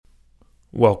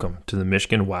Welcome to the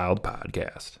Michigan Wild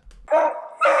Podcast.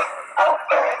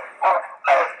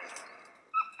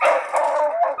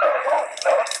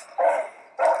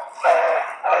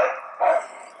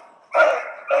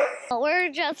 We're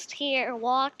just here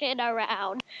walking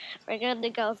around. We're going to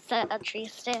go set a tree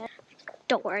stand.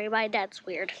 Don't worry, my dad's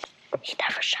weird. He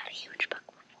never shot a huge buck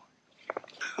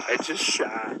before. I just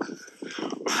shot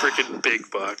a freaking big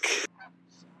buck.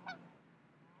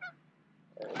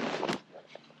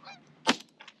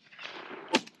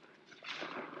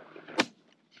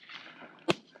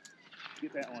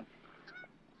 Get that one.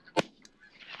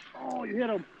 Oh, you hit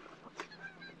him.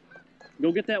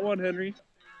 Go get that one, Henry.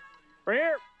 Right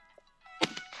here.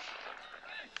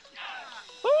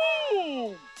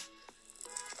 Boom!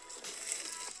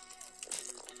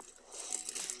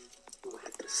 Look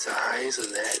at the size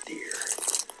of that deer.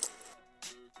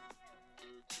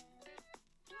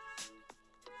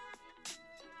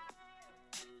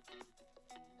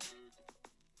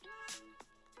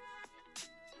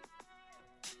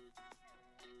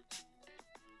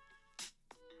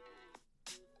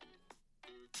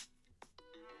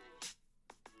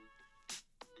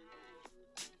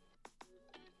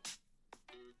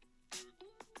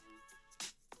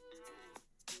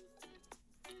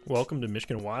 Welcome to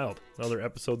Michigan Wild. Another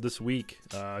episode this week.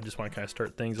 I just want to kind of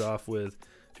start things off with,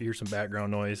 if you hear some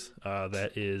background noise,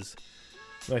 that is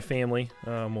my family,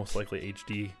 most likely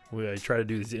HD. I try to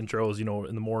do these intros,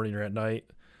 in the morning or at night,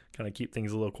 kind of keep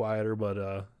things a little quieter, but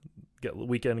the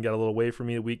weekend got a little away from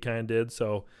me. The week kind of did,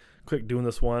 so quick doing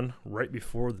this one right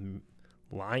before the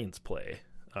Lions play.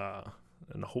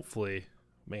 And hopefully,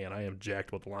 man, I am jacked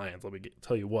about the Lions. Let me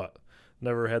tell you what,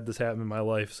 never had this happen in my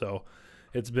life, so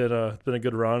it's been a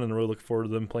good run, and really looking forward to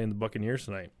them playing the Buccaneers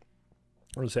tonight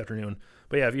or this afternoon.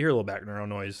 But yeah, if you hear a little background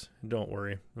noise, don't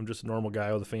worry. I'm just a normal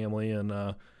guy with a family, and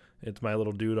it's my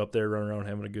little dude up there running around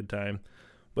having a good time.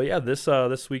 But yeah,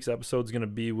 this week's episode is going to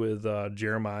be with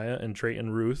Jeremiah and Trayton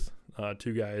Ruth,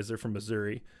 two guys. They're from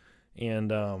Missouri,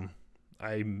 and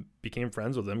I became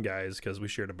friends with them guys because we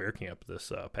shared a bear camp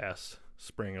this past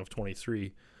spring of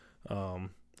 23.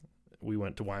 We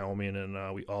went to Wyoming,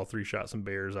 and we all three shot some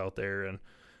bears out there, and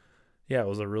yeah, it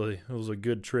was a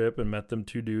good trip, and met them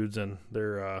two dudes, and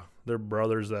they're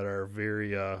brothers that are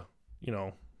very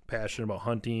passionate about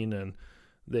hunting, and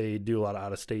they do a lot of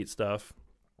out of state stuff.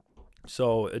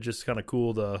 So it's just kind of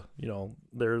cool to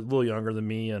they're a little younger than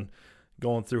me, and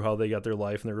going through how they got their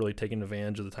life, and they're really taking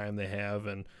advantage of the time they have,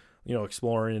 and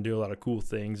exploring and doing a lot of cool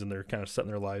things, and they're kind of setting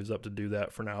their lives up to do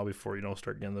that for now before,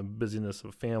 start getting the busyness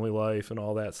of family life and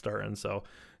all that starting. So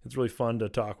it's really fun to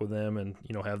talk with them and,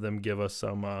 have them give us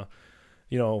some,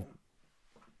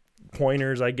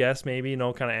 pointers, I guess, maybe,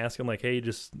 kind of ask them like, hey,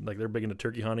 just like they're big into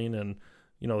turkey hunting, and,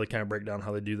 they kind of break down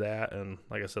how they do that. And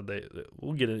like I said,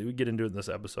 we get into it in this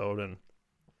episode, and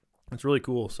it's really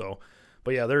cool. So,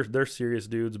 but yeah, they're serious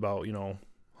dudes about,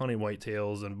 hunting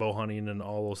whitetails and bow hunting and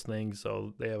all those things.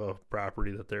 So they have a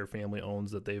property that their family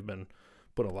owns that they've been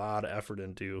putting a lot of effort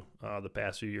into the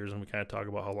past few years, and we kind of talk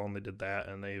about how long they did that,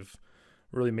 and they've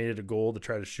really made it a goal to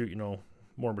try to shoot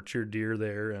more mature deer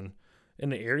there, and in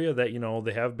the area that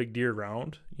they have big deer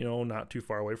around, not too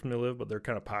far away from where they live, but they're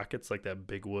kind of pockets like that,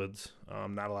 big woods,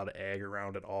 not a lot of ag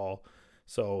around at all.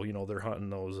 So they're hunting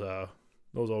those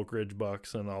Oak Ridge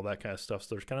bucks and all that kind of stuff.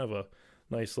 So there's kind of a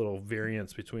nice little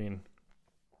variance between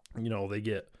they'll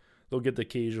get the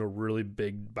occasional really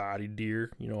big body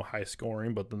deer, high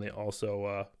scoring, but then they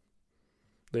also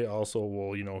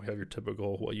will, have your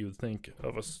typical, what you would think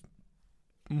of a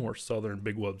more southern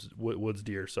big woods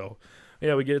deer. So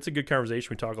yeah, it's a good conversation.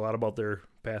 We talk a lot about their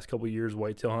past couple of years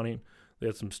whitetail hunting. They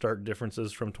had some stark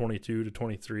differences from 22 to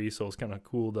 23. So it's kind of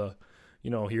cool to,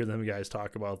 hear them guys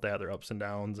talk about that, their ups and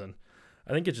downs. And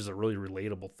I think it's just a really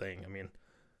relatable thing. I mean,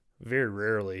 very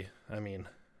rarely,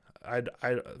 I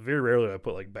very rarely I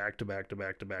put like back to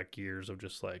back years of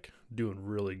just like doing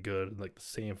really good, like the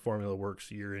same formula works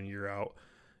year in, year out.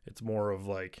 It's more of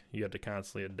like you have to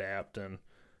constantly adapt and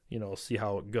see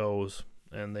how it goes.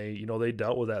 And they they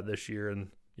dealt with that this year, and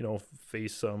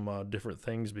face some different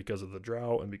things because of the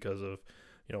drought and because of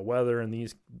weather and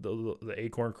the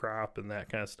acorn crop and that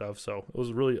kind of stuff. So it was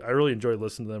I really enjoyed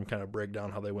listening to them kind of break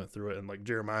down how they went through it. And like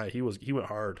Jeremiah, he went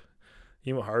hard.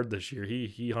 He went hard this year.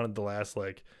 He hunted the last,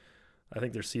 like, I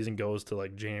think their season goes to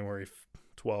like January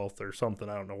 12th or something.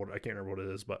 I don't know I can't remember what it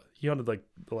is, but he hunted like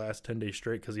the last 10 days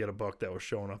straight because he had a buck that was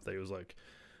showing up that he was like,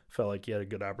 felt like he had a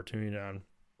good opportunity on.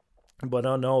 But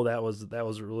no, that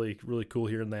was really, really cool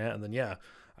hearing that. And then, yeah,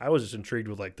 I was just intrigued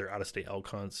with like their out of state elk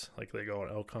hunts. Like they go on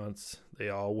elk hunts. They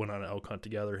all went on an elk hunt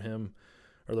together, him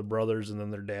or the brothers, and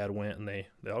then their dad went, and they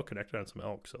all connected on some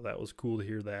elk. So that was cool to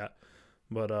hear that.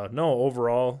 But no,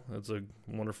 overall, it's a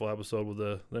wonderful episode with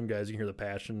them guys. You can hear the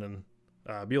passion,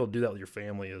 and be able to do that with your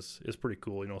family is pretty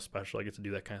cool. Especially I get to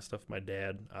do that kind of stuff with my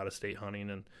dad out of state hunting,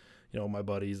 and my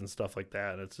buddies and stuff like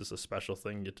that. And it's just a special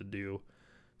thing you get to do.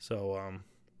 So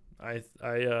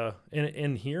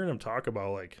and hearing them talk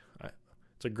about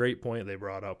it's a great point they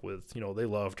brought up with they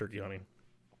love turkey hunting,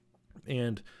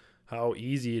 and how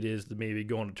easy it is to maybe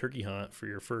go on a turkey hunt for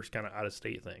your first kind of out of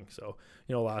state thing. So,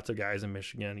 lots of guys in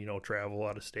Michigan, travel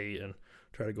out of state and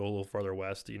try to go a little farther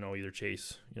west to, either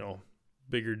chase,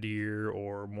 bigger deer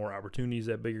or more opportunities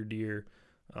at bigger deer.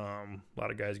 A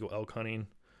lot of guys go elk hunting,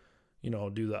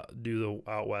 do the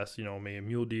out west, maybe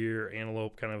mule deer,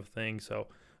 antelope kind of thing. So,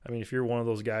 I mean, if you're one of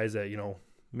those guys that,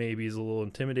 maybe is a little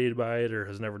intimidated by it or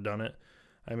has never done it,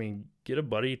 I mean, get a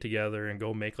buddy together and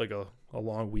go make like a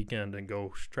long weekend and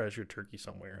go try to shoot turkey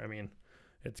somewhere. I mean,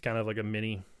 it's kind of like a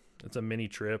mini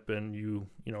trip, and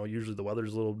usually the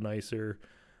weather's a little nicer.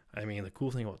 I mean, the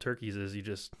cool thing about turkeys is you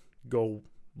just go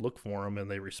look for them and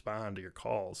they respond to your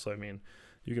calls. So, I mean,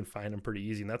 you can find them pretty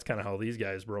easy. And that's kind of how these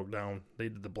guys broke down. They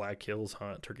did the Black Hills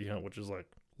turkey hunt, which is like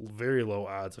very low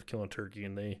odds of killing turkey.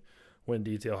 And they went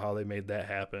in detail how they made that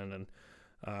happen. And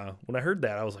when I heard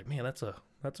that, I was like, man, that's a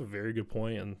very good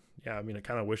point. And yeah, I mean, I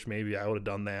kind of wish maybe I would have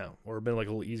done that or been like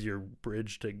a little easier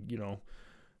bridge to,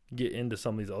 get into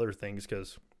some of these other things.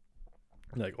 Cause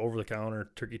like over the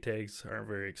counter turkey tags aren't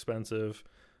very expensive.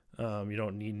 You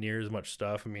don't need near as much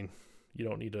stuff. I mean, you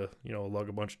don't need to, lug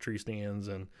a bunch of tree stands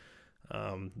and,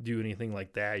 do anything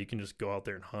like that. You can just go out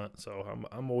there and hunt. So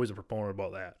I'm always a proponent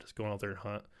about that. Just going out there and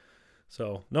hunt.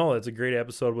 So, no, it's a great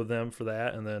episode with them for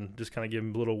that. And then just kind of give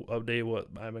them a little update what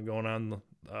I've been going on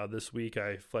this week.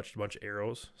 I fletched a bunch of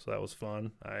arrows, so that was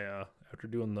fun. After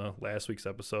doing the last week's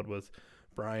episode with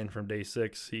Brian from day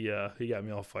 6, he got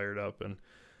me all fired up, and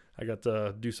I got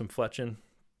to do some fletching,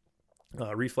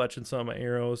 refletching some of my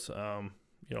arrows,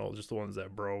 just the ones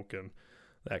that broke and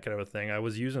that kind of a thing. I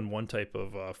was using one type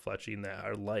of fletching that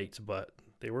I liked, but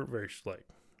they weren't very,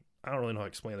 I don't really know how to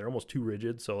explain it. They're almost too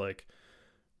rigid, so,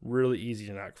 really easy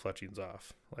to knock fletchings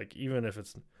off. Even if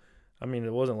it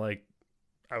wasn't like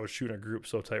I was shooting a group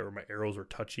so tight where my arrows were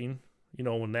touching.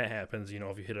 When that happens,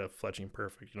 if you hit a fletching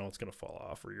perfect, it's going to fall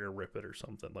off or you're going to rip it or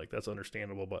something. That's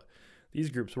understandable. But these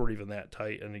groups weren't even that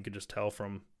tight, and you could just tell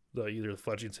from either the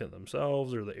fletchings hitting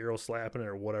themselves or the arrow slapping it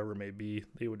or whatever it may be.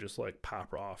 They would just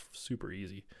pop off super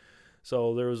easy.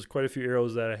 So there was quite a few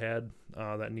arrows that I had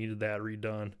that needed that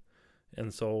redone.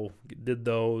 And so did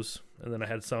those, and then I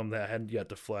had some that I hadn't yet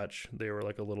to fletch. They were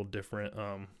a little different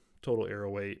total arrow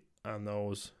weight on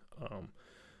those.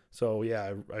 So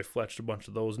yeah, I fletched a bunch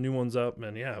of those new ones up,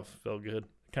 and yeah, it felt good.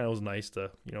 Kind of was nice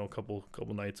to a couple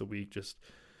nights a week, just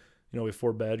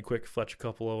before bed, quick fletch a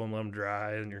couple of them, let them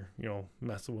dry, and you're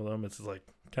messing with them. It's just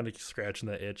kind of scratching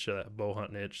that itch, that bow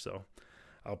hunting itch. So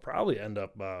I'll probably end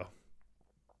up.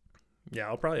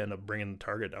 I'll probably end up bringing the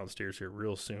target downstairs here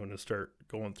real soon and start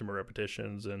going through my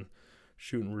repetitions and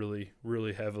shooting really,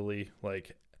 really heavily,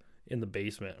 in the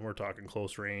basement. And we're talking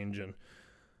close range, and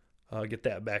get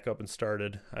that back up and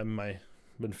started. I've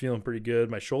been feeling pretty good.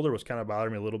 My shoulder was kind of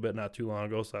bothering me a little bit not too long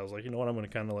ago, so I was like, you know what, I'm going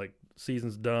to kind of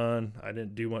season's done. I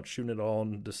didn't do much shooting at all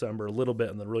in December, a little bit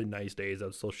in the really nice days. I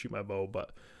would still shoot my bow,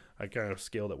 but I kind of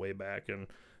scaled it way back, and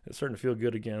it's starting to feel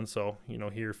good again. So,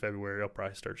 here February, I'll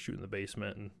probably start shooting the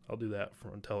basement, and I'll do that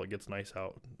until it gets nice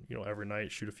out, every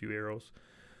night, shoot a few arrows.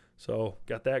 So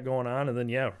got that going on. And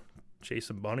then, chase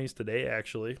some bunnies today,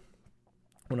 actually.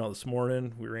 Went out this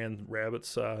morning. We ran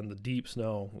rabbits in the deep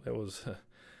snow. It was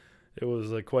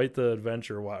quite the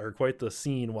adventure, or quite the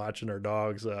scene watching our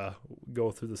dogs go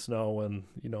through the snow, and,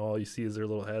 all you see is their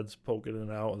little heads poking in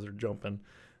and out as they're jumping.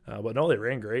 But no, they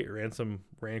ran great.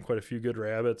 Ran quite a few good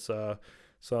rabbits.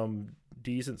 Some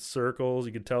decent circles.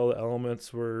 You could tell the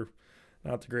elements were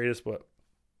not the greatest, but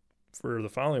for the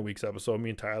following week's episode, me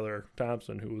and Tyler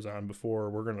Thompson, who was on before,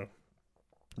 we're going to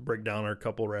break down our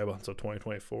couple rabbit hunts of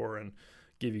 2024 and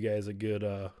give you guys a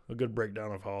good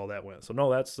breakdown of how all that went. So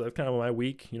no, that's kind of my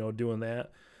week, doing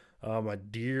that. My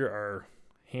deer are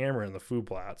hammering the food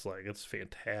plots. It's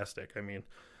fantastic. I mean,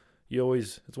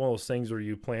 it's one of those things where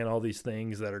you plan all these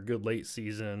things that are good late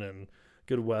season and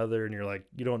good weather, and you're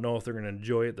you don't know if they're going to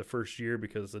enjoy it the first year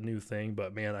because it's a new thing.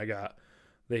 But man,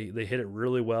 they hit it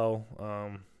really well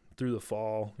through the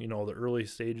fall. The early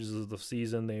stages of the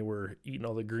season, they were eating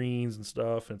all the greens and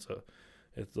stuff, and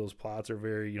those plots are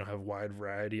very have wide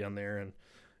variety on there. And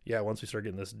yeah, once we start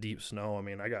getting this deep snow, I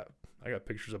mean, I got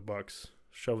pictures of bucks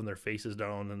shoving their faces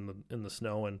down in the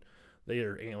snow, and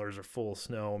their antlers are full of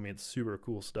snow. I mean, it's super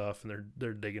cool stuff, and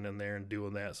they're digging in there and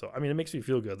doing that. So I mean, it makes me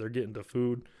feel good. They're getting to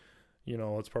food.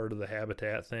 it's part of the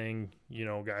habitat thing.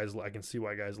 Guys, I can see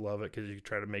why guys love it because you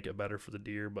try to make it better for the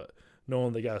deer. But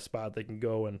knowing they got a spot they can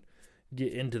go and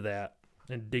get into that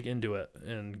and dig into it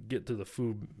and get to the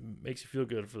food makes you feel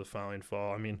good for the following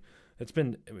fall. I mean,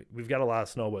 we've got a lot of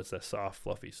snow, but it's that soft,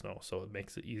 fluffy snow, so it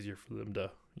makes it easier for them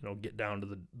to get down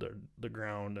to the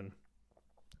ground and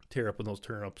tear up in those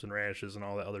turnips and radishes and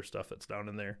all that other stuff that's down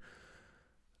in there.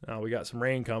 Now we got some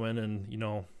rain coming, and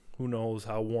who knows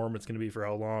how warm it's going to be for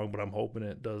how long, but I'm hoping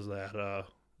it does that.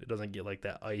 It doesn't get like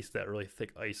that ice, that really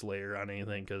thick ice layer on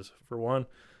anything, because for one,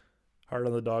 hard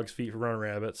on the dog's feet for running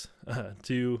rabbits.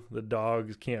 Two, the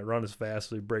dogs can't run as fast,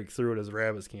 so they break through it as the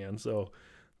rabbits can, so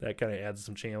that kind of adds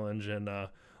some challenge. And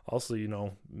also,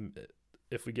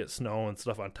 if we get snow and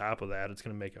stuff on top of that, it's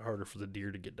going to make it harder for the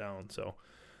deer to get down. So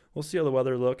we'll see how the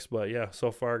weather looks, but yeah, so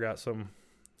far got some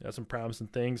promising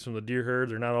things from the deer herd.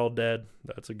 They're not all dead.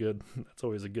 That's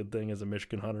always a good thing as a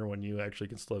Michigan hunter when you actually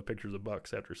can still have pictures of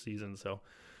bucks after season. So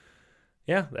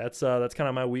yeah, that's kind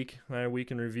of my week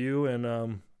in review,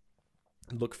 and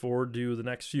look forward to the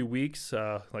next few weeks.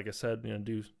 Like I said,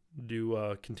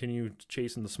 do continue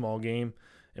chasing the small game.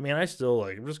 I mean, I'm just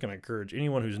going to encourage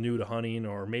anyone who's new to hunting,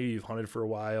 or maybe you've hunted for a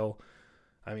while.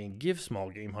 I mean, give small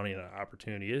game hunting an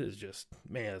opportunity. It is just,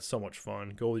 man, it's so much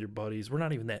fun. Go with your buddies. We're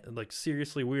not even that,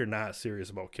 seriously, we are not serious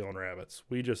about killing rabbits.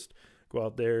 We just go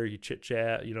out there, you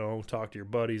chit-chat, talk to your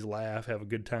buddies, laugh, have a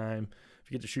good time. If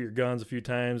you get to shoot your guns a few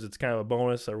times, it's kind of a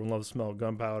bonus. Everyone loves the smell of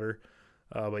gunpowder.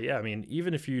 But yeah, I mean,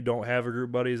 even if you don't have a group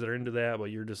of buddies that are into that,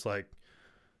 but you're just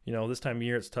this time of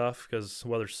year it's tough because the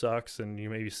weather sucks and you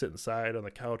maybe sit inside on the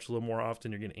couch a little more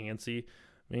often, you're getting antsy.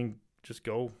 I mean, just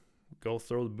go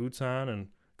throw the boots on and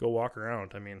go walk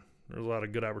around. I mean, there's a lot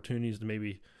of good opportunities to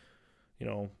maybe,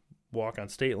 walk on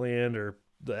state land, or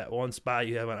that one spot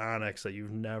you have on Onyx that you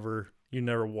never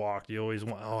walked. You always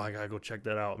want, I got to go check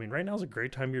that out. I mean, right now is a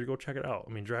great time of year to go check it out.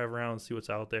 I mean, drive around and see what's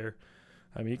out there.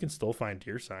 I mean, you can still find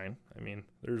deer sign. I mean,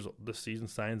 there's the season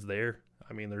signs there.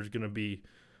 I mean, there's going to be,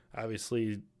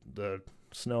 obviously, the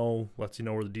snow lets you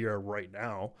know where the deer are right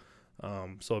now.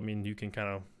 So, I mean, you can kind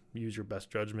of use your best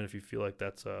judgment if you feel like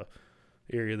that's a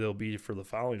area they'll be for the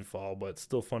following fall. But it's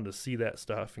still fun to see that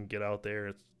stuff and get out there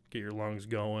and get your lungs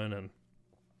going and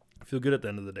feel good at the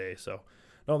end of the day. So,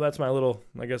 no, that's my little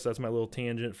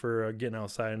tangent for getting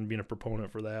outside and being a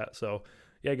proponent for that. So,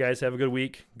 yeah, guys, have a good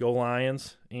week. Go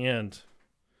Lions. And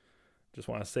just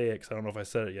want to say it because I don't know if I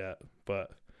said it yet,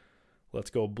 but let's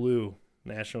go Blue.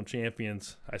 National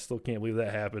champions. I still can't believe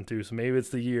that happened too. So maybe it's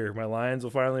the year. My Lions will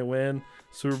finally win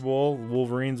Super Bowl.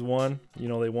 Wolverines won.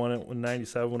 They won it in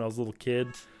 '97 when I was a little kid.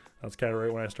 That's kind of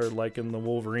right when I started liking the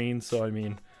Wolverines. So I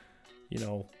mean,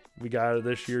 we got it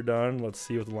this year done. Let's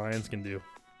see what the Lions can do.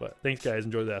 But thanks, guys.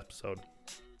 Enjoy the episode.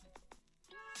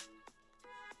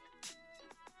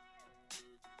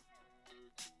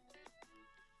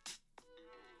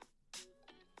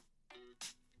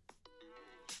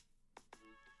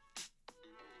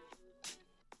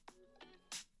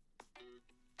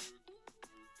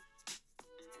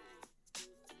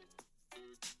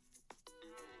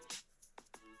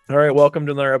 All right, welcome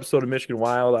to another episode of Michigan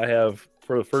Wild. I have,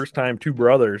 for the first time, two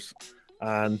brothers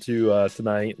on to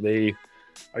tonight.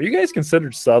 Are you guys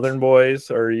considered Southern boys,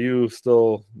 or are you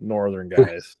still Northern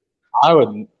guys?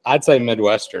 I'd say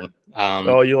Midwestern.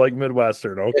 You like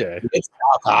Midwestern? Okay. It's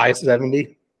south of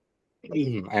I-70,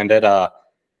 and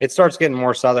it starts getting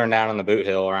more southern down in the Boot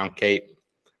Hill around Cape.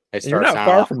 You're not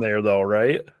far from there, though,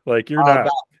 right? You're not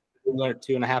about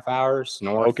 2.5 hours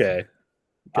north. Okay.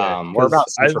 We're about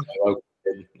centrally located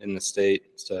in the state,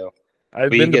 so I've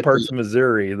been to parts of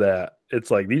Missouri that it's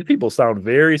these people sound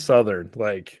very Southern.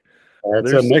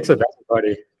 It's a mix of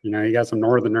everybody. You got some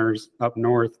Northerners up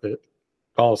north that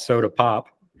call soda pop,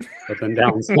 but then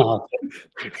down south.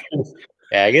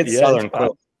 Yeah, it gets Southern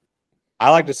quick.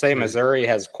 I like to say Missouri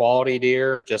has quality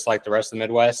deer, just like the rest of the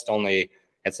Midwest, only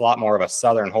it's a lot more of a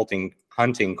Southern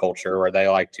hunting culture where they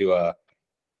like to,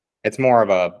 it's more of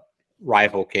a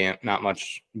rifle camp, not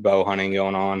much bow hunting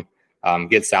going on.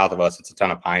 Get south of us, it's a ton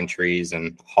of pine trees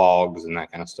and hogs and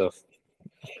that kind of stuff.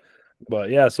 But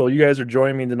yeah, so you guys are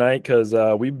joining me tonight because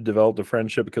we've developed a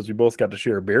friendship because we both got to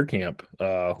share a bear camp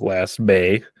last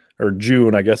May or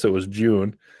June. I guess it was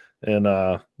June. And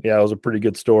it was a pretty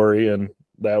good story. And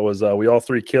that was we all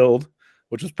three killed,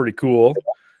 which was pretty cool.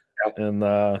 And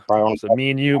so me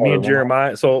and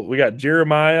Jeremiah. So we got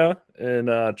Jeremiah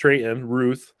and Trayton,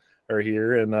 Ruth are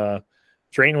here. And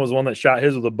Trayton was the one that shot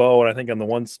his with a bow, and I think on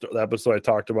the episode I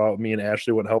talked about, me and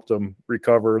Ashley went and helped him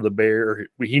recover the bear.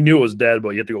 He knew it was dead,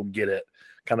 but you had to go get it,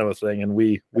 kind of a thing. And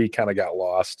we kind of got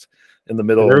lost in the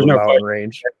middle of the mountain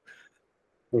range.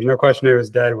 There's no question it was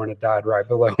dead when it died right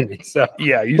below me. So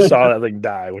yeah, you saw that thing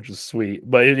die, which is sweet.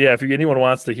 But yeah, if anyone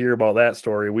wants to hear about that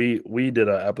story, we did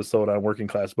an episode on working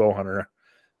class bow hunter.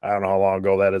 I don't know how long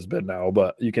ago that has been now,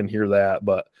 but you can hear that.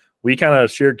 But we kind of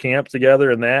shared camp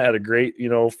together, and that had a great,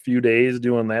 few days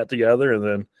doing that together. And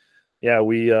then, yeah,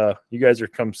 you guys are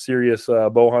some serious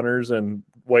bow hunters and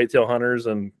whitetail hunters,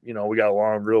 and we got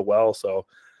along real well. So,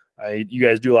 you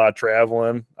guys do a lot of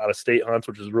traveling, out of state hunts,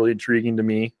 which is really intriguing to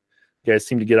me. You guys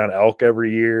seem to get on elk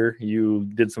every year. You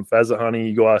did some pheasant hunting.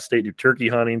 You go out of state, do turkey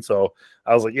hunting. So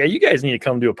I was like, yeah, you guys need to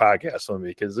come do a podcast with me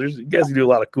because you guys can do a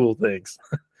lot of cool things.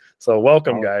 So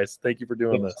welcome, guys. Thank you for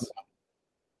doing this.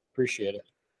 Appreciate it.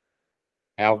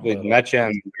 Now, we met you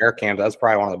in bear camp. That's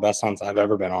probably one of the best hunts I've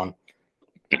ever been on.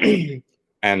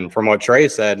 And from what Trey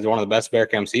said, it's one of the best bear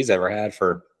camps he's ever had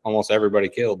for almost everybody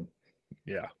killed.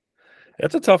 Yeah.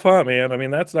 It's a tough hunt, man. I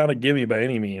mean, that's not a gimme by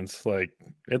any means. Like,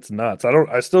 it's nuts.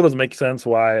 It still doesn't make sense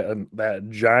why that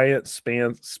giant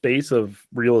space of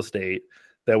real estate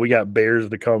that we got bears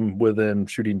to come within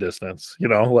shooting distance,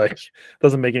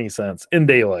 doesn't make any sense in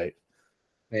daylight.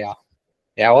 Yeah.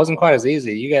 Yeah, it wasn't quite as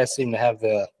easy. You guys seem to have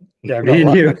the me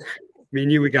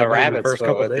and you we got rabbits the first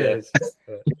couple of days.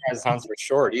 You guys' hunts were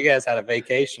short. You guys had a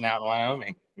vacation out in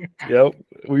Wyoming. Yep.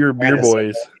 We were beer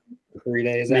boys. 3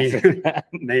 days after that.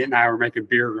 Nate and I were making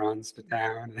beer runs to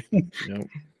town. Yep.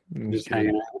 Just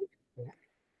hanging out.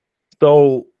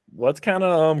 So let's kind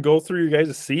of go through your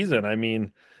guys' season. I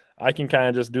mean, I can kind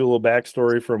of just do a little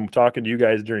backstory from talking to you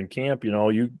guys during camp.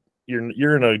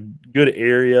 You're in a good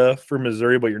area for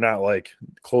Missouri, but you're not like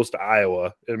close to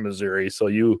Iowa in Missouri. So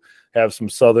you have some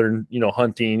southern,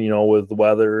 hunting, with the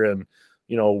weather and,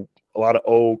 a lot of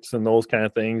oaks and those kind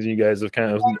of things. You guys have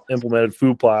kind of implemented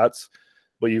food plots,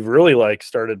 but you've really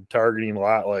started targeting a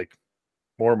lot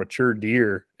more mature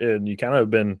deer, and you kind of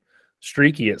been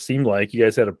streaky. It seemed like you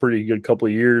guys had a pretty good couple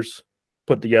of years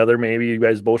put together. Maybe you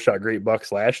guys both shot great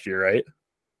bucks last year, right?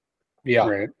 Yeah.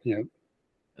 Right. Yeah.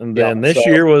 And then this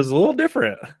year was a little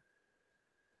different.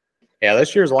 Yeah,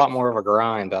 this year's a lot more of a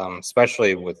grind,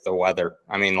 especially with the weather.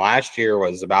 I mean, last year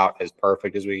was about as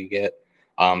perfect as we could get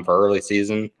for early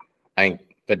season. I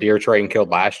think the deer Trey killed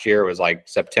last year was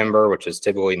September, which is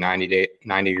typically 90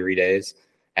 degree days.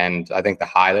 And I think the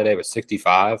high that day was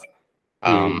 65.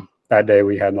 That day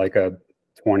we had a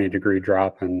 20-degree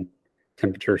drop in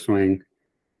temperature swing.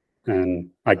 And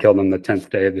I killed him the 10th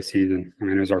day of the season. I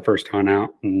mean, it was our first hunt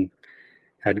out and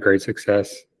had great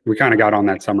success. We kind of got on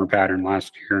that summer pattern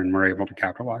last year and were able to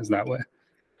capitalize that way.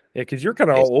 Yeah, because you're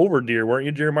kind of all over deer, weren't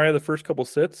you, Jeremiah, the first couple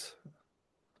sits?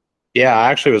 Yeah,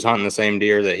 I actually was hunting the same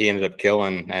deer that he ended up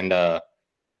killing. And I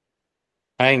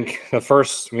think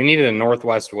we needed a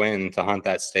northwest wind to hunt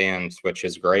that stand, which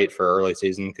is great for early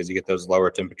season because you get those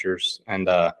lower temperatures. And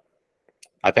I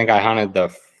think I hunted the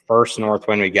first north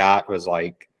wind we got was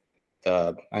I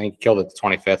think killed at the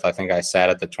 25th. I think I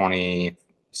sat at the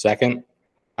 22nd,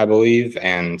 I believe.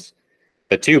 And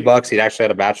the two bucks, he'd actually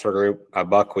had a bachelor group, a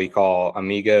buck we call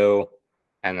Amigo,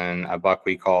 and then a buck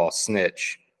we call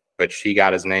Snitch, which he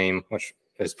got his name, which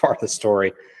is part of the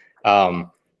story.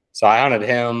 So I hunted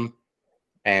him,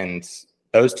 and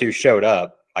those two showed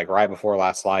up right before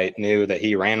last light, knew that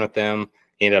he ran with them.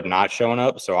 He ended up not showing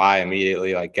up. So I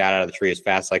immediately got out of the tree as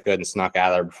fast as I could and snuck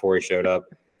out of there before he showed up.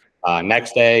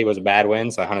 Next day was a bad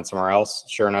wind, so I hunted somewhere else.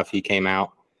 Sure enough, he came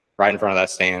out right in front of that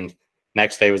stand.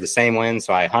 Next day was the same wind,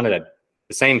 so I hunted at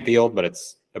the same field, but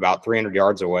it's about 300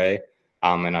 yards away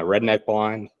in a redneck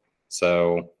blind.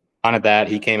 So hunted that.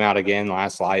 He came out again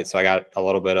last light, so I got a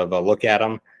little bit of a look at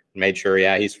him. Made sure,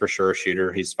 yeah, he's for sure a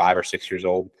shooter. He's 5 or 6 years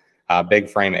old. Big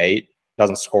frame 8.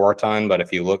 Doesn't score a ton, but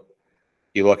if you look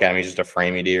at him, he's just a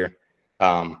framey deer.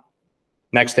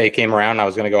 Next day came around, I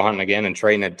was going to go hunting again, and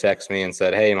Trayton had texted me and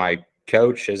said, hey, my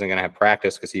coach isn't going to have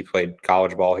practice because he played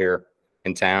college ball here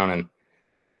in town, and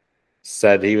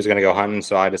said he was going to go hunting.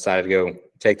 So I decided to go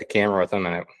take the camera with him,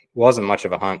 and it wasn't much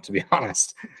of a hunt, to be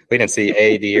honest. We didn't see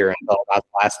a deer until about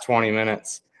the last 20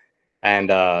 minutes.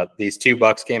 And these two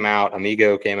bucks came out,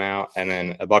 Amigo came out, and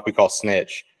then a buck we call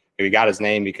Snitch. We got his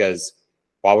name because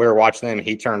while we were watching him,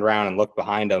 he turned around and looked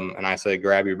behind him, and I said,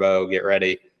 grab your bow, get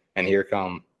ready, and here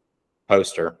come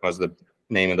Poster was the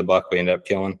name of the buck we ended up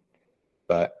killing.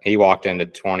 But he walked into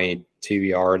 22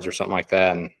 yards or something like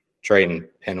that, and Trayton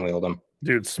pinwheeled him.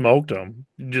 Dude, smoked him.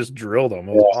 Just drilled him.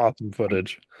 It was awesome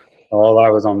footage. All that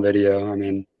was on video. I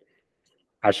mean,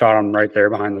 I shot him right there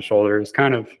behind the shoulder. It's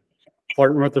kind of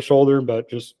flirting with the shoulder, but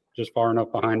just far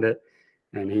enough behind it.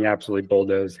 And he absolutely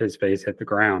bulldozed. His face hit the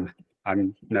ground.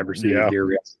 I've never seen a deer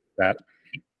react like that.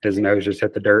 His nose just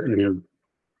hit the dirt, and he was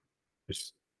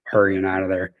just hurrying out of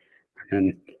there.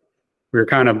 And we were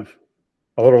kind of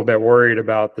a little bit worried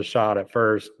about the shot at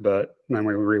first, but then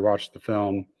we rewatched the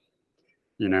film,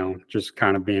 just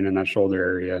kind of being in that shoulder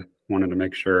area, wanted to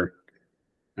make sure.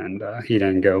 And he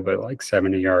didn't go but like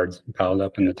 70 yards piled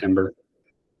up in the timber.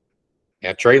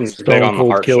 Yeah, Trayton's big Stone on the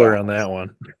cold heart killer shot. on that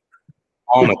one.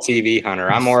 I'm a TV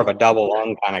hunter. I'm more of a double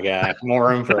lung kind of guy. More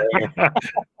room for air.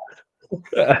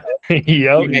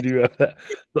 Yep, you do have that.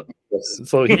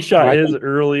 So he shot his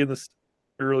early in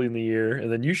the year,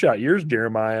 and then you shot yours,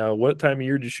 Jeremiah. What time of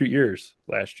year did you shoot yours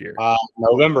last year?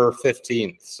 November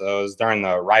 15th. So it was during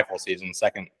the rifle season.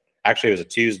 Actually, it was a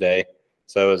Tuesday.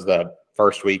 So it was the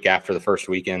first week after the first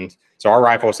weekend. So our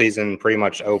rifle season pretty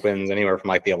much opens anywhere from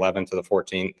like the 11th to the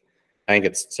 14th. I think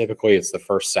it's the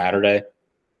first Saturday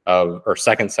or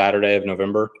second Saturday of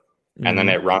November, and then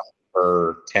it runs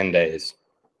for 10 days.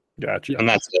 Gotcha. And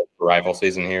that's it for rifle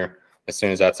season here. As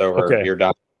soon as that's over, you're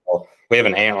done. We have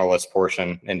an antlerless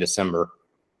portion in December.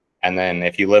 And then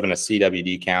if you live in a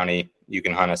CWD county, you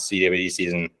can hunt a CWD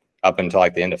season up until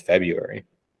like the end of February.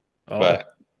 Oh.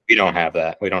 But we don't have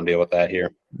that. We don't deal with that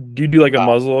here. Do you do like a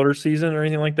muzzleloader season or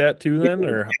anything like that too then?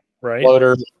 Or right?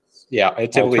 Loader, yeah,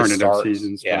 it typically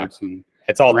season starts. Yeah. And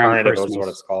it's alternative is what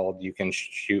it's called. You can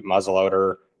shoot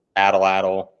muzzleloader,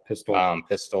 atlatl, pistol. I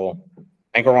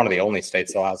think we're one of the only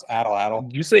states that allows atlatl.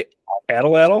 Did you say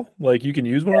atlatl? Like you can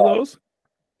use one of those?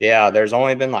 Yeah, there's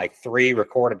only been like 3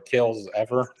 recorded kills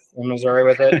ever in Missouri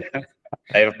with it.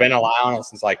 They've been allowing it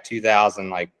since like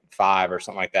 2005 or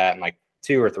something like that, and like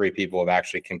 2 or 3 people have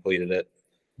actually completed it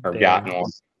or gotten one.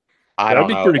 That'd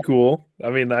be pretty cool. I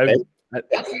mean, I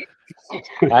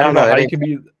don't know how you can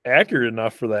be accurate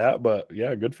enough for that, but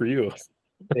yeah, good for you.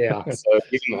 Yeah, so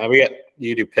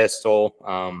you do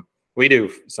pistol. We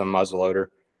do some muzzleloader,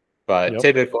 but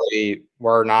typically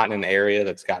we're not in an area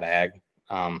that's got ag.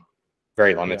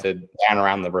 Very limited. Down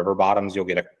around the river bottoms, you'll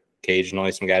get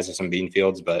occasionally some guys with some bean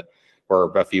fields, but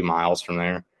we're a few miles from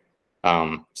there.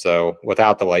 So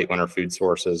without the late winter food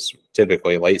sources,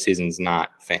 typically late season's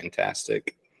not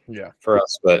fantastic for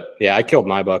us. But yeah, I killed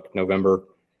my buck November.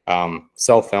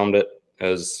 Self-filmed it. It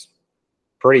was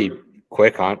pretty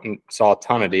quick hunt and saw a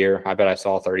ton of deer. I bet I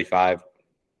saw 35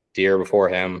 deer before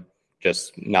him,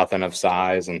 just nothing of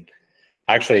size. And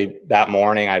actually that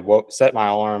morning I set my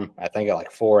alarm, I think at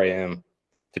like 4 a.m.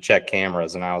 to check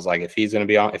cameras. And I was like, if he's on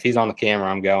the camera,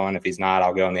 I'm going. If he's not,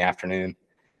 I'll go in the afternoon.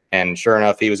 And sure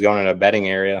enough, he was going in a bedding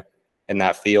area in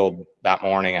that field that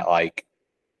morning at like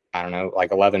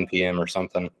 11 p.m. or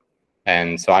something.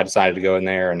 And so I decided to go in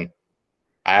there, and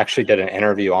I actually did an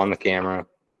interview on the camera.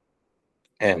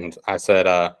 And I said,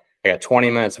 I got 20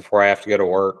 minutes before I have to go to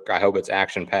work. I hope it's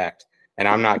action packed. And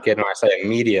I'm not kidding. I said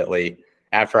immediately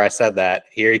after I said that,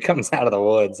 here he comes out of the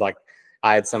woods. Like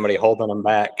I had somebody holding him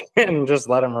back and just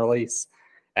let him release.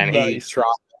 And he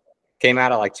came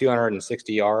out at like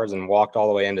 260 yards and walked all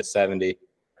the way into 70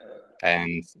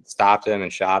 and stopped him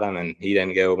and shot him. And he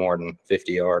didn't go more than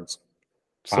 50 yards.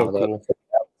 So cool.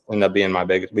 Ended up being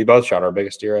we both shot our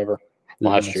biggest deer ever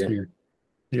last year.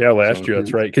 Yeah, last year,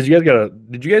 that's right. Because you guys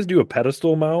did you guys do a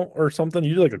pedestal mount or something?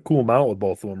 You did like a cool mount with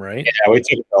both of them, right? Yeah, we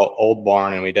took an old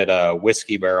barn and we did a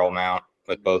whiskey barrel mount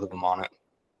with both of them on it.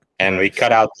 And we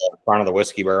cut out the front of the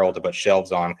whiskey barrel to put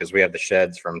shelves on because we had the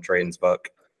sheds from Trayton's buck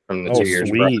from the 2 years.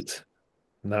 Sweet.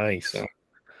 Nice. So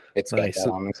it's nice. Got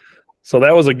that on it. So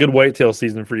that was a good whitetail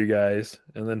season for you guys.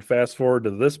 And then fast forward to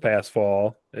this past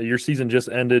fall. Your season just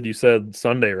ended, you said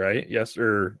Sunday, right? Yes,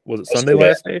 or was it Sunday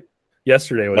last day?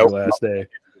 Yesterday was the last day.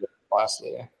 Last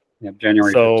day. Yeah,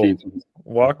 January 15th.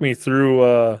 Walk me through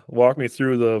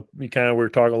the we were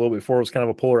talking a little before, it was kind of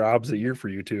a polar opposite year for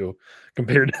you two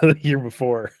compared to the year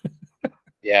before.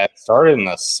 Yeah, it started in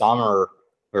the summer.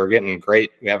 We were getting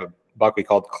great. We have a buck we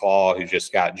called Claw who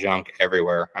just got junk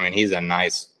everywhere. I mean, he's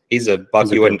a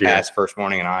buck you wouldn't pass first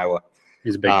morning in Iowa.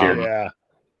 He's a big deer. Yeah.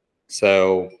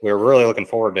 So we were really looking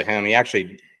forward to him. He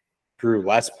actually drew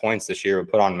less points this year,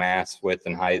 but put on mass, width,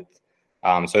 and height.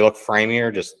 So he looked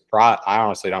framier. I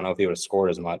honestly don't know if he would have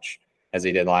scored as much as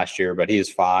he did last year, but he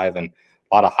is 5 and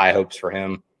a lot of high hopes for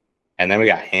him. And then we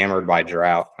got hammered by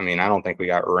drought. I mean, I don't think we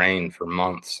got rain for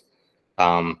months.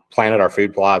 Planted our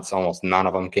food plots. Almost none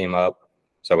of them came up.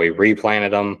 So we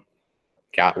replanted them,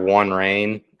 got 1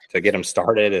 rain to get them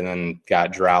started, and then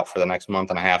got drought for the next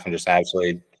month and a half and just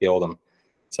absolutely killed them.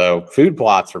 So food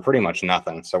plots were pretty much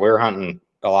nothing. So we were hunting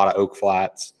a lot of oak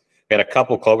flats. We had a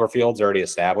couple clover fields already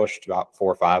established, about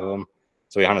 4 or 5 of them.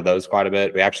 So we hunted those quite a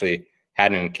bit. We actually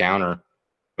had an encounter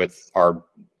with our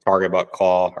target buck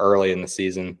Claw early in the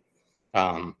season.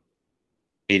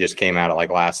 He just came out at like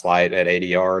last light at 80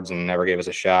 yards and never gave us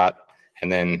a shot. And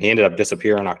then he ended up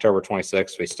disappearing October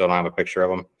 26th. We still don't have a picture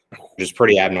of him, which is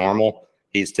pretty abnormal.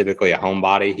 He's typically a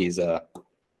homebody. He's a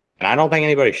And I don't think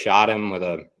anybody shot him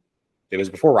it was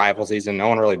before rifle season. No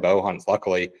one really bow hunts.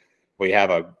 Luckily, we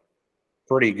have a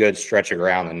pretty good stretch of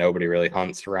ground that nobody really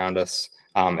hunts around us,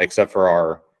 except for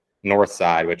our north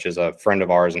side, which is a friend of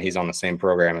ours, and he's on the same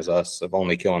program as us of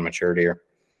only killing mature deer.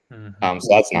 So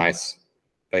that's nice.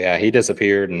 But yeah, he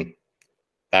disappeared, and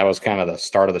that was kind of the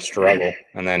start of the struggle.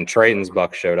 And then Trayton's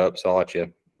buck showed up, so I'll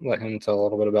let him tell a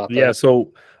little bit about that. Yeah,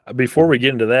 so before we get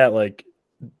into that, like,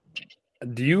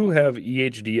 do you have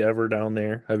EHD ever down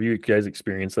there? Have you guys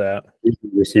experienced that?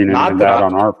 We've seen any of that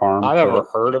on our farm. I've ever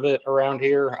heard of it around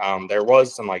here. There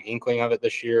was some like inkling of it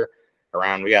this year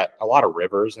around. We got a lot of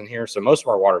rivers in here, so most of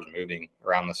our water is moving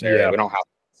around this area. We don't have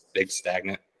big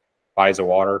stagnant bodies of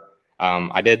water.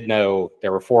 I did know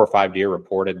there were 4 or 5 deer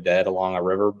reported dead along a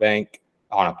river bank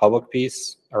on a public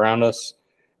piece around us.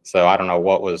 So I don't know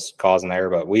what was causing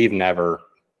there, but we've never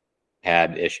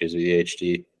had issues with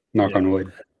EHD. Knock on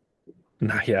wood.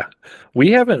 Yeah,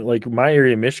 we haven't, like my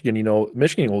area, Michigan,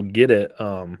 Michigan will get it,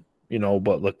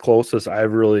 but the closest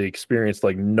I've really experienced,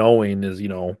 like knowing is,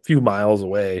 a few miles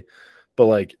away. But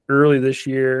like early this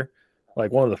year,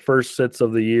 like one of the first sits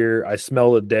of the year, I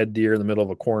smelled a dead deer in the middle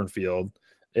of a cornfield,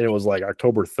 and it was like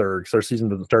October 3rd, because our season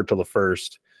doesn't start till the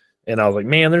 1st. And I was like,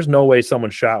 man, there's no way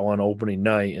someone shot one opening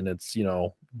night and it's,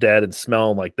 dead and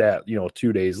smelling like that,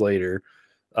 2 days later.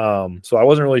 So I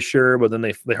wasn't really sure, but then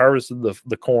they harvested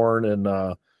the corn,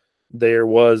 and there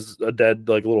was a dead,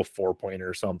 like, little 4-pointer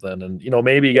or something. And,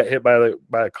 maybe he got hit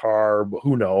by a car, but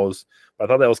who knows? But I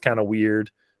thought that was kind of weird.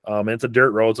 And it's a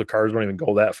dirt road, so cars don't even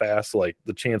go that fast. So, like,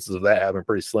 the chances of that happening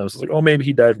pretty slim. So it's like, oh, maybe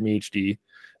he died from EHD.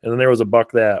 And then there was a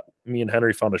buck that me and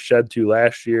Henry found a shed to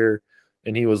last year,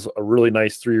 and he was a really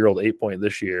nice 3-year-old 8-point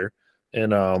this year.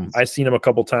 And I seen him a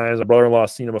couple times. My brother-in-law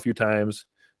seen him a few times,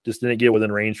 just didn't get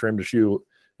within range for him to shoot.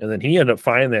 And then he ended up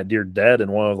finding that deer dead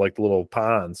in one of like the little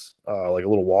ponds, like a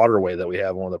little waterway that we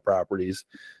have on one of the properties.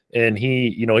 And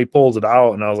he pulls it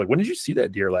out, and I was like, when did you see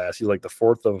that deer last? He's like the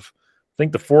 4th or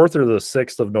the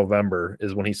 6th of November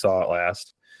is when he saw it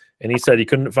last. And he said he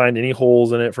couldn't find any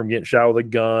holes in it from getting shot with a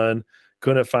gun,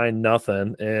 couldn't find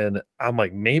nothing. And I'm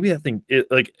like, maybe I think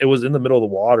it was in the middle of the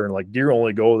water, and like deer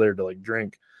only go there to like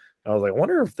drink. I was like, I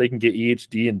wonder if they can get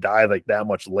EHD and die like that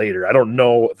much later. I don't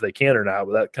know if they can or not,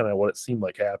 but that's kind of what it seemed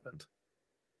like happened.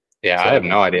 Yeah, so I have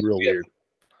no idea. Real weird.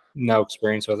 No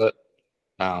experience with it.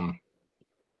 Knock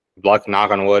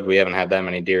on wood, we haven't had that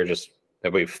many deer just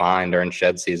that we find during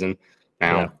shed season.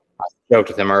 Now, I joked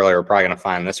with him earlier, we're probably going to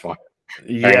find this one.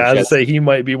 Yeah, I would say he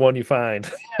might be one you find.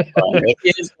 If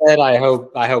he is dead, I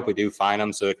hope we do find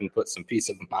him so it can put some peace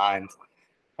of mind.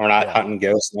 We're not hunting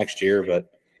ghosts next year,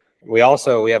 but we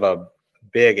have a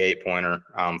big 8-pointer,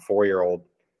 4-year-old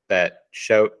that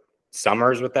showed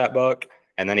summers with that buck,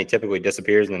 and then he typically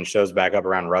disappears and then shows back up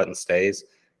around rut and stays.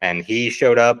 And he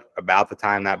showed up about the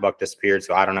time that buck disappeared,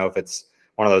 so I don't know if it's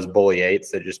one of those bully 8s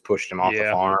that just pushed him off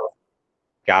the farm.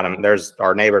 Got him. There's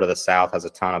our neighbor to the south has a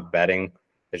ton of bedding.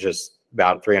 It's just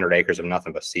about 300 acres of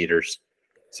nothing but cedars.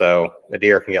 So the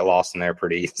deer can get lost in there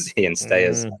pretty easy and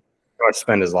stay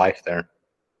spend his life there.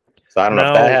 So I don't know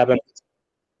if that happened.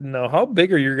 No, how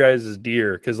big are your guys'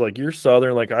 deer? Because like you're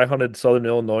southern, like I hunted southern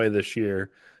Illinois this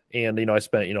year, and I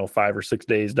spent 5 or 6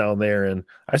 days down there, and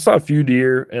I saw a few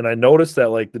deer, and I noticed that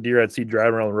like the deer I'd see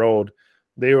driving around the road,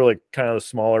 they were like kind of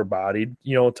smaller bodied,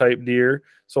 type deer.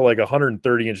 So like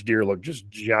 130-inch deer look just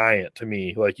giant to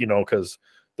me, like because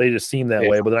they just seem that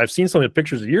way. But then I've seen some of the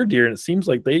pictures of your deer, and it seems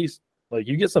like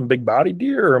you get some big body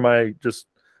deer, or am I just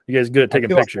you guys good at taking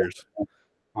pictures?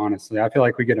 Honestly, I feel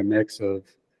like we get a mix of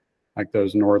like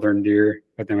those northern deer,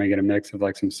 but then we get a mix of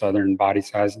like some southern body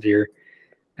size deer,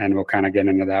 and we'll kind of get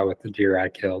into that with the deer I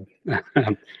killed.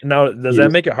 Now, does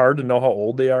that make it hard to know how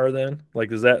old they are then?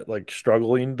 Like, is that like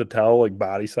struggling to tell like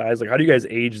body size? Like, how do you guys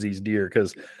age these deer?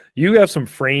 Because you have some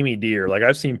framey deer. Like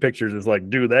I've seen pictures. It's like,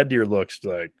 dude, that deer looks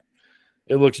like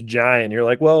it looks giant. You're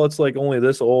like, well, it's like only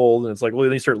this old. And it's like, well,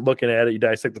 then you start looking at it, you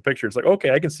dissect the picture. It's like,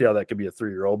 okay, I can see how that could be a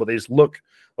 3-year-old, but they just look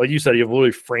like you said, you have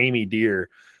really framey deer.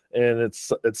 And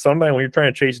it's sometimes when you're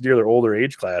trying to chase deer their older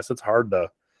age class, it's hard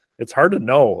to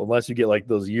know unless you get like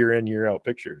those year in, year out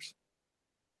pictures.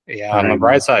 Yeah, on the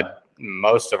bright side,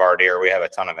 most of our deer we have a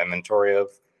ton of inventory of.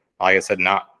 Like I said,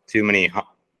 not too many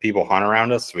people hunt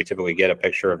around us. So we typically get a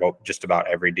picture of just about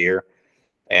every deer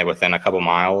and within a couple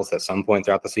miles at some point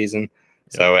throughout the season.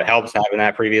 So it helps having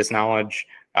that previous knowledge.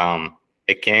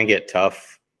 It can get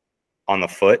tough on the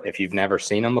foot if you've never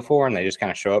seen them before and they just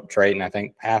kind of show up. Trayton, I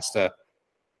think, passed a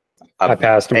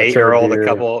 8-year-old a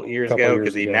couple years ago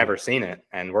because he'd never seen it.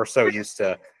 And we're so used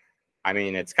to, I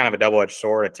mean, it's kind of a double-edged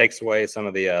sword. It takes away some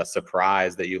of the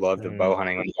surprise that you loved of bow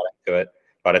hunting when you got into it.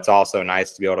 But it's also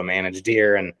nice to be able to manage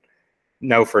deer and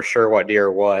know for sure what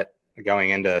deer what going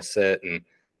into a sit, and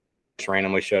just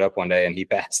randomly showed up one day and he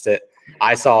passed it.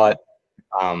 I saw it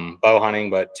bow hunting,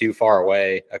 but too far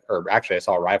away. Or actually, I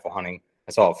saw rifle hunting.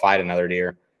 I saw it fight another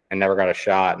deer and never got a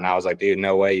shot. And I was like, dude,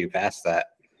 no way you passed that.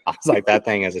 I was like, that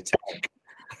thing is a tank.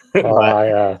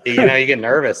 But, you know, you get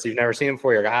nervous. You've never seen him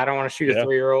before. You're like, I don't want to shoot a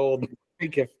 3-year-old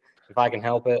if I can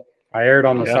help it. I erred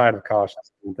on the side of caution.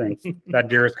 I think that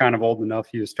deer is kind of old enough.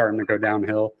 He was starting to go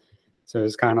downhill. So it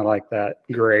was kind of like that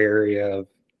gray area of,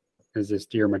 is this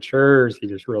deer mature? Is he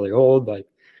just really old? Like,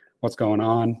 what's going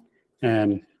on?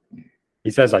 And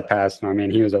he says I passed him. I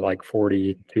mean, he was at like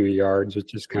 42 yards,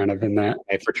 which is kind of in that.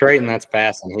 Hey, for trading, that's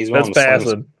passing. He's willing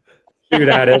to shoot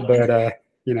at it, but,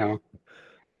 you know.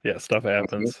 Yeah, stuff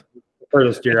happens. The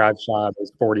furthest deer I've shot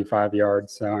is 45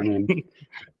 yards. So, I mean.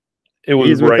 It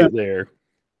was right there.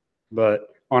 But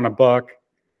on a buck,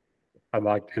 I'd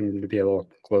like him to be a little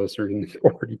closer than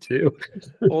 42.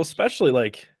 Well, especially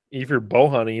like if you're bow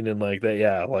hunting and like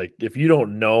that, like if you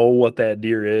don't know what that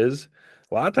deer is,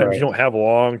 a lot of times you don't have a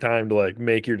long time to like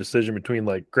make your decision between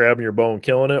like grabbing your bow and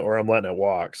killing it or I'm letting it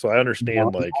walk. So I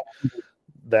understand like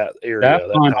that area,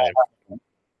 that time.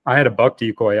 I had a buck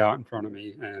decoy out in front of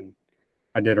me and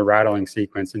I did a rattling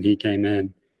sequence and he came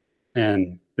in,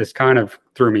 and this kind of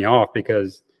threw me off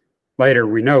because later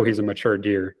we know he's a mature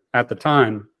deer. At the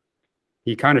time,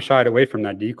 he kind of shied away from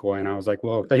that decoy, and I was like,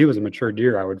 well, if he was a mature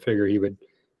deer, I would figure he would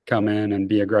come in and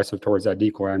be aggressive towards that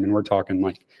decoy. I mean, we're talking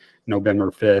like November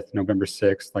 5th, November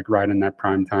 6th, like right in that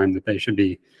prime time that they should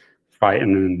be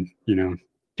fighting and, you know,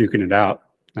 duking it out.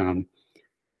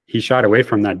 He shied away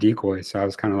from that decoy, so I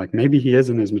was kind of like, maybe he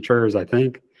isn't as mature as I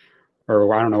think,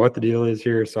 or I don't know what the deal is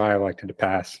here, so I elected to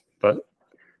pass. But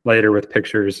later with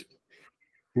pictures,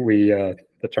 we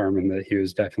determined that he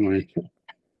was definitely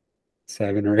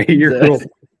 7 or 8 years old.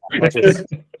 Which is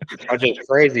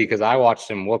crazy because I watched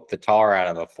him whoop the tar out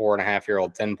of a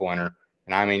 4.5-year-old 10-pointer,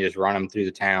 and I mean just run him through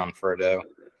the town for a doe.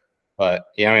 But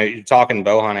you know, you're talking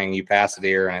bow hunting, you pass a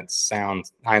deer, and it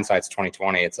sounds, hindsight's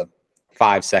 20/20. It's a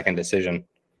 5-second decision.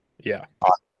 Yeah,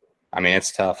 I mean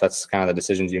it's tough. That's kind of the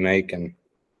decisions you make, and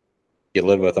you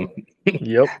live with them.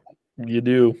 Yep. You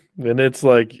do. And it's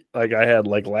like I had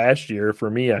like last year for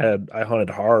me, I hunted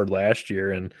hard last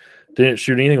year and didn't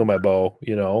shoot anything with my bow,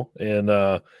 you know, and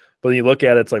but you look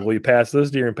at it, it's like, well, you pass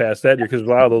this deer and pass that deer, because a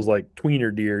lot of those like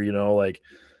tweener deer, you know, like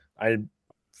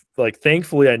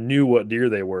thankfully I knew what deer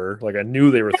they were. Like I knew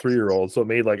they were 3-year-olds, so it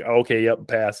made like, okay, yep,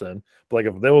 passing. But like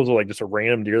if there was like just a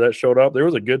random deer that showed up, there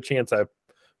was a good chance I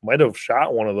might have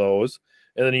shot one of those.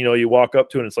 And then, you know, you walk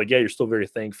up to it and it's like, yeah, you're still very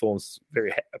thankful and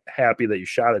very happy that you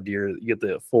shot a deer. You get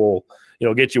the full, you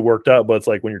know, get you worked up. But it's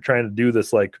like when you're trying to do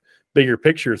this like bigger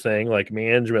picture thing, like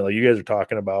management, like you guys are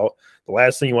talking about, the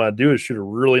last thing you want to do is shoot a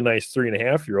really nice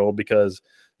 3.5-year-old because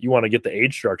you want to get the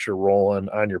age structure rolling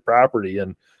on your property.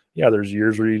 And yeah, there's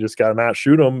years where you just got to not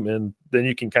shoot them, and then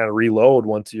you can kind of reload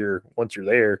once you're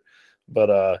there.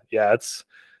 But yeah, it's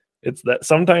that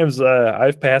sometimes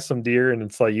I've passed some deer and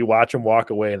it's like you watch them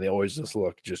walk away and they always just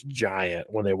look just giant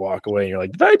when they walk away. And you're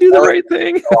like, did I do the right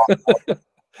thing?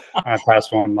 I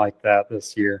passed one like that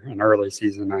this year in early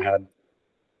season. I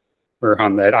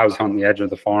was on the edge of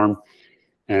the farm,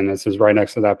 and this is right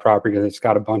next to that property. It's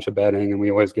got a bunch of bedding, and we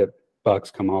always get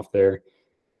bucks come off there,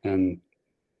 and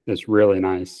it's really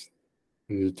nice.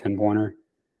 It was a 10-pointer.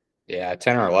 Yeah,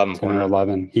 10 or 11 10 or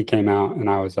 11. He came out, and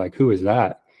I was like, who is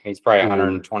that? He's probably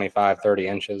 125, 30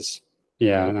 inches.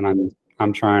 Yeah, and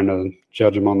I'm trying to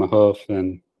judge him on the hoof,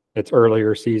 and it's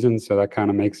earlier season, so that kind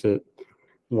of makes it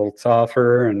a little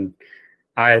tougher. And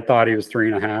I thought he was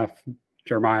 3.5.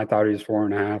 Jeremiah thought he was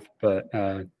 4.5, but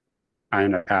I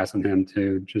ended up passing him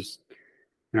too. Just,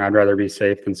 you know, I'd rather be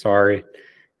safe than sorry.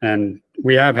 And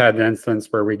we have had the instance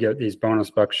where we get these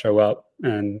bonus bucks show up,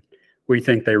 and we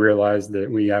think they realize that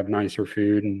we have nicer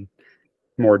food and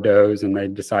more does, and they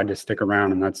decide to stick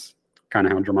around. And that's kind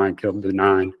of how Jeremiah killed the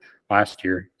 9 last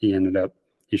year. He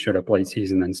showed up late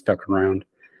season and stuck around.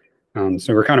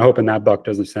 So we're kind of hoping that buck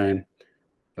does the same,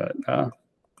 but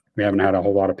we haven't had a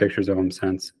whole lot of pictures of him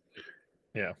since.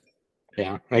 Yeah. They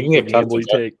can get tough to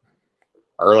take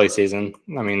early season.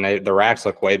 I mean, the racks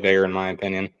look way bigger in my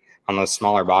opinion on those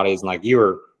smaller bodies. And like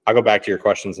I'll go back to your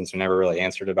question since we never really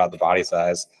answered about the body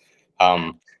size.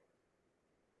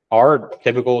 Our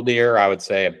typical deer, I would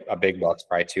say a big buck's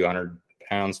probably 200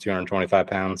 pounds, 225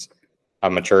 pounds. A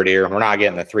mature deer. We're not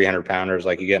getting the 300 pounders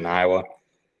like you get in Iowa.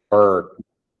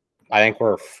 I think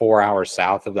we're 4 hours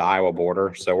south of the Iowa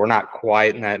border, so we're not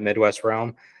quite in that Midwest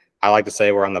realm. I like to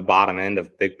say we're on the bottom end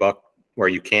of big buck where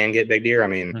you can get big deer. I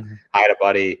mean, I had a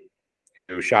buddy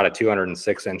who shot a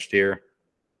 206-inch deer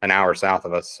an hour south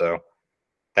of us, so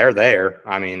they're there.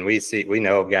 I mean, we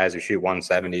know of guys who shoot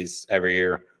 170s every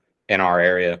year in our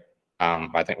area.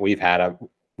 I think we've had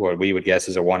what we would guess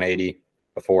is a 180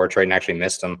 before. Trayton actually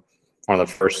missed them. One of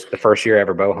the first year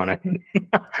ever bow hunting.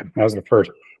 That was the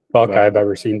first buck I've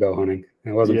ever seen bow hunting.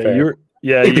 It wasn't fair.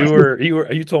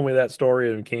 You told me that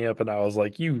story in camp, and I was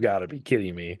like, you got to be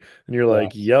kidding me. And you're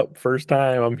like, yep, first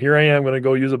time. I'm going to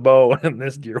go use a bow, and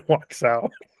this deer walks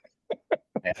out.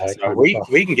 So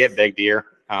we can get big deer.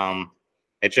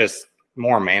 It's just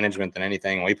more management than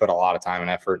anything. We put a lot of time and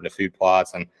effort into food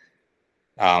plots, and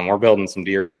we're building some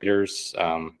deer feeders.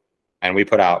 And we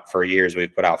for years,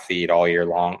 we've put out feed all year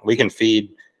long. We can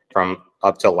feed from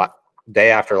up till day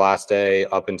after last day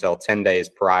up until 10 days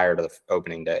prior to the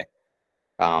opening day.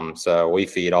 So we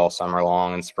feed all summer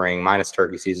long in spring, minus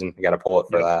turkey season. You got to pull it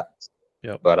for that.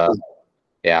 Yep.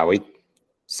 But we've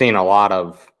seen a lot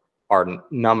of our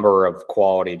number of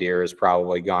quality deer has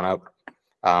probably gone up.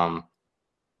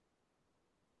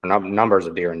 Numbers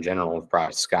of deer in general have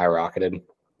probably skyrocketed.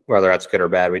 Whether that's good or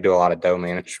bad, we do a lot of doe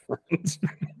management.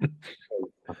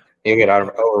 You get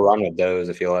overrun with does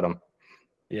if you let them.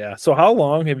 Yeah. So how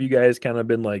long have you guys kind of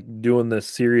been like doing this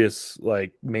serious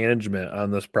like management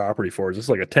on this property for? Is this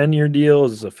like a 10-year deal?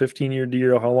 Is this a 15-year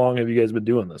deal? How long have you guys been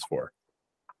doing this for?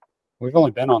 We've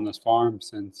only been on this farm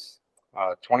since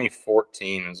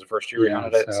 2014 was the first year we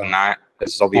hunted it. So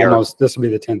this will be this will be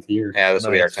the 10th year. Yeah, this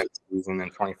will be our 10th season in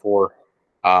 24.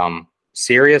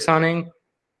 Serious hunting,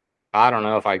 I don't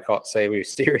know if I'd say we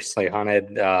seriously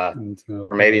hunted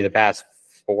for maybe the past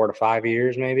 4 to 5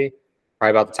 years, maybe.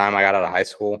 Probably about the time I got out of high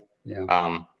school.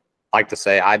 Yeah. Like to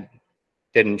say I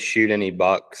didn't shoot any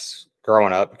bucks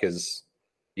growing up because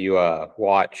you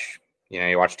watch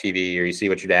TV or you see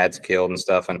what your dad's killed and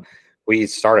stuff. And we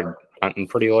started hunting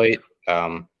pretty late.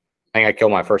 I think I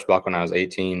killed my first buck when I was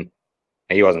 18.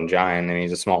 He wasn't giant. I mean,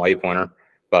 he's a small 8-pointer,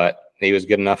 but he was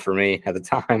good enough for me at the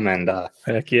time. And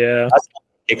heck yeah, that's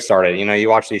kickstarted. You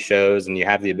watch these shows and you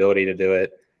have the ability to do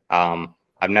it.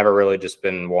 I've never really just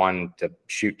been one to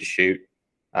shoot.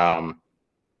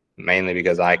 Mainly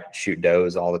because I shoot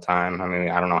does all the time. I mean,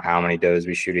 I don't know how many does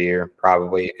we shoot a year,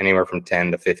 probably anywhere from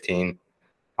 10 to 15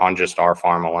 on just our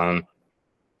farm alone.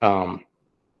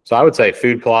 So I would say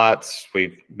food plots.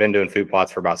 We've been doing food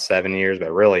plots for about 7 years,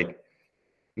 but really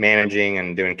managing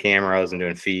and doing cameras and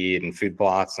doing feed and food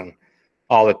plots and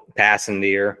all the passing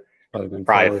deer,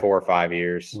 probably 4 or 5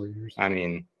 years. 4 years. I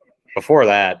mean, before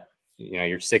that,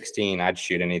 you're 16, I'd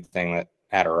shoot anything that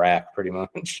had a rack pretty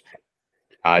much.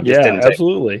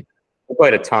 Absolutely. We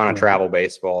played a ton of travel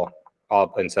baseball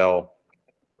up until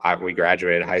we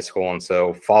graduated high school. And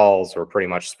so falls were pretty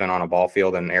much spent on a ball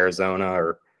field in Arizona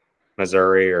or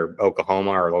Missouri or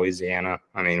Oklahoma or Louisiana.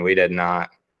 I mean, we did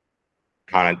not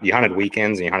you hunted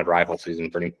weekends and you hunted rifle season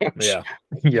pretty much. Yeah.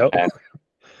 Yep.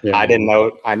 Yeah. I didn't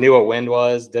know. I knew what wind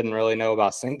was. Didn't really know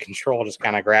about scent control. Just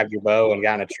kind of grabbed your bow and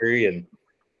got in a tree and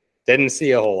didn't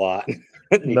see a whole lot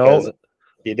because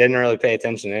you didn't really pay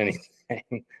attention to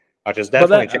anything. Which is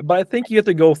definitely. But I think you have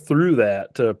to go through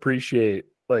that to appreciate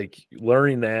like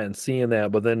learning that and seeing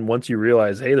that. But then once you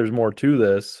realize, hey, there's more to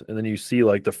this, and then you see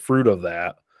like the fruit of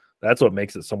that. That's what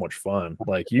makes it so much fun.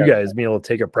 Like you guys being able to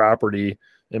take a property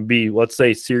and be, let's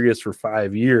say, serious for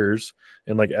 5 years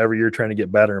and like every year trying to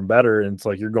get better and better. And it's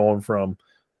like you're going from,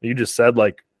 you just said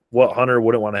like what hunter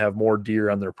wouldn't want to have more deer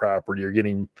on their property or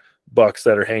getting bucks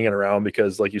that are hanging around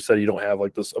because like you said, you don't have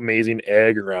like this amazing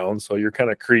ag around. So you're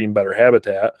kind of creating better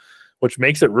habitat, which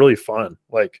makes it really fun.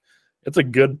 Like it's a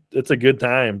good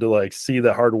time to like see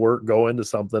the hard work go into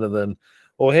something and then,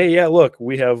 well, hey, yeah, look,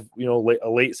 we have, a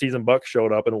late season buck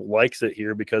showed up and likes it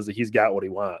here because he's got what he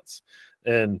wants.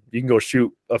 And you can go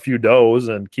shoot a few does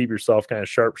and keep yourself kind of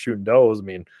sharp shooting does. I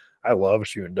mean, I love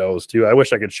shooting does too. I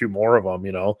wish I could shoot more of them,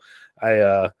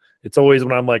 it's always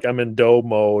when I'm like, I'm in doe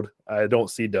mode, I don't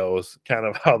see does, kind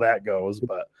of how that goes,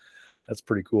 but that's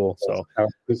pretty cool. So how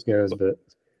this goes, but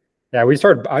yeah, I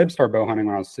started bow hunting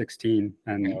when I was 16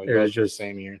 and it was just the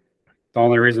same year. The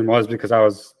only reason was because I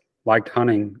liked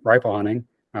hunting, rifle hunting.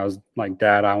 I was like,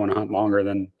 Dad, I want to hunt longer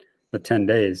than the 10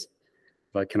 days.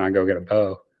 Like, can I go get a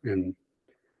bow? And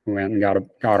we went and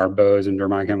got our bows, and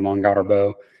Jeremiah came along, got our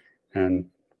bow. And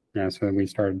yeah, so then we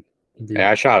started.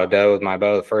 Yeah, I shot a doe with my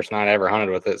bow the first night I ever hunted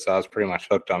with it. So I was pretty much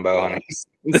hooked on bow hunting.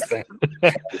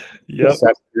 Yep.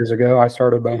 7 years ago, I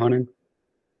started bow hunting.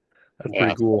 That's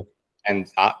pretty cool. And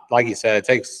like you said,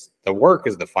 the work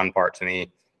is the fun part to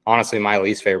me. Honestly, my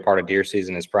least favorite part of deer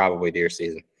season is probably deer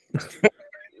season.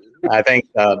 I think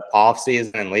the off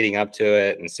season and leading up to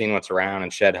it and seeing what's around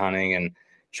and shed hunting and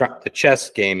the chess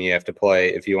game you have to play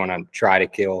if you want to try to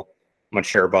kill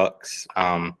mature bucks.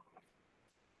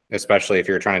 especially if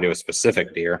you're trying to do a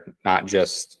specific deer, not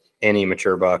just any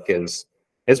mature buck, it's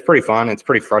pretty fun. It's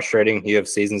pretty frustrating. You have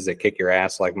seasons that kick your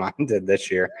ass like mine did this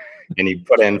year, and you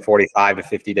put in 45 to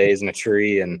 50 days in a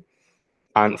tree and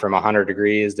hunt from 100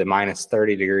 degrees to minus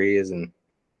 30 degrees, and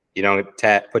you don't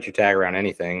put your tag around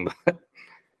anything. But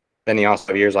then you also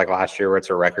have years like last year where it's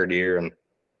a record year and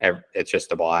it's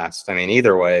just a blast. I mean,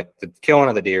 either way, the killing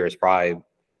of the deer is probably,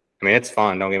 I mean, it's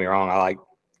fun. Don't get me wrong. I like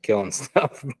killing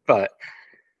stuff, but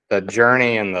the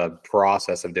journey and the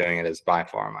process of doing it is by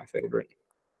far my favorite.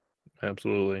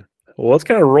 Absolutely. Well, let's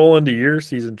kind of roll into your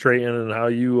season, Trayton, and how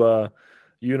you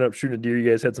ended up shooting a deer you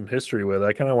guys had some history with.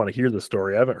 I kind of want to hear the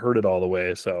story. I haven't heard it all the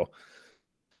way, so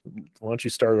why don't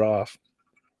you start it off?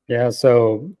 Yeah,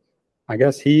 so I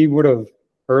guess he would have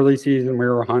early season. We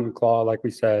were hunting claw, like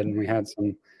we said, and we had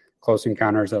some close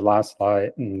encounters at last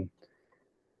light, and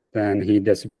then he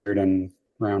disappeared in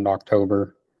around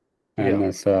October. And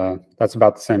this that's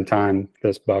about the same time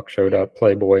this buck showed up,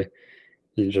 Playboy.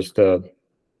 He's just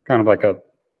kind of like a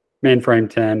mainframe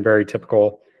 10, very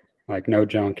typical, like no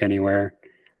junk anywhere.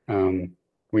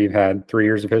 We've had 3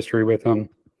 years of history with him.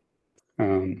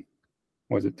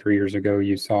 Was it 3 years ago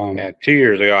you saw him? Yeah, 2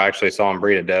 years ago I actually saw him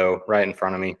breed a doe right in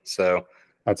front of me. So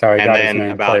that's how he got his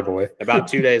name, Playboy. About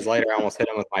 2 days later, I almost hit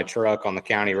him with my truck on the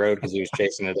county road because he was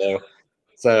chasing a doe.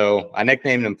 So I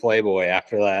nicknamed him Playboy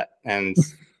after that, and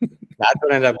that's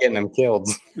what ended up getting him killed.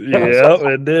 Yeah,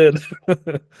 it did.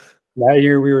 That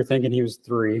year we were thinking he was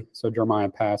 3, so Jeremiah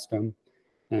passed him.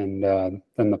 And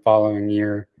then the following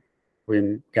year,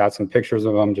 we got some pictures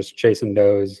of him just chasing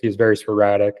does. He was very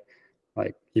sporadic.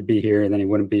 Like he'd be here and then he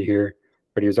wouldn't be here,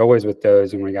 but he was always with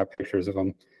does, and we got pictures of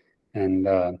him.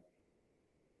 And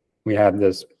we had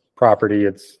this property.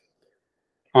 It's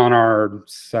on our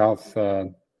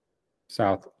southeast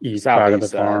side of the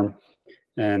farm,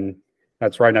 and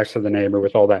that's right next to the neighbor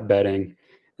with all that bedding.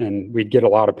 And we'd get a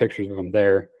lot of pictures of him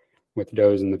there with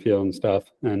does in the field and stuff.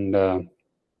 And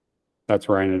that's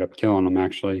where I ended up killing him,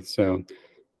 actually. So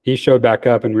he showed back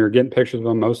up, and we were getting pictures of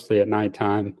him mostly at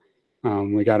nighttime.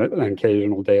 We got an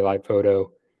occasional daylight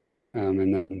photo. And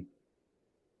then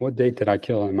what date did I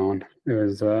kill him on? It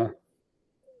was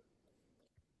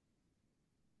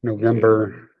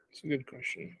November. That's a good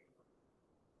question.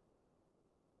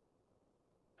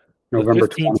 November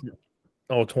 15th.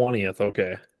 Oh, 20th.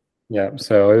 Okay. Yeah.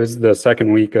 So it was the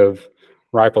second week of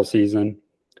rifle season.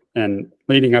 And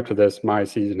leading up to this, my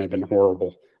season had been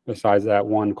horrible. Besides that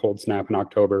one cold snap in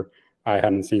October, I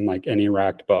hadn't seen like any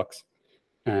racked bucks.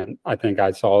 And I think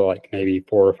I saw like maybe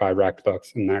 4 or 5 racked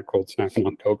bucks in that cold snap in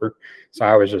October. So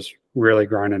I was just really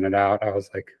grinding it out. I was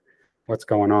like, what's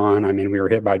going on? I mean, we were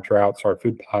hit by drought, so our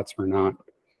food plots were not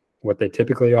what they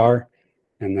typically are.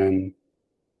 And then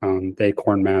the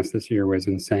acorn mass this year was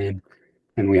insane.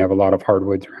 And we have a lot of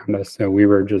hardwoods around us. So we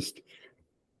were just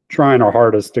trying our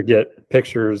hardest to get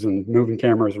pictures and moving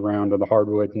cameras around to the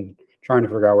hardwood and trying to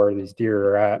figure out where these deer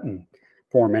are at and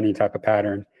form any type of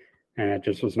pattern. And it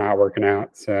just was not working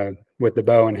out. So with the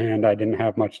bow in hand, I didn't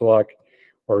have much luck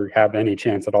or have any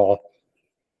chance at all.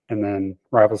 And then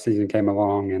rifle season came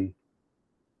along, and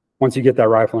once you get that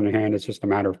rifle in your hand, it's just a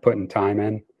matter of putting time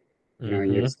in. You know,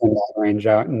 you extend that range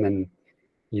out, and then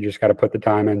you just got to put the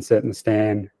time in, sit in the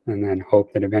stand, and then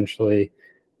hope that eventually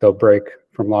they'll break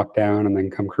from lockdown and then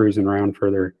come cruising around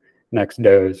for their next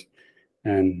does.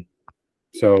 And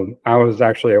so I was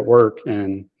actually at work,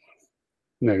 and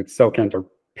the cell cans are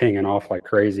pinging off like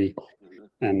crazy.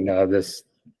 And this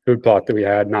food plot that we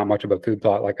had, not much of a food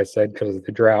plot, like I said, because of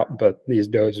the drought, but these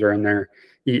does are in there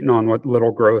eating on what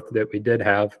little growth that we did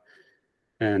have.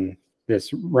 And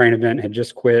this rain event had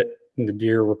just quit, and the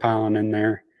deer were piling in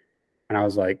there. And I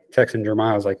was like, texting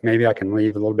Jeremiah, I was like, maybe I can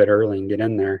leave a little bit early and get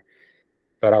in there.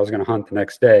 But I was going to hunt the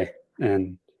next day.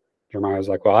 And Jeremiah was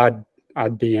like, well,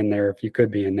 I'd be in there if you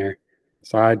could be in there.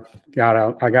 So I got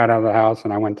out of the house,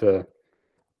 and I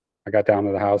got down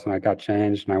to the house, and I got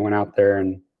changed, and I went out there,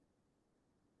 and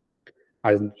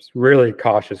I was really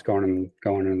cautious going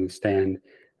into the stand.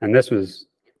 And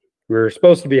we were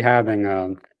supposed to be having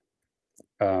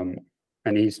an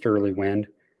easterly wind,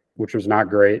 which was not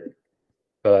great,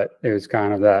 but it was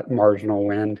kind of that marginal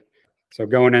wind. So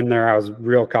going in there, I was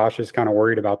real cautious, kind of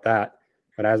worried about that.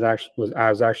 But as I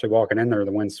was actually walking in there,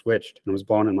 the wind switched and was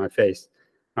blowing in my face.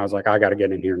 I was like, I got to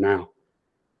get in here now.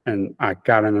 And I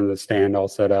got into the stand all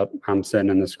set up. I'm sitting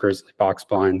in this grizzly box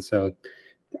blind. So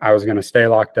I was going to stay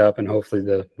locked up, and hopefully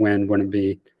the wind wouldn't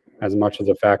be as much of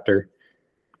a factor.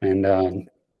 And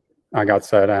I got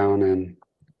set down, and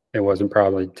it wasn't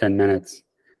probably 10 minutes.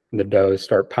 The does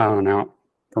start piling out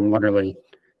from literally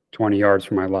 20 yards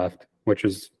from my left, which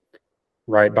is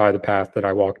right by the path that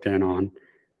I walked in on.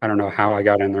 I don't know how I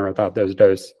got in there without those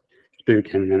does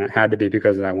spooking, and it had to be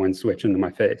because of that wind switch into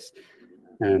my face.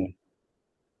 And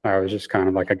I was just kind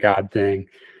of like a God thing.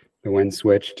 The wind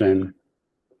switched and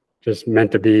just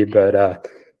meant to be. But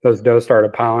those does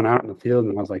started piling out in the field,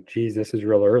 and I was like, geez, this is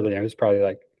real early. I was probably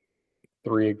like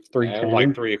 3:10.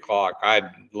 Like 3 o'clock. I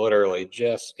literally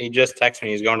he just texted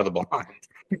me he's going to the blind.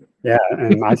 Yeah,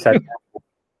 and I said,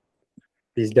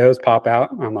 these does pop out.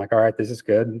 I'm like, all right, this is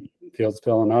good. Field's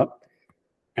filling up.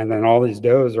 And then all these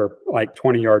does are like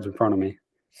 20 yards in front of me.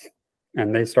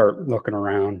 And they start looking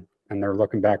around, and they're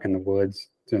looking back in the woods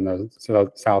to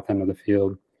the south end of the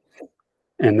field.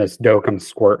 And this doe comes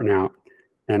squirting out.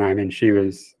 And I mean, she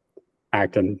was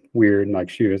acting weird, like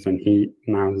she was in heat.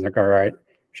 And I was like, all right,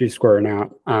 she's squirting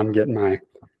out. I'm getting my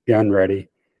gun ready.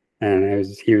 And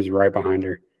he was right behind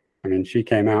her. I mean, she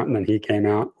came out, and then he came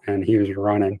out, and he was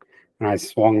running. And I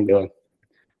swung the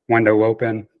window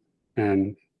open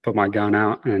and put my gun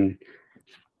out. And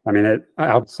I mean, it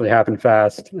obviously happened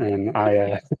fast. And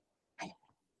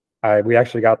we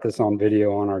actually got this on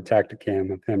video on our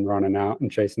Tacticam of him running out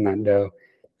and chasing that doe.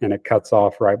 And it cuts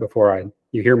off right before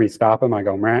you hear me stop him. I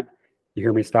go, Matt, you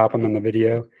hear me stop him in the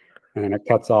video? And then it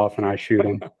cuts off, and I shoot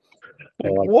him.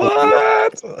 Like,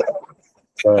 what?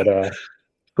 But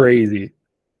crazy.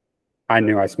 I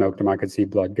knew I smoked him. I could see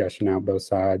blood gushing out both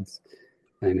sides,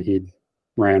 and he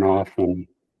ran off. And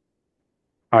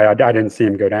I didn't see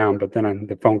him go down, but then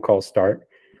the phone calls start,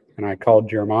 and I called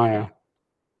Jeremiah,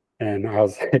 and I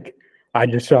was like, I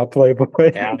just shot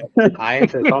Playboy. Yeah,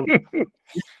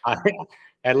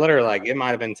 I literally, like, it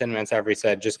might have been 10 minutes after he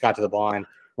said, just got to the blind,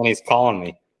 when he's calling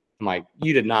me. I'm like,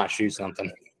 you did not shoot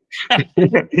something.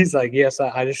 He's like, yes,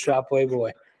 I just shot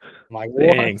Playboy. I'm like,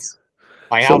 thanks.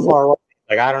 Like, how far away?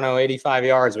 Like, I don't know, 85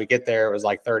 yards. We get there, it was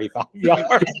like 35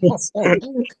 yards. A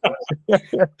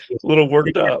little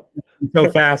worked up. So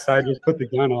fast, I just put the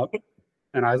gun up,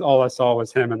 and all I saw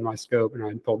was him and my scope, and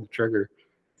I pulled the trigger.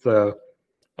 So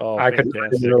I couldn't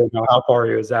really know how far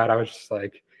he was at. I was just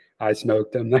like, I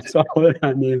smoked him. That's all that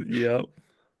I knew. Yep.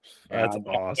 That's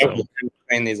awesome.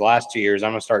 In these last 2 years,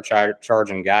 I'm going to start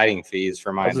charging guiding fees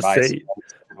for my advice. It's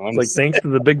like, thanks to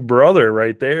the big brother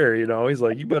right there. You know, he's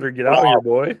like, you better get out here,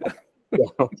 boy.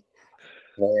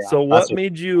 So what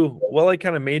made you want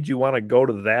to go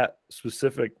to that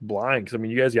specific blind? Because I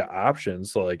mean, you guys got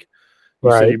options. So like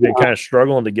you said, you've been kind of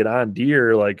struggling to get on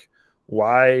deer. Like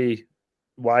why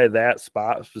that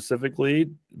spot specifically?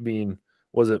 I mean,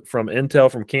 was it from intel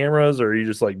from cameras, or you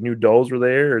just like knew does were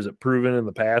there? Or is it proven in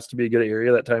the past to be a good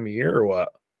area that time of year, or what?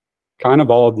 Kind of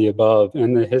all of the above.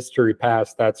 In the history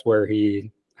past, that's where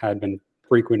he had been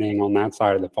frequenting on that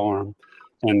side of the farm.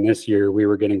 And this year we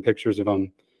were getting pictures of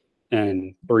him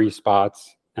in 3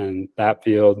 spots, and that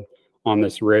field on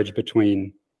this ridge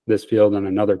between this field and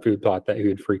another food plot that he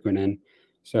would frequent in.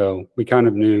 So we kind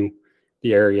of knew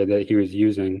the area that he was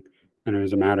using, and it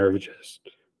was a matter of just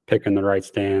picking the right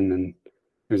stand. And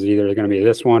it was either going to be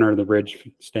this one or the ridge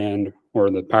stand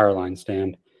or the power line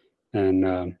stand.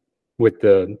 And with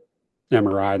the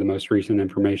MRI, the most recent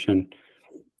information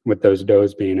with those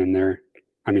does being in there,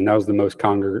 I mean, that was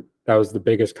the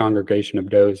biggest congregation of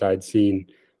does I'd seen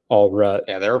all rut.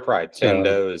 Yeah, there were probably 10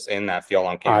 does in that field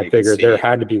on camera. I figured there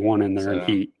had to be one in there in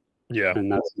heat. Yeah.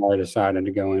 And that's why I decided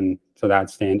to go into that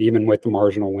stand. Even with the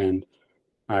marginal wind,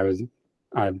 I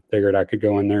figured I could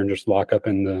go in there and just lock up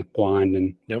in the blind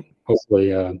and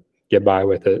hopefully get by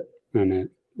with it. And it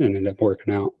ended up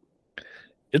working out.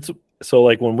 It's so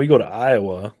like when we go to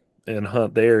Iowa and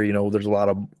hunt there, you know, there's a lot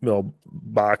of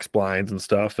box blinds and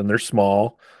stuff, and they're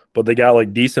small, but they got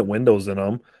like decent windows in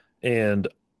them. And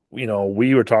you know,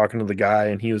 we were talking to the guy,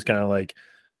 and he was kind of like,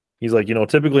 he's like, you know,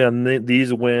 typically on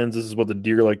these winds, this is what the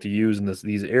deer like to use in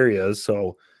these areas.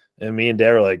 So, and me and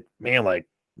Dad were like, man, like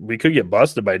we could get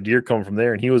busted by deer coming from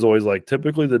there. And he was always like,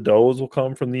 typically the does will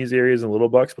come from these areas and little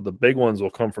bucks, but the big ones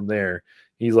will come from there.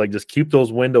 He's like, just keep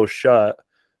those windows shut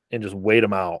and just wait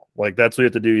them out. Like that's what you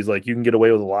have to do. He's like, you can get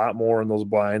away with a lot more in those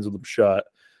blinds with them shut.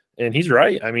 And he's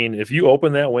right. I mean, if you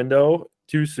open that window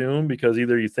too soon because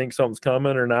either you think something's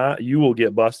coming or not, you will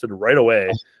get busted right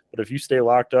away. But if you stay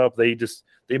locked up, they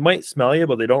might smell you,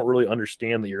 but they don't really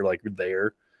understand that you're like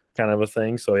there, kind of a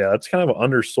thing. So yeah, that's kind of an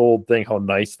undersold thing how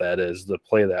nice that is to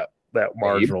play that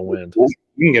marginal wind.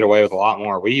 You can get away with a lot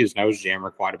more. We use nose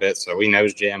jammer quite a bit, so we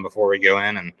nose jam before we go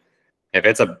in. And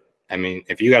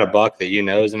if you got a buck that you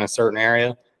know is in a certain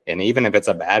area, and even if it's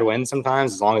a bad wind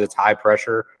sometimes, as long as it's high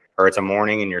pressure or it's a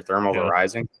morning and your thermals are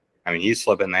rising, I mean, you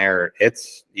slip in there,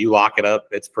 you lock it up,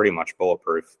 it's pretty much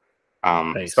bulletproof.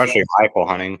 Especially rifle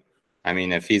hunting. I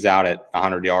mean, if he's out at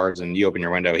 100 yards and you open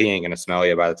your window, he ain't going to smell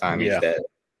you by the time he's dead.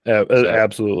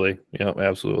 Absolutely. Yeah,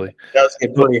 absolutely. It does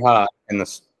get pretty hot in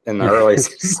the early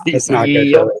season. It's not good.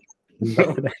 Yep.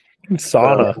 For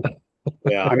Sauna.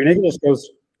 Yeah. I mean, it just goes.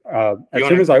 As You soon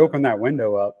wanna- as I opened that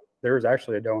window up, there was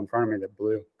actually a doe in front of me that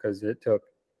blew because it took,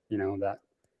 that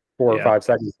 4 Yeah. or 5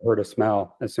 seconds for her to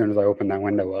smell as soon as I opened that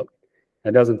window up.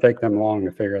 It doesn't take them long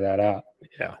to figure that out.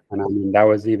 Yeah. And I mean, that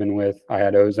was even with, I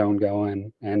had ozone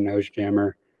going and nose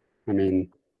jammer. I mean,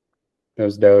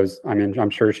 those does. I mean,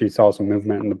 I'm sure she saw some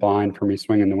movement in the blind for me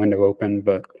swinging the window open,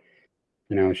 but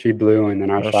she blew and then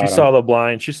I Well, shot she him. saw the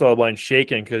blind. She saw the blind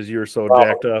shaking because you were so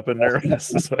jacked up and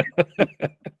nervous.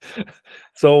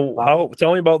 So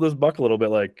tell me about this buck a little bit.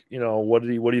 Like, what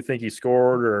do you think he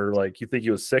scored, or like you think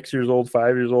he was 6 years old,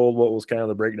 5 years old? What was kind of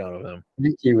the breakdown of him? I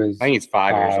think he's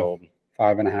 5 years old.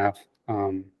 5.5.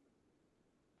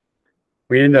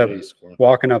 We ended up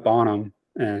walking up on him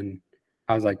and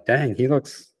I was like, dang, he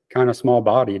looks kind of small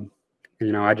bodied.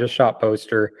 I just shot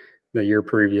poster the year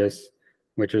previous,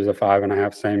 which is a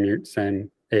 5.5, same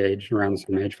age, around the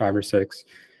same age, 5 or 6.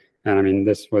 And I mean,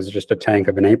 this was just a tank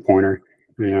of an 8-pointer,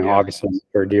 obviously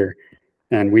for a deer.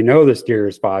 And we know this deer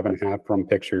is 5.5 from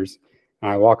pictures.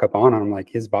 And I walk up on him, I'm like,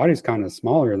 his body's kind of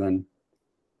smaller than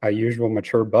a usual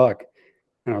mature buck.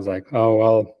 And I was like, oh,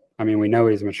 well, I mean, we know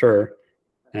he's mature.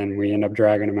 And we end up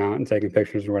dragging him out and taking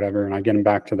pictures or whatever. And I get him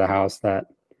back to the house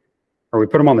or we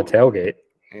put him on the tailgate.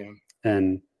 Yeah.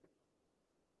 And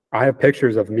I have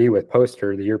pictures of me with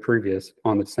poster the year previous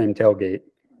on the same tailgate.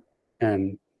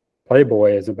 And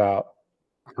Playboy is about,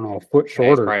 I don't know, a foot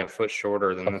shorter. Probably a foot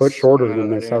shorter than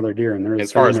this other deer. And there's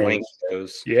as far as length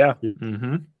goes. Yeah.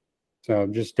 Mm-hmm. So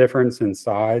just difference in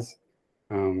size.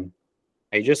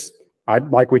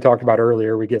 Like we talked about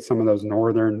earlier, we get some of those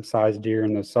northern sized deer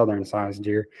and those southern sized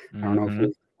deer. Mm-hmm. I don't know if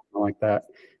it's like that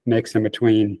mix in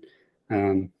between.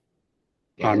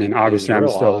 I mean, obviously, I'm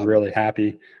still really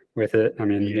happy with it. I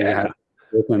mean, we had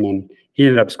with him, and he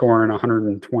ended up scoring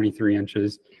 123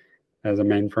 inches as a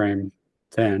mainframe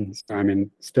 10. So, I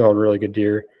mean, still a really good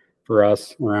deer for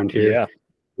us around here. Yeah.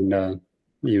 And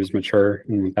he was mature,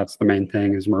 and that's the main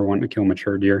thing is we're wanting to kill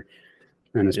mature deer,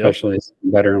 and especially it's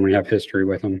better when we have history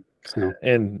with them. So.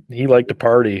 And he liked to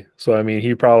party, so I mean,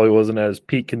 he probably wasn't at his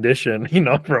peak condition,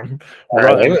 from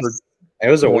running it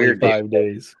was a weird 5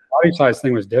 days. Body size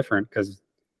thing was different because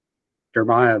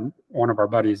Jeremiah, one of our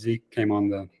buddies, Zeke, came on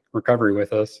the recovery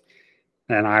with us,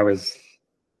 and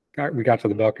we got to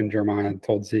the buck, and Jeremiah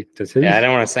told Zeke to see. Yeah, I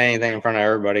didn't want to say anything in front of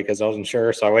everybody because I wasn't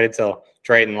sure, so I waited till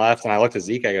Trayton left, and I looked at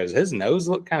Zeke. I goes, "His nose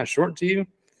look kind of short to you?"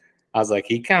 I was like,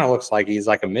 "He kind of looks like he's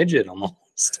like a midget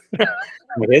almost."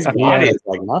 But his body is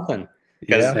like nothing.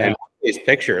 Because in these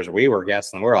pictures, we were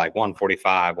guessing we're like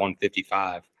 145,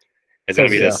 155 is going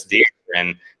to be this deer.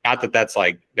 And not that that's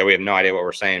like that we have no idea what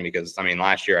we're saying because, I mean,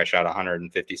 last year I shot a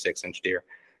 156-inch deer.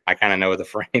 I kind of know what the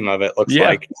frame of it looks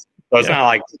like. So it's not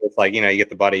like it's like, you get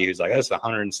the buddy who's like, that's a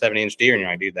 170-inch deer. And you're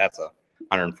like, dude, that's a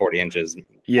 140 inches.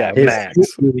 Yeah, max.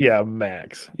 Yeah,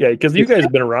 max. Yeah, because you guys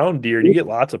have been around deer and you get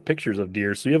lots of pictures of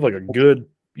deer. So you have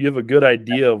a good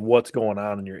idea of what's going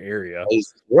on in your area.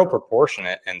 It's real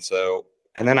proportionate. And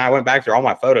then I went back through all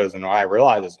my photos and what I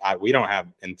realized is we don't have,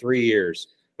 in 3 years,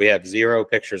 we have 0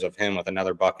 pictures of him with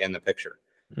another buck in the picture.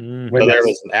 Mm-hmm. So there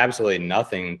was absolutely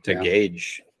nothing to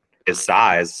gauge his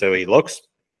size. So he looks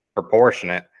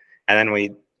proportionate. And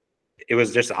then it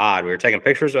was just odd. We were taking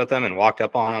pictures with him and walked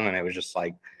up on him and it was just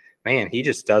like, man, he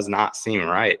just does not seem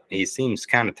right. He seems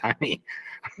kind of tiny.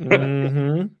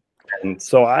 Mm-hmm. And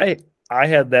so I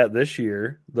had that this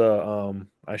year.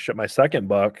 I shot my second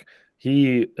buck.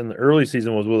 He in the early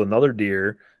season was with another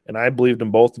deer, and I believed them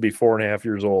both to be 4.5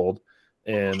 years old.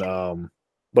 And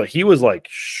but he was like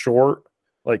shorter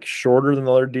than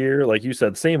the other deer. Like you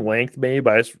said, same length maybe,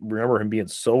 but I just remember him being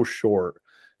so short.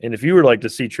 And if you were like to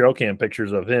see trail cam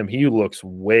pictures of him, he looks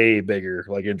way bigger,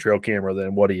 like in trail camera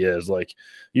than what he is. Like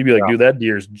you'd be like, dude, that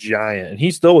deer's giant. And he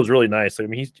still was really nice. I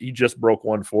mean, he just broke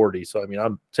 140. So I mean,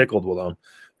 I'm tickled with him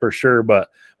for sure. But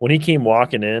when he came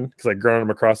walking in, because I grounded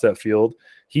him across that field,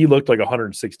 he looked like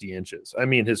 160 inches. I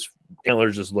mean, his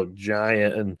antlers just looked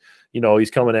giant, and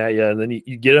he's coming at you, and then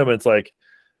you get him. And it's like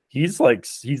he's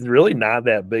really not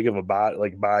that big of a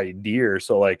body deer.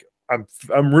 So like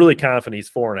I'm really confident he's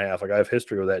 4.5. Like I have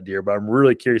history with that deer, but I'm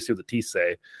really curious to see what the teeth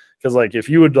say, because like if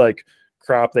you would like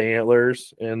crop the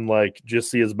antlers and like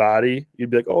just see his body, you'd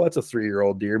be like, oh, that's a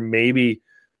 3-year-old deer, maybe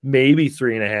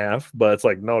 3.5. But it's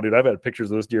like, no, dude, I've had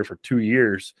pictures of this deer for 2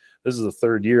 years. This is the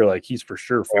 3rd year. Like he's for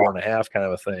sure 4.5 kind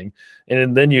of a thing.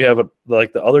 And then you have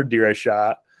like the other deer I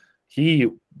shot, he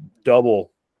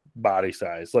double body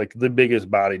size, like the biggest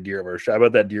body deer I've ever shot. I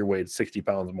bet that deer weighed 60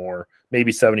 pounds more,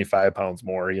 maybe 75 pounds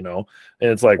more, you know. And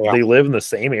it's like they live in the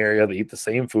same area, they eat the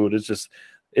same food.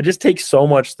 It just takes so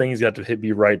much things got to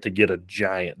be right to get a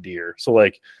giant deer. So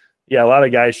like, yeah, a lot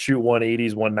of guys shoot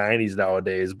 180s, 190s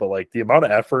nowadays, but like the amount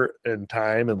of effort and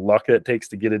time and luck it takes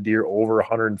to get a deer over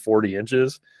 140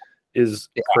 inches is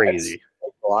crazy.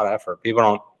 It's a lot of effort.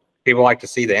 People like to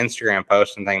see the Instagram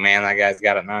post and think, man, that guy's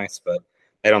got it nice, but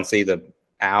they don't see the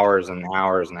hours and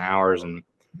hours and hours and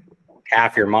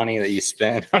half your money that you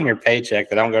spend on your paycheck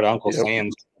that don't go to Uncle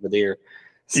Sam's for the deer.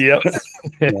 Yep.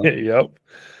 Yep.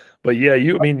 But yeah,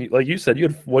 I mean, like you said,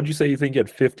 what'd you say you think you had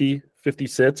 50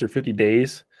 sits or 50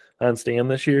 days on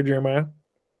stand this year, Jeremiah?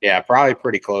 Yeah, probably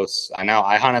pretty close. I know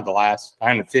I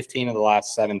hunted 15 of the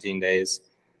last 17 days.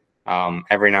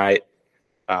 Every night.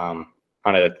 I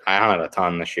hunted a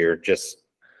ton this year.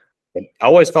 I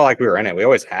always felt like we were in it. We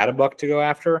always had a buck to go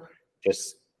after.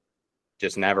 Just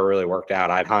never really worked out.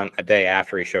 I'd hunt a day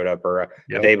after he showed up, or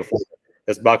a day before.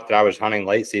 This buck that I was hunting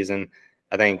late season,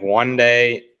 I think one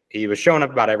day he was showing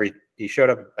up he showed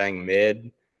up, I think,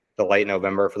 mid to late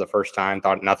November for the first time.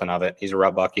 Thought nothing of it. He's a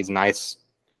rut buck. He's a nice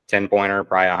 10-pointer,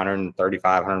 probably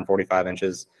 135, 145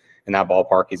 inches in that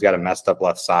ballpark. He's got a messed up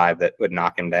left side that would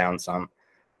knock him down some.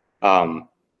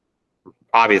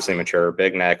 Obviously mature,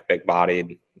 big neck, big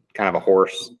bodied, kind of a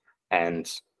horse,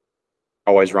 and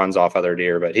always runs off other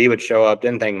deer. But he would show up,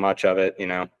 didn't think much of it, you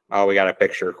know. Oh, we got a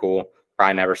picture, cool.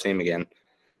 Probably never see him again.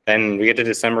 Then we get to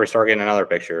December, start getting another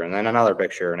picture, and then another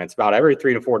picture, and it's about every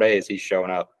 3 to 4 days he's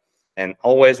showing up, and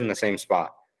always in the same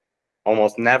spot.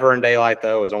 Almost never in daylight,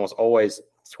 though. It was almost always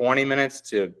 20 minutes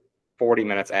to 40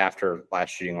 minutes after last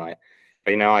shooting light.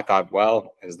 But, you know, I thought,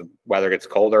 well, as the weather gets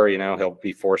colder, you know, he'll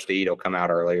be forced to eat. He'll come out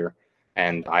earlier.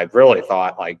 And I really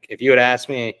thought, like, if you had asked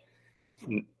me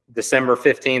December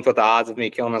 15th what the odds of me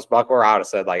killing this buck were, I would have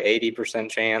said like 80%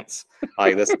 chance.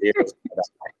 Like, this deer was gonna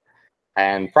die.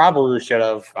 And probably should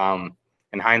have.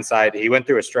 In hindsight, he went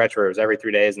through a stretch where it was every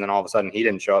 3 days, and then all of a sudden he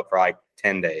didn't show up for like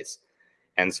 10 days.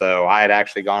 And so I had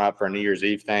actually gone up for a New Year's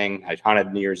Eve thing. I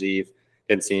hunted New Year's Eve,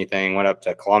 didn't see anything, went up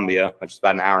to Columbia, which is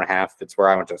about an hour and a half. It's where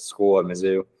I went to school at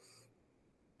Mizzou.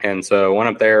 And so went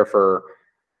up there for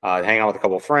hang out with a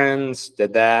couple of friends,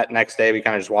 did that. Next day, we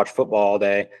kind of just watched football all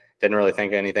day. Didn't really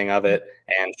think anything of it.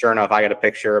 And sure enough, I got a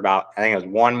picture about, I think it was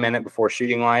 1 minute before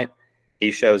shooting light.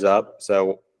 He shows up.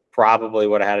 So probably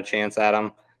would have had a chance at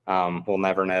him. We'll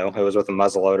never know. It was with a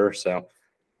muzzleloader, so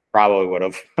probably would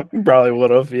have. Probably would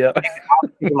have, yeah. I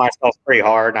was myself pretty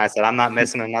hard, and I said, I'm not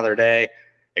missing another day,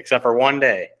 except for one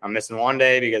day. I'm missing one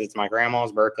day because it's my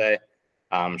grandma's birthday.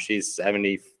 She's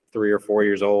 73 or 4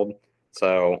 years old,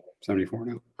 so 74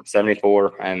 now.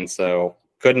 74, and so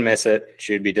couldn't miss it.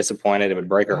 She'd be disappointed. It would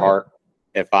break her heart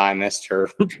if I missed her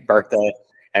birthday.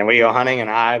 And we go hunting, and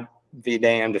I be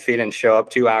damned if he didn't show up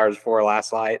 2 hours before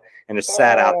last light and just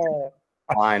sat out there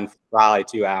blind for probably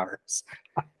 2 hours.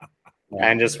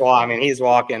 And just, well, I mean, he's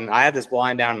walking. I have this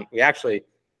blind down. We have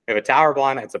a tower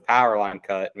blind. It's a power line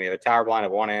cut. We have a tower blind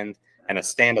at one end and a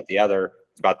stand at the other.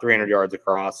 It's about 300 yards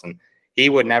across, and he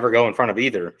would never go in front of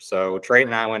either. So Trey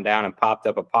and I went down and popped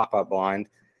up a pop-up blind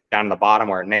down the bottom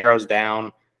where it narrows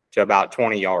down to about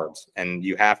 20 yards. And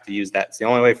you have to use that. It's the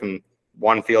only way from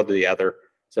one field to the other.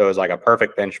 So it was like a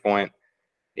perfect pinch point,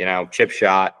 you know, chip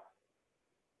shot,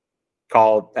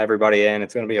 called everybody in.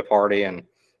 It's going to be a party. And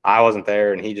I wasn't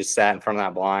there, and he just sat in front of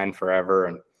that blind forever.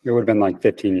 And it would have been like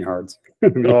 15 yards.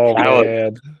 Oh,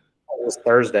 man. It was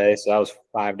Thursday, so that was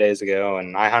 5 days ago.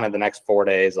 And I hunted the next 4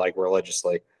 days, like,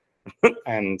 religiously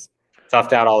and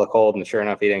toughed out all the cold. And sure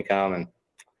enough, he didn't come. And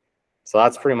so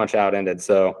that's pretty much how it ended.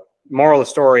 So moral of the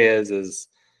story is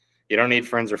you don't need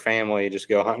friends or family. You just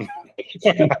go hunting.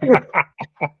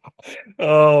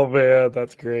 Oh, man,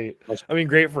 that's great. I mean,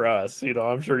 great for us. You know,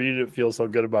 I'm sure you didn't feel so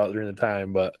good about it during the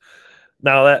time, but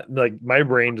now that, like, my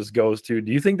brain just goes to,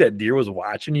 do you think that deer was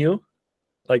watching you?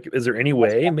 Like, is there any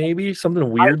way, maybe something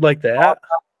weird like that?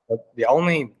 The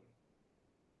only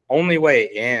way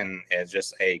in is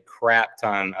just a crap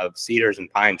ton of cedars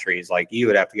and pine trees. Like, you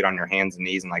would have to get on your hands and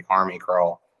knees and like army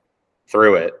crawl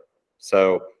through it.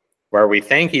 So where we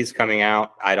think he's coming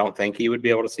out, I don't think he would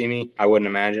be able to see me. I wouldn't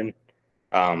imagine.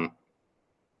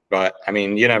 But I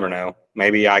mean, you never know.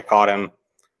 Maybe I caught him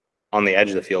on the edge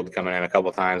of the field coming in a couple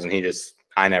of times, and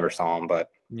I never saw him, but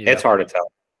It's hard to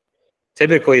tell.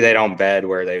 Typically they don't bed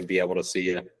where they'd be able to see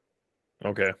you.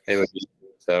 Okay.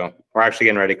 So we're actually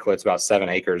getting ready to it's about 7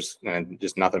 acres and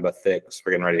just nothing but thick. So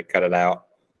we're getting ready to cut it out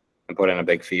and put in a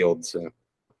big field. So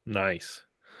nice.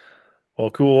 Well,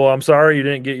 cool. I'm sorry you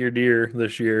didn't get your deer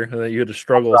this year and that you had to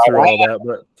struggle through all that,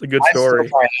 but it's a good story.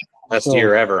 Best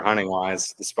year ever hunting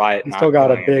wise, despite He still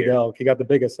got a big elk. He got the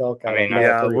biggest elk. I mean,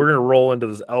 yeah, we're gonna roll into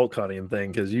this elk hunting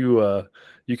thing because you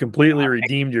completely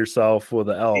redeemed yourself with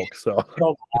the elk. So we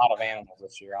killed a lot of animals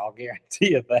this year. I'll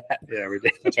guarantee you that. Yeah, we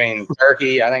did. Between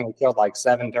turkey, I think we killed like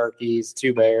 7 turkeys,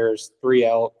 2 bears, 3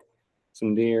 elk,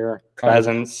 some deer,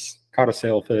 pheasants. Caught a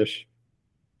sailfish.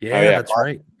 Yeah, that's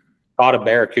right. Caught a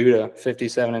barracuda,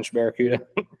 57-inch barracuda.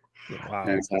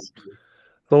 Wow.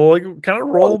 So like kind of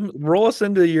roll us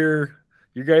into your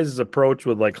guys' approach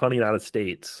with like hunting out of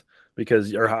states because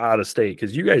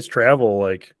you guys travel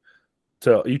like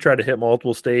you try to hit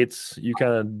multiple states. You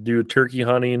kind of do turkey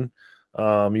hunting.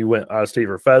 You went out of state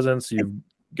for pheasants. You've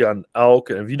gotten elk.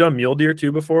 Have you done mule deer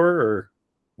too before? Or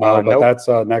but nope. That's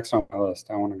next on my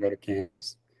list. I want to go to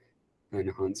Kansas and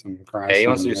hunt some grass. Yeah, he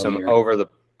wants to do some over the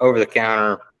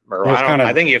counter. Or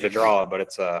I think you have to draw it, but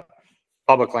it's a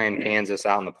public land, Kansas,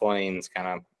 out in the plains, kind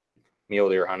of mule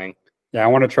deer hunting. Yeah, I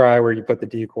want to try where you put the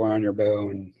decoy on your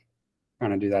bow and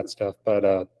kind of do that stuff.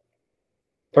 But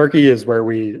turkey is where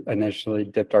we initially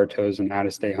dipped our toes in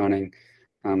out-of-state hunting.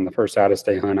 The first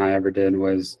out-of-state hunt I ever did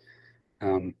was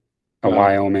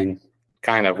Wyoming.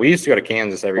 Kind of. We used to go to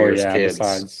Kansas every year as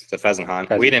kids to pheasant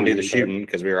hunt. We didn't do the shooting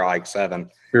because we were like 7.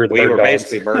 We were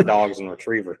basically bird dogs and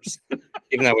retrievers.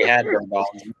 Even though we had bird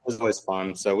dogs, it was always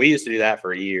fun. So we used to do that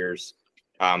for years.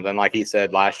 Then, like he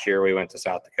said, last year we went to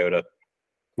South Dakota.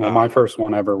 Well, my first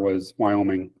one ever was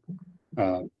Wyoming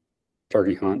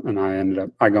turkey hunt, and I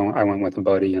went with a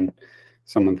buddy and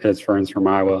some of his friends from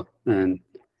Iowa, and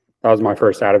that was my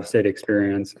first out of state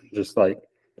experience. Just like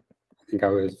I think I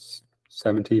was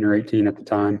 17 or 18 at the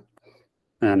time,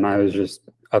 and I was just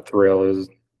a thrill. It was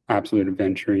absolute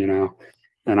adventure,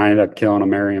 And I ended up killing a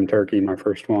Merriam turkey, my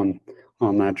first one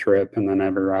on that trip, and then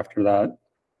ever after that,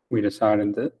 we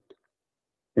decided that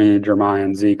me, Jeremiah,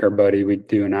 and Zeke, our buddy, we'd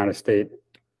do an out of state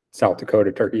South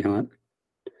Dakota turkey hunt.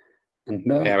 And,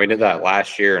 yeah, we did that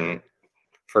last year, and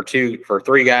for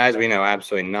 3 guys, we know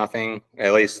absolutely nothing.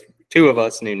 At least 2 of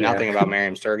us knew nothing about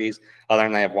Merriam's turkeys, other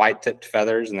than they have white tipped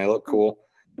feathers and they look cool.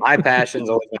 My passion's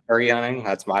always been turkey hunting.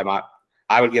 That's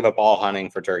I would give up all hunting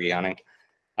for turkey hunting.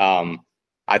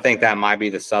 I think that might be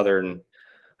the southern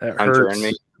hunter in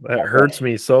me. That hurts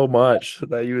me so much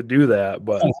that you would do that,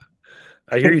 but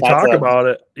I hear you talk about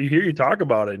it.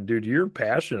 And dude, you're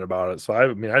passionate about it. So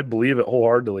I believe it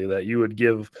wholeheartedly that you would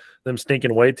give them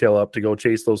stinking whitetail up to go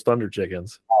chase those thunder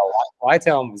chickens. Oh,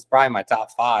 whitetail was probably my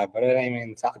top 5, but it ain't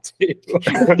even top 2.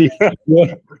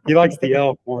 He likes the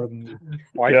elk more than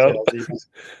whitetail.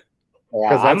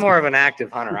 Yeah, I'm more of an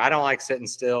active hunter. I don't like sitting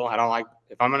still. I don't like,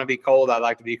 if I'm going to be cold, I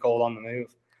like to be cold on the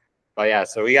move. But yeah,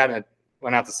 so we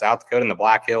went out to South Dakota in the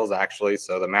Black Hills, actually.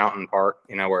 So the mountain park,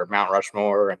 where Mount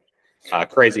Rushmore and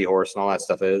Crazy Horse and all that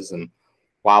stuff is, and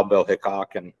Wild Bill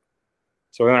Hickok. And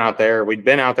so we went out there. We'd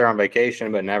been out there on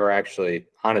vacation, but never actually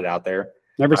hunted out there.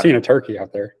 Never seen a turkey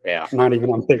out there. Yeah. Not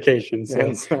even on vacation.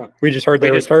 So we just heard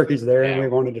there was turkeys there and we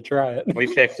wanted to try it.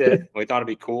 We picked it. We thought it'd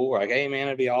be cool. We're like, hey, man,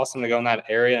 it'd be awesome to go in that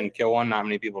area and kill one. Not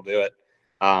many people do it.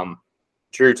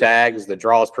 True tags, the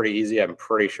draw is pretty easy. I'm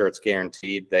pretty sure it's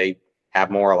guaranteed. They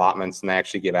have more allotments than they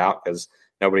actually give out because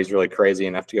nobody's really crazy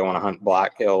enough to go on a hunt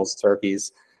Black Hills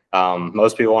turkeys.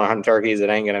 Most people want to hunt turkeys. It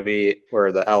ain't going to be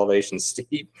where the elevation's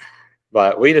steep.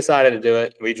 But we decided to do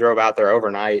it. We drove out there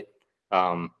overnight.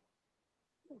 Rented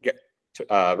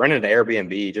an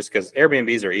Airbnb just because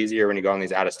Airbnbs are easier when you go on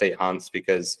these out-of-state hunts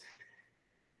because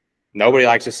nobody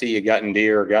likes to see you gutting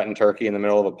deer or gutting turkey in the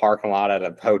middle of a parking lot at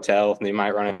a hotel. And you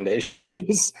might run into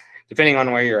issues depending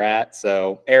on where you're at.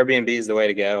 So Airbnb is the way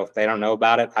to go. If they don't know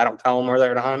about it, I don't tell them we're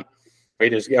there to hunt. We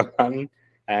just go hunting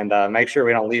and make sure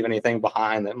we don't leave anything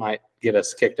behind that might get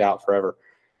us kicked out forever.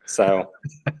 So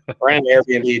rented an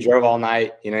Airbnb, drove all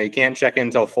night. You can't check in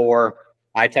until 4.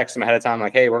 I text them ahead of time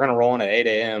like, hey, we're going to roll in at 8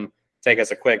 a.m., take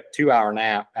us a quick 2-hour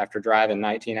nap after driving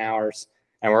 19 hours,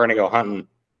 and we're going to go hunting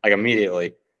like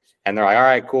immediately. And they're like, all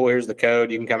right, cool. Here's the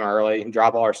code. You can come early and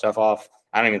drop all our stuff off.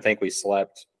 I don't even think we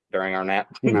slept during our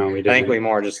nap. No, we didn't. I think we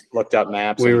more just looked up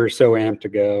maps. We were so amped to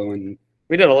go. And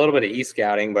we did a little bit of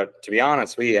e-scouting, but to be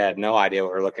honest, we had no idea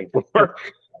what we were looking for.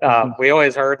 We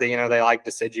always heard that, they like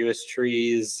deciduous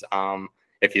trees.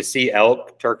 If you see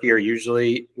elk, turkey are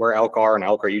usually where elk are, and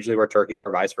elk are usually where turkey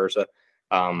are, vice versa.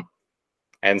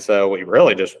 And so we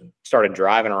really just started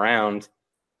driving around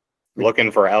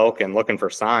looking for elk and looking for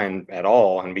sign at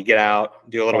all. And we get out,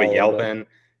 do a little bit yelping.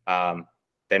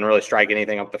 Didn't really strike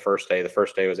anything up the first day. The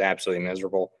first day was absolutely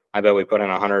miserable. I bet we put in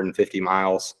 150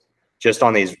 miles just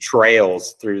on these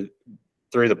trails through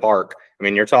the park. I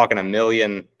mean, you're talking 1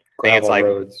 million I think it's like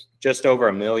roads. just over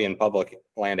 1 million public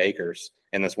land acres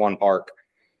in this one park.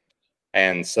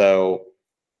 And so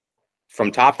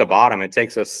from top to bottom, it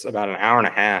takes us about an hour and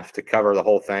a half to cover the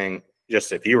whole thing,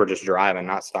 just if you were just driving,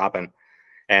 not stopping.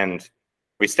 And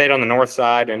we stayed on the north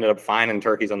side, ended up finding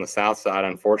turkeys on the south side,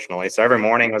 unfortunately. So every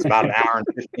morning was about an hour and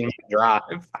 15-minute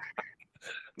drive.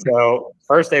 So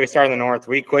first day we started in the north,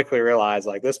 we quickly realized,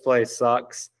 like, this place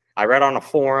sucks. I read on a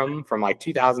forum from like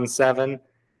 2007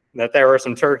 that there were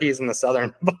some turkeys in the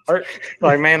southern part.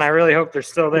 Like, man, I really hope they're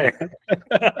still there.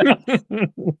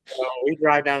 So we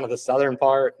drive down to the southern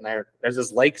part, and there's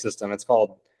this lake system. It's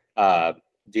called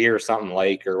Deer something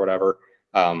Lake or whatever.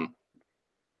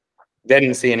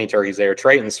 Didn't see any turkeys there.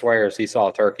 Trayton swears he saw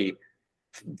a turkey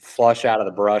flush out of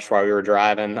the brush while we were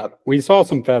driving up. We saw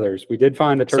some feathers. We did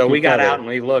find a turkey. So we got feather. out and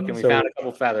we looked and we found a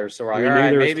couple feathers. So we're like, all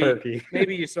right,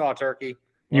 maybe you saw a turkey.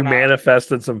 You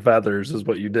manifested some feathers is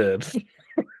what you did.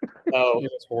 So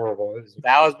it was horrible.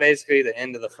 That was basically the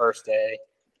end of the first day.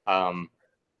 I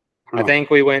think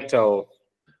we went till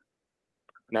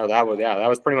that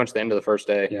was pretty much the end of the first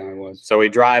day. Yeah, it was. So we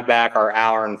drive back our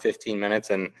hour and 15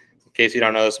 minutes, and in case you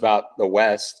don't know this about the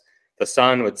West, the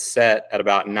sun would set at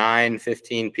about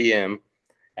 9:15 p.m.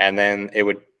 and then it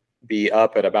would be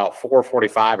up at about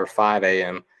 4:45 or 5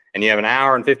 a.m. And you have an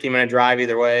hour and 15-minute drive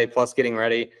either way, plus getting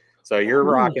ready. So you're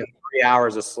rocking 3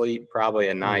 hours of sleep probably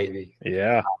a night.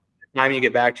 Yeah. By the time you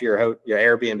get back to your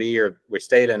Airbnb, or we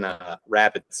stayed in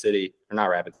Rapid City, or not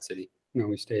Rapid City. No,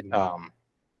 we stayed in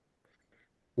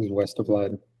it was west of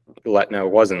Lead. No,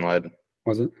 it wasn't Lead.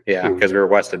 Was it? Yeah, because we were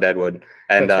west of Deadwood.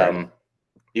 And right.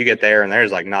 You get there and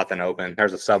there's like nothing open.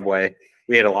 There's a Subway.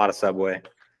 We ate a lot of Subway.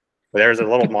 But there's a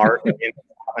little mart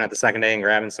at the second day and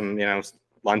grabbing some,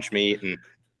 lunch meat and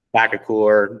pack a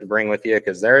cooler to bring with you,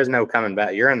 because there is no coming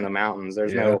back. You're in the mountains.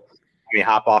 There's no,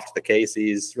 hop off to the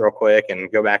Casey's real quick and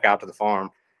go back out to the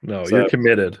farm. No, so you're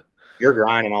committed. You're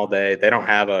grinding all day. They don't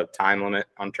have a time limit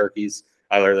on turkeys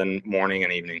other than morning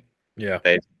and evening. Yeah.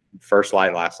 They first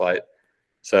light, last light.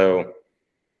 So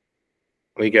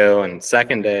we go, and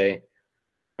second day,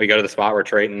 we go to the spot where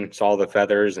Trayton saw the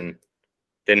feathers and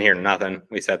didn't hear nothing.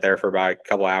 We sat there for about a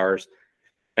couple hours.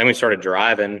 Then we started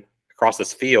driving across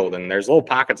this field, and there's little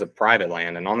pockets of private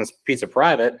land. And on this piece of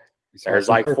private, there's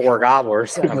like 4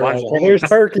 gobblers and a bunch of there's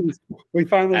turkeys. We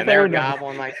finally and they're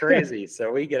gobbling like crazy.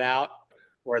 So we get out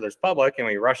where there's public, and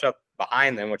we rush up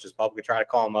behind them, which is public. We try to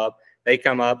call them up. They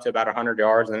come up to about 100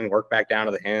 yards and then work back down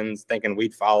to the hens, thinking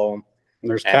we'd follow them. And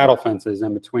there's cattle fences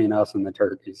in between us and the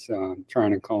turkeys. So I'm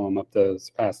trying to call them up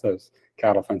past those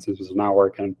cattle fences was not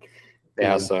working.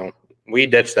 Yeah, so we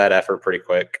ditched that effort pretty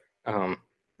quick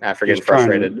after getting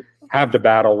frustrated. Have to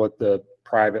battle with the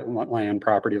private land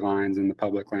property lines and the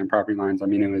public land property lines. I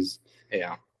mean, it was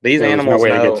These animals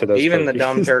know, even turkeys. The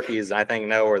dumb turkeys, I think,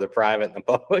 know where the private and the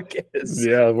public is.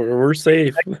 Yeah, we're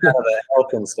safe. The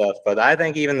elk and stuff, but I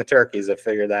think even the turkeys have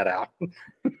figured that out.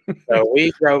 So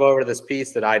we drove over to this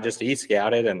piece that I just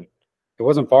e-scouted, and it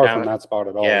wasn't far from that spot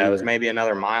at all. Yeah, it was maybe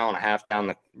another 1.5 miles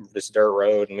down this dirt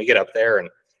road, and we get up there, and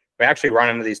we actually run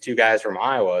into these 2 guys from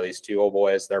Iowa. These 2 old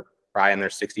boys, they're probably in their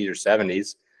 60s or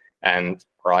 70s, and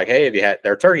we're like, "Hey,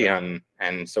 they're turkey hunting?"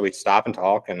 And so we stop and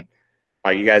talk, and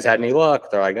like, "You guys had any luck?"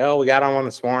 They're like, "Oh, we got on one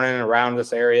this morning around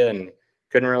this area and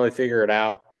couldn't really figure it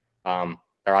out."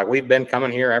 They're like, "We've been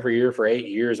coming here every year for 8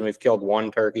 years and we've killed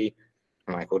 1 turkey."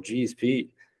 I'm like, "Well, geez,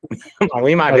 Pete,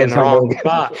 we might be in the wrong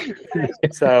spot."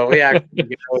 So we actually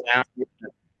go down.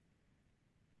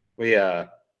 We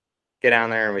get down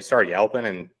there and we start yelping,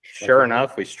 and sure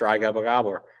enough, we strike up a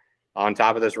gobbler on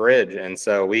top of this ridge. And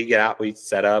so we get out, we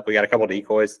set up, we got a couple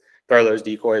decoys, throw those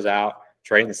decoys out.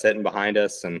 Trayton's sitting behind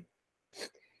us, and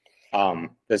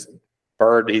this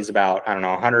bird, he's about,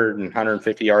 100 and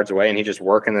 150 yards away, and he's just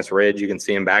working this ridge. You can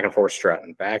see him back and forth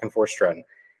strutting.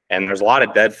 And there's a lot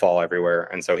of deadfall everywhere.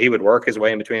 And so he would work his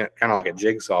way in between it, kind of like a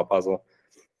jigsaw puzzle.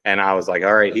 And I was like,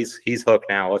 all right, he's hooked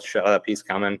now. Let's shut up. He's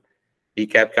coming. He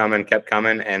kept coming.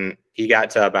 And he got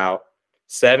to about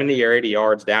 70 or 80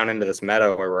 yards down into this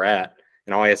meadow where we're at.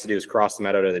 And all he has to do is cross the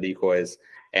meadow to the decoys.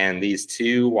 And these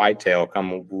 2 whitetail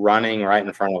come running right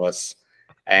in front of us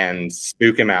and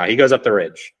spook him out. He goes up the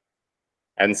ridge.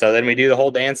 And so then we do the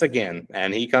whole dance again.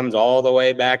 And he comes all the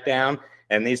way back down.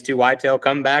 And these 2 whitetail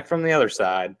come back from the other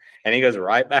side. And he goes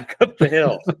right back up the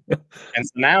hill. And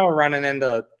so now we're running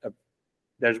into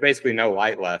there's basically no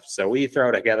light left. So we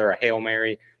throw together a Hail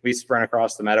Mary. We sprint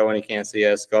across the meadow when he can't see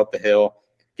us, go up the hill,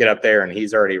 get up there, and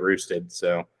he's already roosted.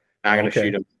 So not going to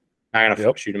shoot him. Not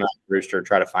going to shoot him out the rooster,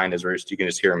 try to find his roost. You can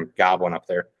just hear him gobbling up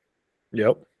there.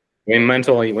 Yep. We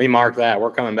mark that.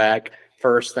 We're coming back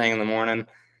first thing in the morning.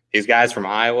 These guys from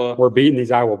Iowa. We're beating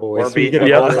these Iowa boys. We're beating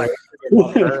them. get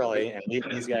up early and leave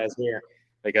these guys here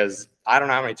because I don't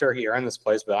know how many turkey are in this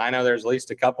place, but I know there's at least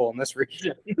a couple in this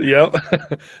region. Yep.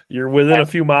 You're within a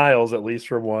few miles at least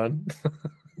from one.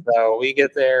 So we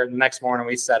get there the next morning,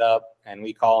 we set up and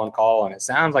we call, and it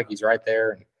sounds like he's right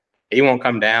there and he won't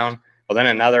come down. Well, then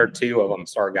another 2 of them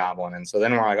start gobbling. And so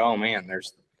then we're like, oh man,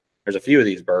 there's a few of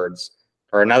these birds,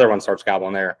 or another one starts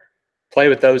gobbling there. Play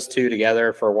with those 2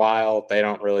 together for a while. They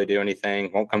don't really do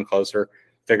anything, won't come closer,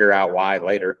 figure out why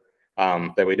later,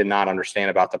 that we did not understand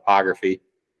about topography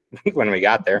when we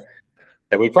got there,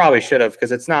 that we probably should have,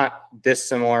 because it's not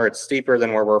dissimilar. It's steeper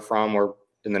than where we're from. We're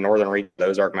in the northern region of the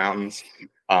Ozark Mountains.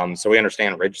 So we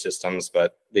understand ridge systems,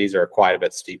 but these are quite a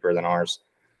bit steeper than ours.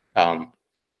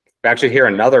 We actually hear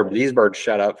these birds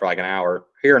shut up for like an hour,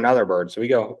 hear another bird. So we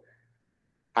go,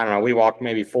 I don't know, we walked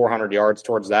maybe 400 yards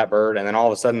towards that bird. And then all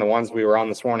of a sudden the ones we were on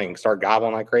this morning start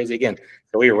gobbling like crazy again.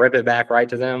 So we rip it back right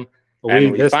to them.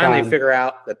 And we finally figure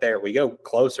out that we go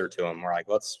closer to them. We're like,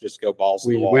 let's just go balls to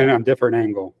the wall. We went on a different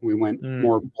angle. We went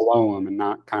more below them and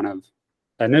not kind of,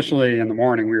 initially in the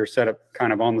morning, we were set up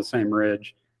kind of on the same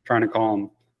ridge, trying to call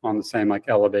them on the same like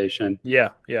elevation. Yeah.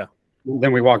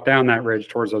 Then we walked down that ridge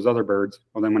towards those other birds.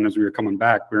 Well, then as we were coming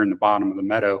back, we were in the bottom of the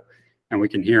meadow and we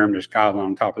can hear them just gobbling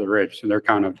on top of the ridge. So they're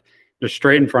kind of just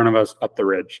straight in front of us up the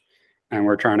ridge and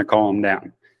we're trying to call them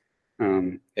down.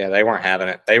 Yeah, they weren't having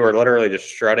it. They were literally just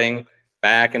strutting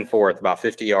back and forth about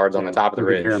 50 yards on the top of the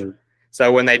ridge.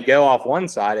 So when they'd go off one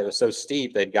side, it was so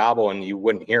steep, they'd gobble and you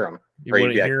wouldn't hear them. You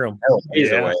wouldn't hear them.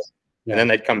 Away. And then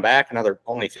they'd come back another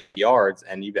only 50 yards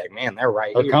and you'd be like, man, they're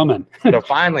right here. They're coming. So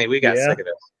finally we got sick of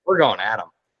it. We're going at them.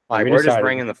 Like we're just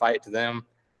bringing the fight to them.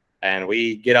 And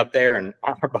we get up there and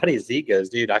our buddy Zeke goes,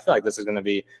 dude, I feel like this is going to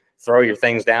be throw your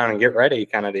things down and get ready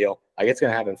kind of deal. Like it's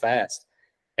going to happen fast.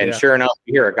 And sure enough,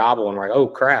 we hear a gobble and we're like, oh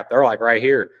crap, they're like right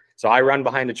here. So I run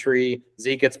behind a tree.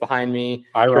 Zeke gets behind me.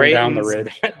 I run down the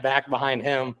ridge. Back behind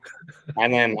him.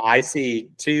 And then I see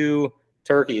 2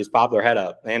 turkeys pop their head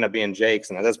up. They end up being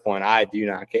jakes. And at this point, I do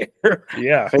not care.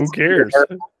 Yeah, who cares?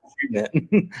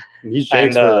 These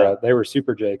jakes they were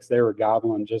super jakes. They were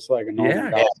gobbling just like a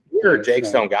normal gobble. Here, jakes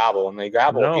don't gobble. And they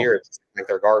gobble here. It's like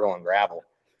they're gargling gravel.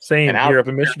 Same here up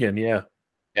in Michigan, yeah.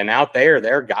 And out there,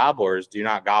 their gobblers do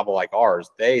not gobble like ours.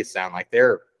 They sound like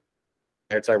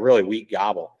it's a really weak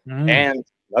gobble. And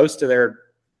most of their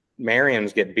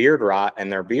Merriams get beard rot and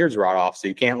their beards rot off. So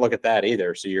you can't look at that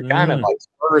either. So you're kind of like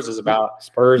spurs is about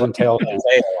spurs and tail.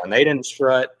 And they didn't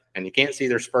strut and you can't see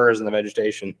their spurs in the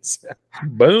vegetation.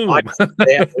 Boom.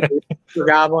 They had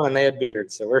gobbling and they had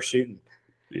beards. So we're shooting.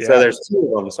 Yeah. So there's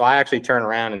 2 of them. So I actually turn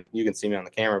around and you can see me on the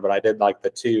camera, but I did like the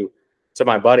 2 to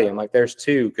my buddy. I'm like, there's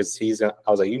 2 because I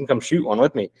was like, you can come shoot one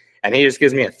with me. And he just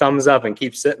gives me a thumbs up and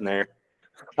keeps sitting there.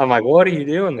 I'm like, what are you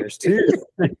doing? There's 2.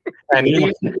 And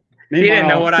he didn't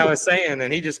know what I was saying,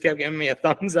 and he just kept giving me a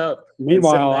thumbs up.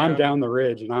 Meanwhile, I'm down the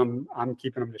ridge, and I'm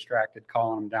keeping them distracted,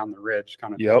 calling them down the ridge,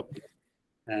 kind of. Yep.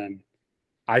 And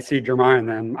I see Jeremiah and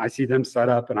them. I see them set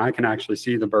up, and I can actually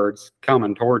see the birds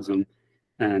coming towards them.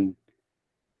 And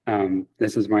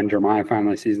this is when Jeremiah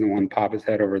finally sees the one pop his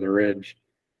head over the ridge.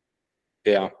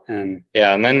 Yeah. And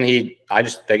then they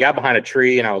got behind a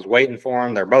tree and I was waiting for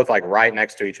them. They're both like right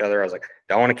next to each other. I was like,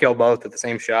 don't want to kill both at the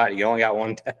same shot. You only got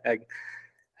one tag.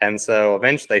 And so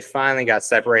eventually they finally got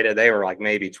separated. They were like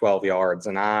maybe 12 yards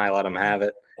and I let them have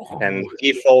it. And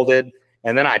he folded.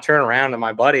 And then I turn around to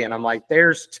my buddy and I'm like,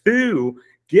 there's 2.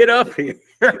 Get up here.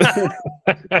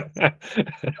 And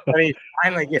he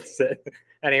finally gets it.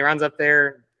 And he runs up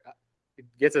there,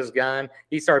 gets his gun.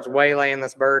 He starts waylaying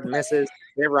this bird, misses.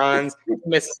 It runs,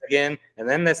 misses again, and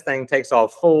then this thing takes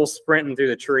off full sprinting through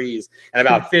the trees. And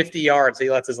about 50 yards,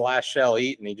 he lets his last shell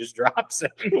eat, and he just drops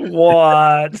it.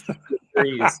 What?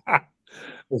 Trees.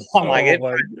 I'm like,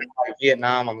 like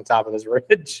Vietnam on the top of this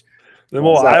ridge. The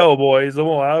Ohio boys,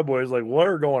 like, what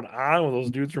are going on with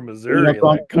those dudes from Missouri?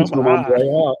 Like, come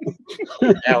on.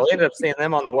 Yeah, we ended up seeing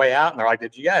them on the way out, and they're like,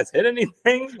 did you guys hit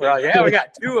anything? We're like, yeah, we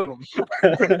got 2 of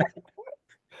them.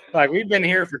 Like, we've been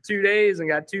here for 2 days and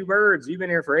got 2 birds. You've been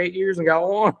here for 8 years and got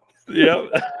 1. Yep.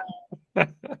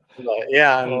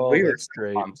 Yeah, and we were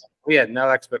straight. We had no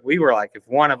expect. We were like, if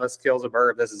one of us kills a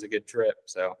bird, this is a good trip.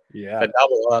 So yeah, to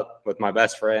double up with my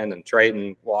best friend and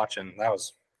trading, watching,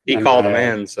 he called them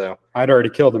in. So I'd already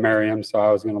killed a Merriam, so I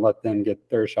was going to let them get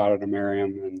their shot at a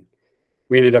Merriam, and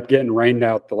we ended up getting rained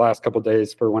out the last couple of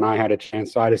days for when I had a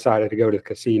chance. So I decided to go to the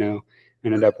casino.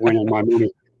 Ended up winning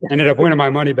my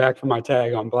money back from my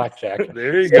tag on blackjack.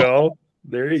 There you go.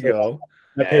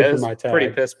 I paid for my tag. Pretty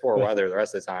piss poor weather the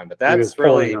rest of the time, but that's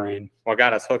really what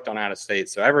got us hooked on out of state.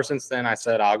 So ever since then, I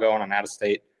said I'll go on an out of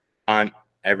state hunt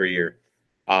every year.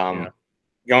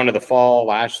 going to the fall,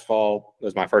 last fall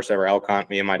was my first ever elk hunt.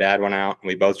 Me and my dad went out and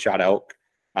we both shot elk.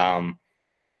 And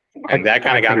that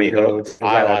kind of got me hooked.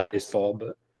 I like baseball,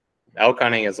 but elk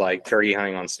hunting is like turkey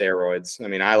hunting on steroids. I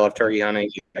mean, I love turkey hunting.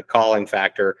 The calling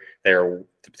factor, they're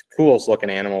the coolest looking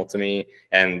animal to me.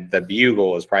 And the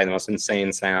bugle is probably the most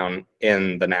insane sound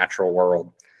in the natural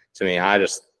world to me.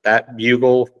 That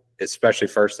bugle, especially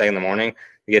first thing in the morning,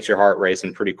 it gets your heart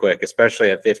racing pretty quick,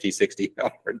 especially at 50, 60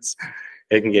 yards.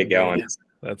 It can get going.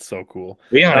 That's so cool.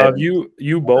 Have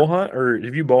you bow hunt, or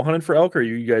have you bow hunted for elk, or are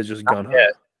you guys just gun hunt?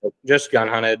 Yeah, just gun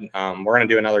hunted. We're going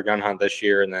to do another gun hunt this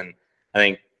year. And then I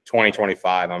think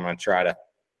 2025, I'm going to try to,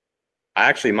 I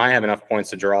actually might have enough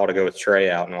points to draw to go with Trey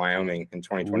out in Wyoming in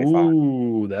 2025.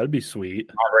 Ooh, that'd be sweet.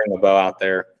 I'll bring the bow out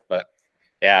there. But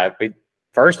yeah,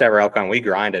 first ever elk hunt, we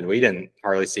grinded. We didn't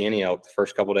hardly see any elk the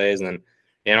first couple of days, and then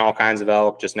in all kinds of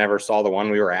elk, just never saw the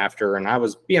one we were after. And I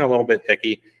was being a little bit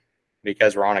picky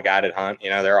because we're on a guided hunt.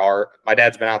 My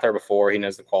dad's been out there before. He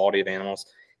knows the quality of animals.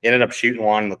 He ended up shooting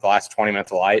one with the last 20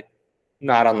 minutes of light,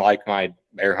 not unlike my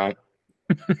bear hunt.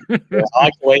 I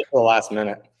like to wait for the last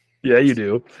minute. Yeah, you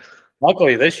do.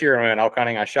 Luckily, this year when I went elk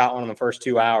hunting, I shot one in the first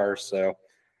 2 hours. So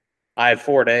I had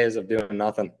 4 days of doing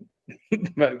nothing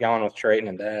but going with Trayton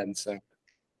and Dad. So,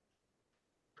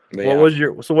 what did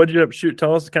you end up shoot?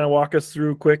 Tell us, kind of walk us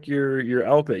through quick your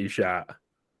elk that you shot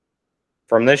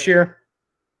from this year.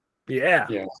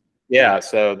 Yeah.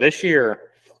 So this year,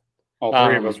 all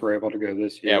three of us were able to go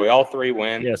this year. Yeah, we all three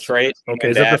went. Yes. Trayton. Okay.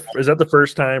 Is that the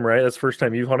first time? Right. That's the first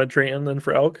time you've hunted Trayton then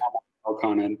for elk. Elk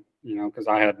hunted, because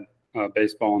I had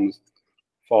baseball in the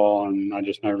fall and I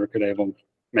just never could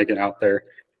make it out there.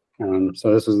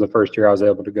 So this was the first year I was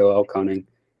able to go elk hunting.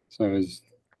 So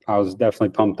I was definitely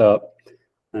pumped up,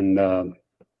 and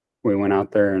we went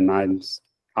out there, and I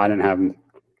didn't have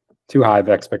too high of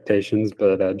expectations,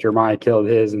 but Jeremiah killed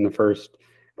his in the first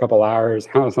couple hours.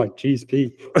 I was like, geez,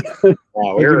 Pete, we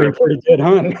were a pretty good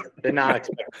hunt. Did not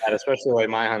expect that, especially the way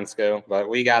my hunts go. But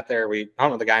we got there. We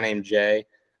hunt with a guy named Jay.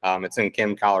 It's in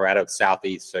Kim, Colorado. It's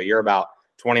southeast. So you're about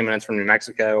 20 minutes from New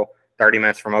Mexico, 30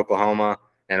 minutes from Oklahoma,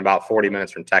 and about 40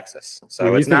 minutes from Texas.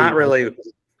 So it's not really,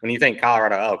 when you think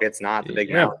Colorado elk, it's not the big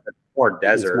mountain. It's more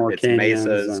desert. It's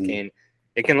mesas.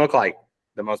 It can look like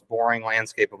the most boring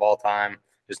landscape of all time,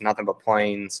 just nothing but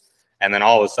plains. And then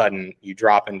all of a sudden you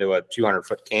drop into a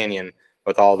 200-foot canyon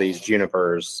with all these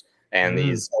junipers and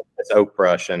this oak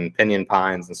brush and pinyon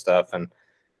pines and stuff. And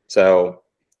so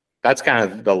that's kind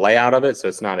of the layout of it. So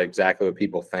it's not exactly what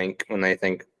people think when they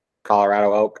think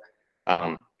Colorado elk.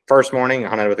 First morning, I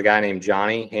hunted with a guy named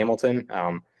Johnny Hamilton.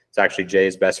 It's actually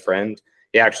Jay's best friend.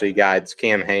 He actually guides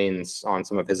Cam Haynes on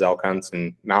some of his elk hunts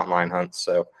and mountain lion hunts.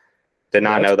 So did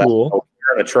not know that. Cool.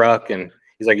 We're in a truck, and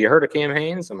he's like, "You heard of Cam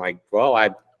Haynes?" I'm like, "Well, I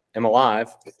am alive."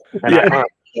 And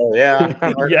Yeah.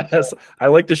 Yeah. Yes, I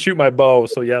like to shoot my bow,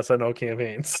 so yes, I know Cam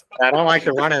Haynes. I don't like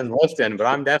to run and lifting, but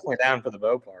I'm definitely down for the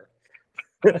bow part.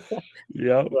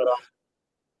 Yeah. But,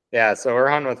 yeah, so we're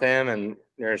hunting with him, and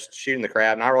you're shooting the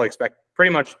crab. Not really expect.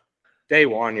 Pretty much day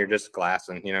one, you're just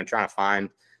glassing, trying to find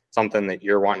something that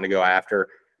you're wanting to go after.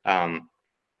 And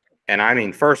I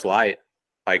mean, first light,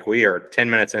 like we are 10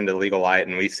 minutes into legal light,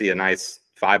 and we see a nice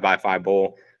 5x5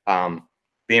 bull.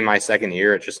 Being my second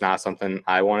year, it's just not something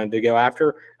I wanted to go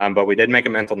after. But we did make a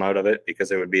mental note of it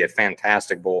because it would be a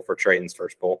fantastic bull for Trayton's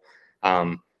first bull.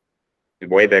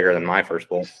 Way bigger than my first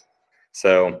bull.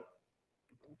 So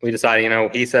we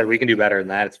decided, he said we can do better than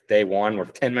that. It's day one. We're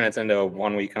 10 minutes into a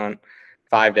 1 week hunt,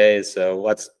 5 days. So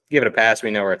let's give it a pass.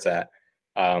 We know where it's at.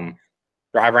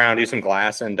 Drive around, do some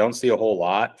glassing. Don't see a whole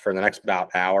lot for the next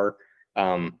about hour.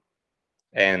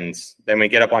 And then we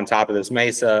get up on top of this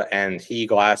mesa, and he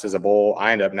glasses a bull.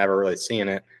 I end up never really seeing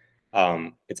it.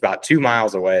 It's about 2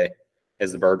 miles away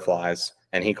as the bird flies,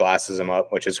 and he glasses him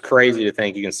up, which is crazy to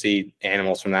think you can see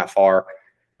animals from that far,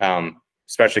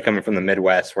 especially coming from the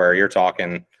Midwest where you're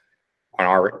talking on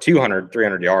our 200,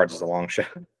 300 yards is a long shot.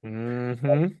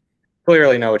 Mm-hmm.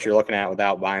 Clearly know what you're looking at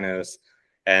without binos.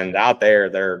 And out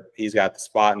there, he's got the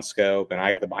spot and scope, and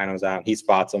I got the binos out. He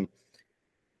spots them,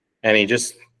 and he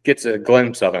just gets a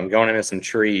glimpse of him going into some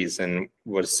trees, and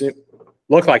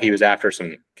looked like he was after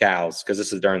some cows because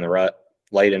this is during the rut,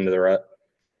 late into the rut,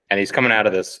 and he's coming out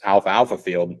of this alfalfa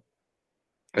field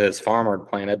that his farmer had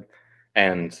planted.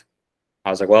 And I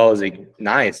was like, "Well, is he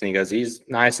nice?" And he goes, "He's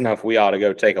nice enough. We ought to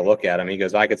go take a look at him." He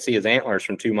goes, "I could see his antlers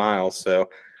from 2 miles, so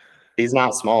he's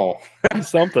not small."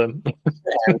 Something.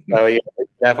 So yeah,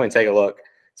 definitely take a look.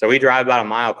 So we drive about a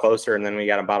mile closer, and then we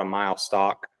got about a mile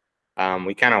stock.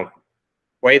 We kind of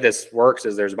way this works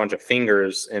is there's a bunch of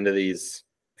fingers into these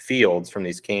fields from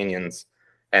these canyons,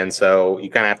 and so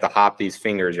you kind of have to hop these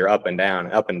fingers. You're up and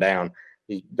down, up and down.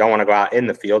 You don't want to go out in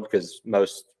the field because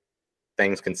most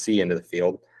things can see into the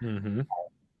field. Mm-hmm.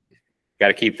 Got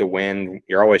to keep the wind.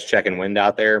 You're always checking wind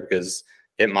out there because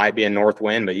it might be a north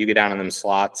wind, but you get down in them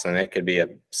slots and it could be a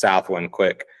south wind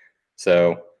quick.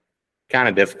 So kind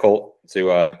of difficult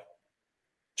to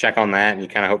check on that, and you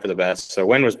kind of hope for the best. So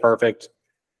wind was perfect.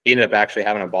 He ended up actually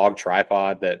having a bog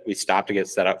tripod that we stopped to get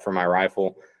set up for my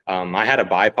rifle. I had a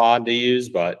bipod to use,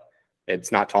 but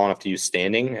it's not tall enough to use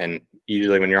standing. And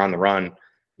usually when you're on the run,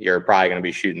 you're probably going to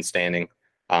be shooting standing.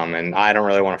 And I don't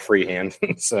really want to freehand,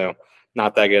 so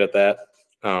not that good at that.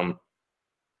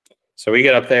 So we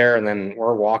get up there and then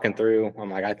we're walking through.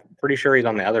 I'm like, I'm pretty sure he's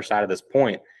on the other side of this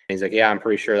point. And he's like, yeah, I'm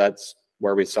pretty sure that's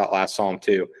where we last saw him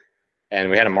too. And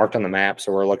we had him marked on the map.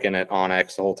 So we're looking at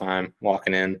Onyx the whole time,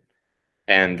 walking in.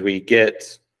 And we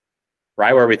get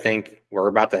right where we think we're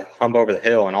about to hump over the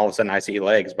hill. And all of a sudden I see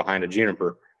legs behind a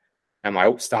juniper. I'm like,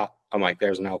 oh, stop. I'm like,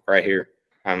 there's an elk right here.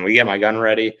 We get my gun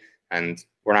ready and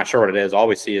we're not sure what it is. All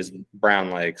we see is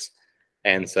brown legs.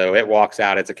 And so it walks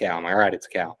out. It's a cow. I'm like, all right, it's a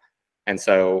cow. And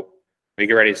so we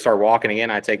get ready to start walking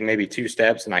again. I take maybe 2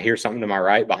 steps and I hear something to my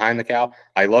right behind the cow.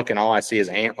 I look and all I see is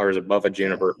antlers above a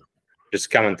juniper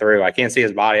just coming through. I can't see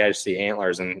his body. I just see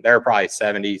antlers, and they're probably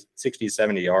 60,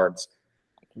 70 yards.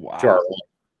 Wow. To our right.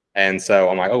 And so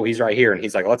I'm like, oh, he's right here. And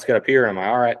he's like, let's get up here. And I'm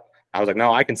like, all right. I was like,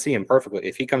 no, I can see him perfectly.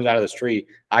 If he comes out of this tree,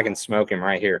 I can smoke him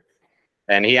right here.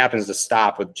 And he happens to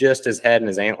stop with just his head and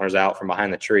his antlers out from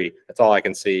behind the tree. That's all I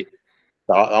can see.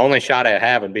 The only shot I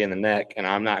have would be in the neck, and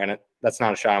I'm not going to – that's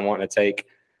not a shot I'm wanting to take.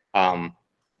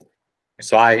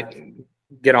 So I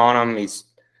get on him. He's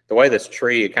the way this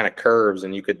tree, it kind of curves,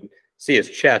 and you could see his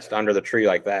chest under the tree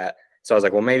like that. So I was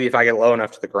like, well, maybe if I get low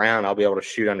enough to the ground, I'll be able to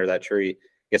shoot under that tree,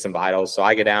 get some vitals. So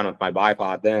I get down with my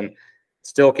bipod then.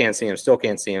 Still can't see him.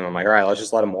 I'm like, all right, let's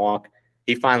just let him walk.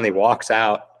 He finally walks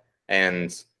out,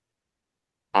 and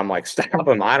I'm like, stop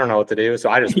him. I don't know what to do. So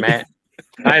I just yeah,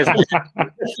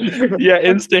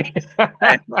 instinct.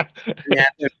 Yeah,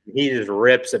 he just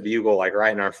rips a bugle like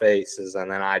right in our faces, and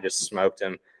then I just smoked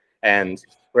him. And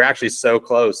we're actually so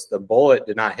close. The bullet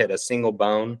did not hit a single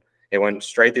bone. It went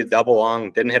straight through double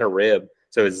lung, didn't hit a rib,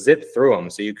 so it zipped through him,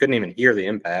 so you couldn't even hear the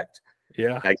impact.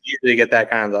 Yeah, like usually you get that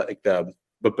kind of like the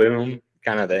boom,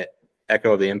 kind of the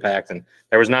echo of the impact, and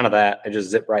there was none of that. It just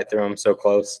zipped right through him, so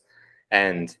close.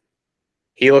 And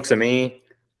he looks at me.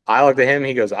 I looked at him.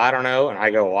 He goes, I don't know. And I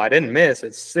go, well, I didn't miss.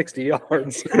 It's 60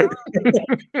 yards.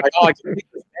 Like, all I can see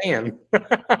is stand.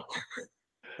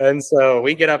 And so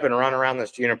we get up and run around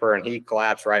this juniper, and he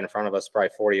collapsed right in front of us, probably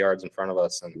 40 yards in front of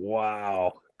us. And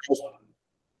wow.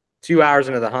 2 hours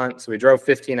into the hunt. So we drove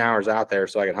 15 hours out there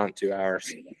so I could hunt 2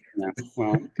 hours. Yeah.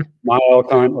 Well, my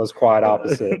elk hunt was quite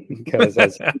opposite because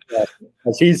as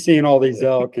he's seeing all these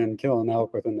elk and killing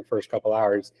elk within the first couple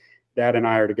hours, Dad and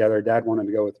I are together. Dad wanted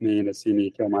to go with me to see me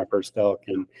kill my first elk,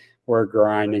 and we're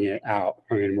grinding it out.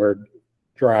 I mean, we're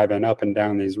driving up and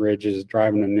down these ridges,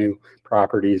 driving to new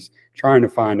properties, trying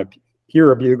to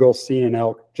hear a bugle, see an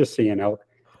elk, just see an elk.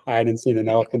 I hadn't seen an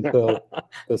elk until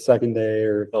the second day.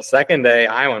 The second day,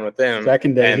 I went with them.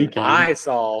 Second day, and I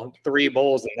saw 3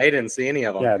 bulls, and they didn't see any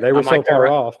of them. Yeah, they were so far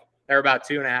off. They're about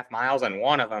 2.5 miles, and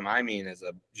one of them, I mean, is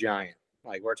a giant.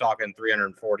 Like, we're talking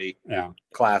 340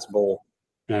 class bull.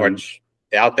 Which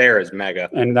out there is mega.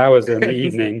 And that was in the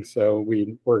evening, so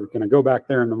we were going to go back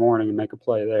there in the morning and make a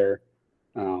play there.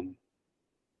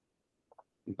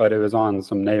 But it was on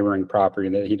some neighboring property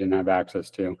that he didn't have access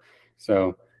to.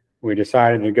 So we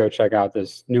decided to go check out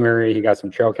this new area. He got some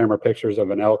trail camera pictures of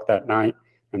an elk that night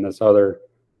and this other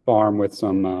farm with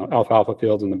some alfalfa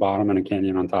fields in the bottom and a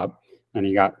canyon on top. And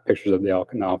he got pictures of the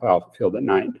elk in the alfalfa field at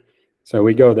night. So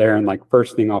we go there, and like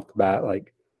first thing off the bat,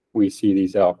 like we see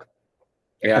these elk.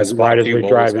 Yeah, right as we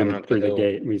drive in through the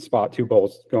gate, we spot 2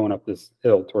 bulls going up this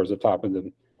hill towards the top of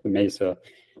the mesa.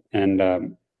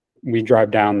 And we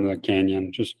drive down the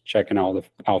canyon, just checking all the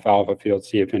alfalfa fields,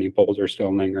 see if any bulls are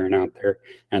still lingering out there,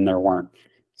 and there weren't.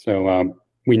 So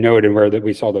we noted where that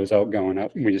we saw those elk going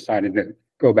up. We decided to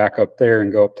go back up there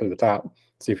and go up to the top,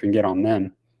 see if we can get on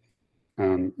them.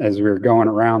 As we were going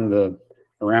around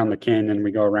the canyon,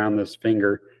 we go around this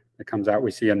finger that comes out. We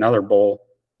see another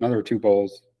 2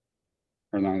 bulls.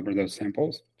 Or were those same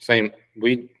bulls? Same.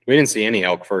 We didn't see any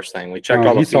elk first thing. We checked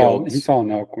all the fields. He saw an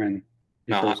elk when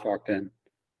he first walked in.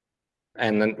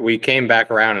 And then we came back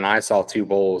around, and I saw 2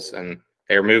 bulls, and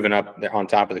they were moving up on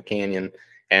top of the canyon,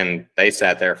 and they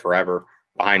sat there forever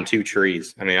behind 2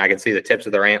 trees. I mean, I could see the tips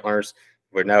of their antlers.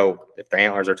 We know if their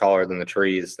antlers are taller than the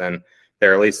trees, then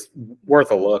they're at least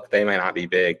worth a look. They may not be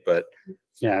big, but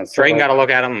yeah, Trayton got to look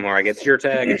at them. Or it's your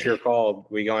tag, it's your call.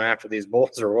 We going after these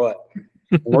bulls or what?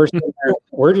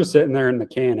 We're just sitting there in the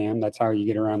Can-Am. That's how you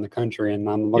get around the country. And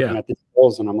I'm looking at these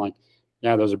holes, and I'm like,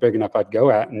 yeah, those are big enough I'd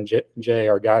go at. And Jay,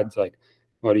 our guide's like,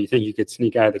 well, do you think you could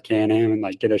sneak out of the Can-Am and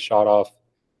like get a shot off,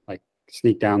 like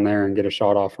sneak down there and get a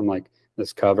shot off from like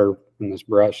this cover and this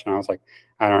brush? And I was like,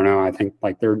 I don't know. I think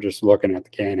like they're just looking at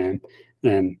the Can-Am.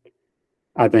 And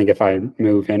I think if I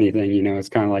move anything, you know, it's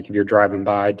kind of like if you're driving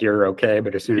by, deer are okay,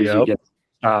 but as soon as you get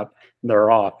stopped,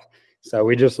 they're off. So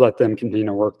we just let them continue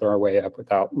to work their way up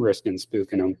without risking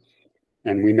spooking them.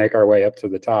 And we make our way up to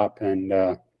the top, and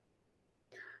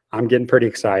I'm getting pretty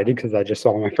excited because I just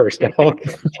saw my first elk.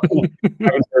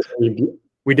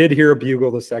 We did hear a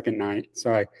bugle the second night,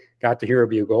 so I got to hear a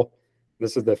bugle.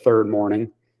 This is the third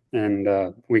morning,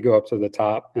 and we go up to the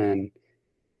top, and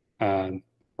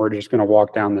we're just going to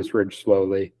walk down this ridge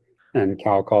slowly and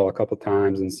cow call a couple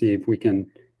times and see if we can.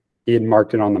 He had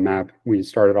marked it on the map. We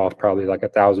started off probably like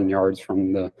 1,000 yards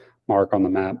from the mark on the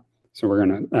map. So we're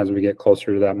going to, as we get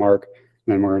closer to that mark,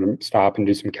 then we're going to stop and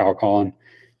do some cow calling.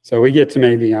 So we get to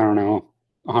maybe, I don't know,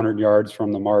 100 yards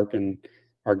from the mark, and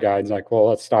our guide's like, well,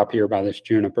 let's stop here by this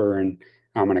juniper, and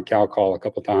I'm going to cow call a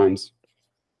couple times.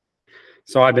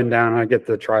 So I've been down, I get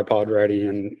the tripod ready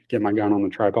and get my gun on the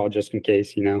tripod just in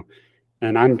case, you know,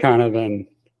 and I'm kind of in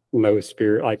low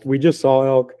spirit. Like, we just saw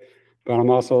elk, but I'm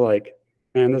also like,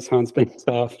 man, this hunt's been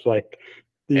tough. Like,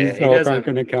 these elk aren't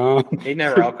going to come. He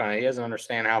never elk hunted. He doesn't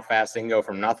understand how fast he can go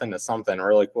from nothing to something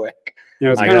really quick. You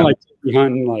know, it's kind of like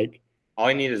hunting. Like,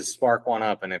 all you need is to spark one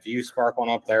up, and if you spark one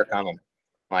up, they're coming.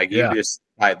 Like, you just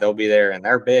like, they'll be there, and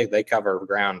they're big. They cover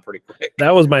ground pretty quick.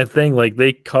 That was my thing. Like,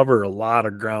 they cover a lot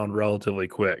of ground relatively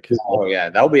quick. Oh yeah,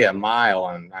 they'll be a mile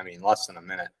in, I mean, less than a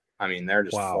minute. I mean, they're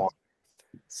just flying.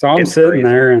 So I'm sitting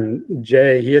there, and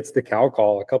Jay, he hits the cow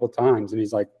call a couple times, and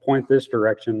he's like, point this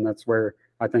direction. That's where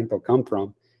I think they'll come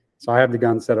from. So I have the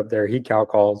gun set up there. He cow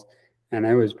calls, and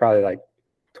it was probably like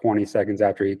 20 seconds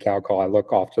after he cow call. I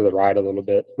look off to the right a little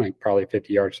bit, like probably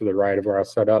 50 yards to the right of where I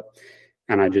was set up,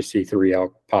 and I just see 3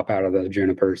 elk pop out of the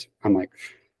junipers. I'm like,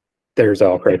 there's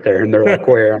elk right there. And they're like,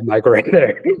 where? I'm like, right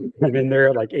there. I mean, they're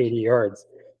at like 80 yards.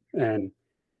 And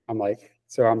I'm like,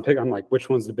 so I'm like, which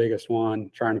one's the biggest one?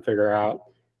 Trying to figure out.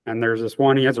 And there's this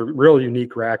one, he has a real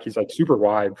unique rack. He's like super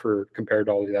wide compared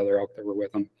to all the other elk that were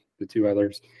with him, the 2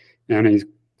 others. And he's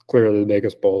clearly the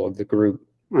biggest bull of the group.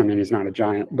 I mean, he's not a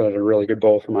giant, but a really good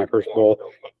bull for my first bull.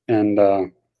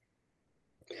 And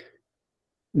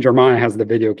Jeremiah has the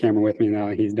video camera with me now.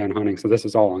 He's done hunting, so this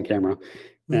is all on camera.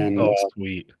 And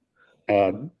sweet.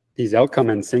 These elk come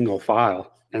in single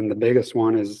file, and the biggest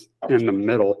one is in the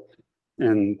middle.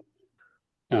 And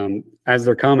as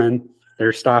they're coming,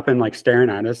 they're stopping, like staring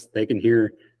at us. They can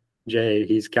hear Jay.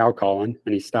 He's cow calling,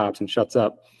 and he stops and shuts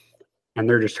up. And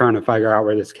they're just trying to figure out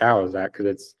where this cow is at,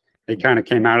 because they kind of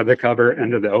came out of the cover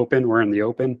into the open. We're in the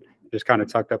open, just kind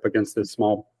of tucked up against this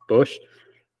small bush,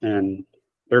 and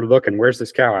they're looking, where's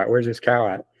this cow at? Where's this cow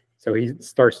at? So he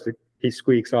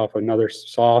squeaks off another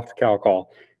soft cow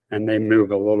call, and they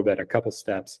move a little bit, a couple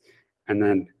steps. And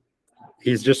then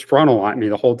he's just frontal at me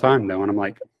the whole time, though. And I'm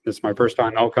like, this is my first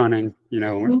time elk hunting. You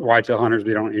know, whitetail hunters,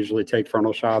 we don't usually take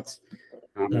frontal shots.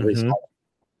 At least it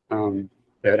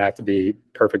would have to be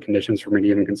perfect conditions for me to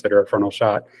even consider a frontal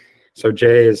shot. So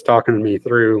Jay is talking to me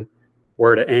through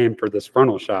where to aim for this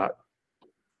frontal shot,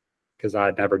 because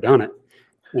I'd never done it.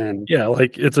 And yeah,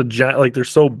 like it's a giant, like they're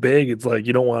so big, it's like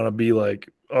you don't want to be like,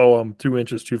 oh, I'm 2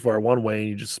 inches too far one way and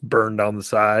you just burn down the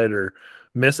side or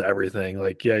miss everything.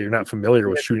 Like, yeah, you're not familiar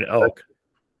with shooting elk.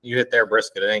 You hit their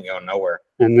brisket, it ain't going nowhere.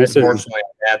 And this unfortunately,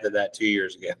 I did that 2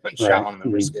 years ago and shot on the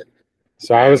brisket.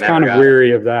 So I was kind of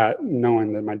weary of that,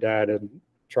 knowing that my dad had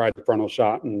tried the frontal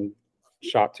shot and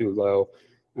shot too low.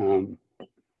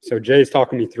 So Jay's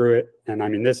talking me through it, and I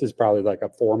mean, this is probably like a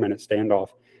 4-minute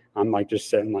standoff. I'm like just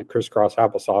sitting like crisscross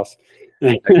applesauce.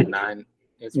 Like 9.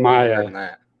 It's more than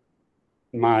that.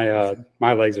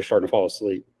 My legs are starting to fall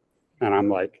asleep, and I'm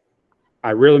like,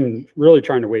 I really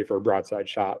trying to wait for a broadside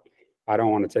shot. I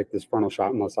don't want to take this frontal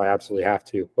shot unless I absolutely have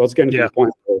to. Well, it's getting to the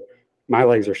point where my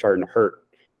legs are starting to hurt,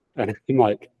 and I'm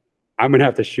like, I'm gonna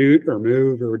have to shoot or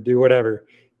move or do whatever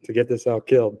to get this elk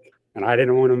killed. And I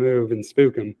didn't want to move and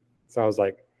spook him, so I was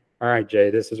like, all right, Jay,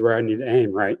 this is where I need to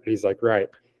aim, right? And he's like, right.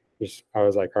 I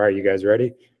was like, all right, you guys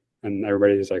ready? And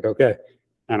everybody was like, okay.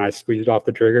 And I squeezed off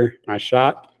the trigger, and I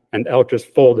shot, and elk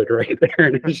just folded right there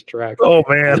in his tracks. Oh,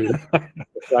 man.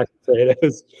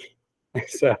 Potatoes.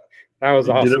 So that was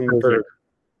awesome.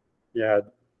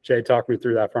 Jay talked me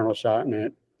through that frontal shot, and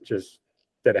it just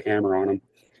did a hammer on him.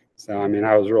 So, I mean,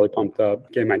 I was really pumped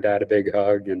up. Gave my dad a big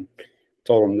hug and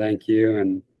told him thank you.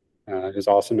 And it was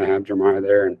awesome to have Jeremiah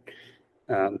there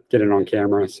and get it on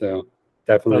camera. So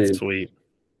definitely. That's sweet.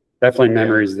 definitely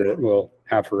memories that we'll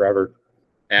have forever.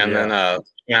 And then went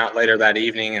out later that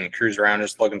evening and cruised around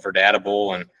just looking for data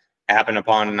bull, and happened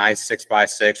upon a nice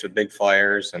 6x6 with big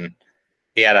flares, and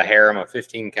he had a harem of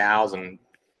 15 cows, and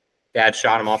Dad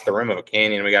shot him off the rim of a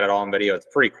canyon. We got it all on video. It's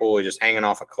pretty cool. He's just hanging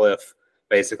off a cliff,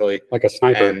 basically, like a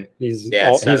sniper. And he's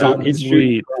Sweet.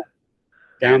 shooting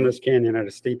down this canyon at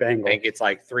a steep angle. I think it's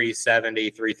like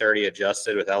 370, 330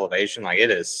 adjusted with elevation. Like, it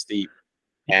is steep.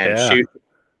 And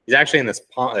he's actually in this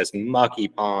pond, this mucky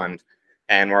pond,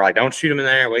 and we're like, don't shoot him in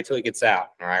there. Wait till he gets out.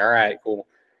 All right, cool.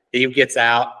 He gets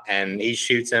out and he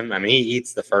shoots him. I mean, he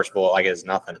eats the first bullet like it's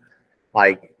nothing.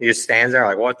 Like, he just stands there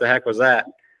like, what the heck was that?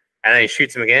 And then he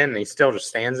shoots him again, and he still just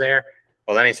stands there.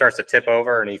 Well, then he starts to tip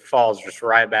over, and he falls just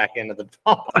right back into the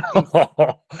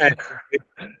pond. And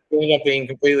we ended up being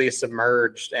completely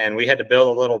submerged, and we had to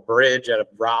build a little bridge out of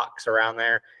rocks around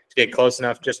there to get close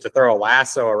enough just to throw a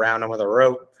lasso around him with a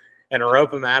rope and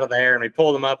rope him out of there. And we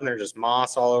pulled him up, and there's just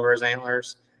moss all over his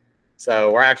antlers.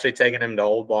 So we're actually taking him to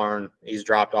Old Barn. He's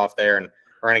dropped off there, and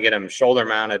we're going to get him shoulder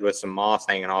mounted with some moss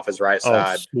hanging off his right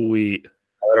side. Sweet.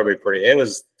 It'll be pretty. It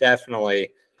was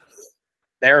definitely –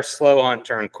 their slow hunt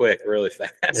turned quick really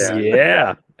fast.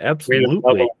 Yeah,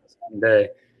 absolutely. Day.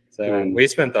 So we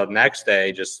spent the next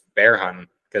day just bear hunting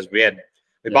because we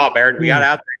bought bear. We got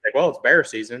out there. Like, well, it's bear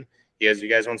season. He goes, you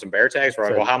guys want some bear tags? We're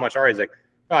like, well, how much are? He's like,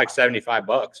 oh, like $75.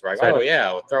 We're like, oh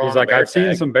yeah, we'll throw. He's like, I've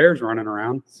seen some bears running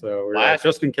around, so we're like,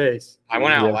 just in case. I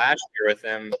went out last year with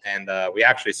him, and we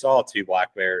actually saw 2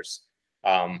 black bears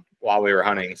while we were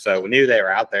hunting. So we knew they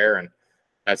were out there. And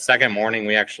that second morning,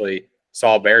 we actually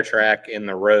saw a bear track in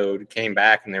the road, came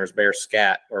back, and there was bear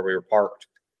scat where we were parked.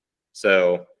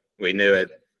 So we knew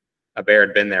a bear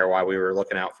had been there while we were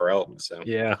looking out for elk. So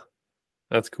yeah,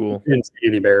 that's cool. Didn't see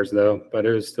any bears though, but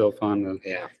it was still fun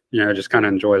to just kind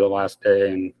of enjoy the last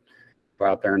day and go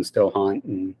out there and still hunt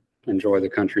and enjoy the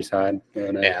countryside.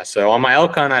 But, so on my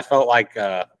elk hunt, I felt like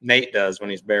Nate does when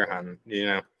he's bear hunting.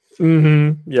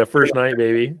 Yeah, first night,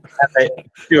 baby.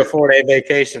 Do a 4-day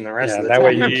vacation the rest of the that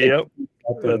time. way Yep.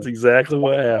 That's exactly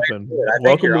what happened.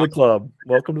 Welcome to the club.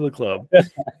 Welcome to the club.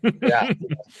 Yeah,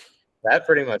 that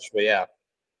pretty much. But yeah,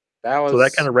 that was. So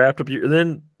that kind of wrapped up your. And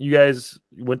then you guys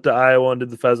went to Iowa and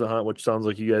did the pheasant hunt, which sounds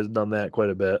like you guys have done that quite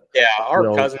a bit. Yeah, our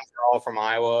cousins are all from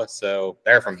Iowa, so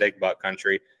they're from big buck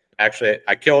country. Actually,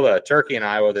 I killed a turkey in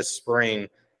Iowa this spring,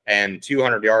 and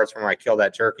 200 yards from where I killed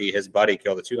that turkey, his buddy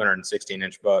killed a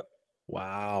 216-inch buck.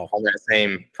 Wow! On that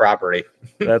same property.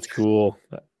 That's cool.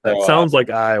 That sounds like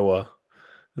Iowa.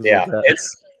 Yeah,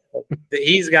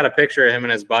 he's got a picture of him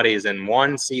and his buddies in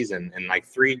one season, in like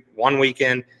one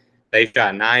weekend. They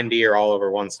shot 9 deer all over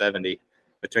 170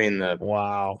 between the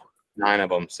 9 of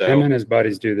them. So him and his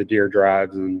buddies do the deer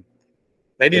drives, and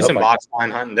they do some box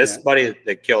line hunting. This buddy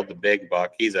that killed the big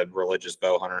buck, he's a religious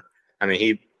bow hunter. I mean,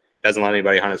 he doesn't let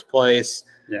anybody hunt his place.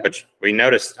 Which we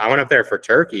noticed. I went up there for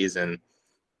turkeys, and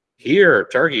here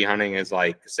turkey hunting is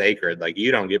like sacred. Like,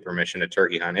 you don't get permission to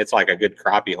turkey hunt. It's like a good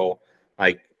crappie hole.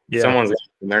 Like,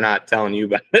 they're not telling you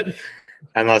about it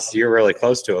unless you're really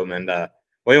close to them. And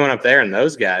we went up there, and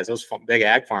those guys, those big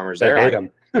ag farmers, they hate them.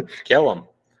 Kill them.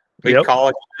 We'd call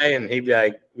a guy, and he'd be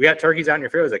like, we got turkeys out in your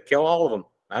field. He's like, kill all of them.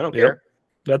 I don't care.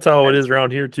 That's how it is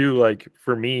around here too. Like,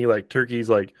 for me, like turkeys,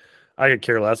 like I could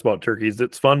care less about turkeys.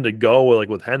 It's fun to go like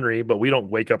with Henry, but we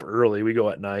don't wake up early. We go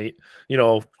at night,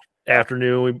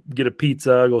 afternoon, we get a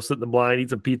pizza, go sit in the blind, eat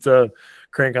some pizza,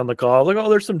 crank on the call. Like, oh,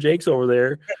 there's some Jakes over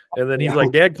there. And then he's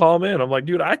like, Dad, call him in. I'm like,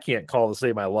 dude, I can't call to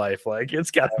save my life. Like,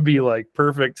 it's got to be like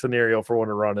perfect scenario for when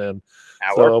to run in.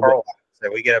 So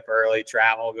we get up early,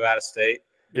 travel, go out of state.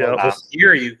 Yeah.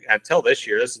 Here, until this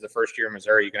year, this is the first year in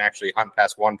Missouri, you can actually hunt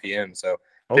past 1 p.m. So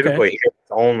typically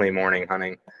it's only morning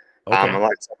hunting.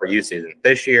 Unless for youth season.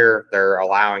 This year they're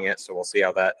allowing it, so we'll see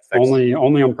how that affects. Only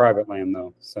on private land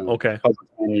though. So public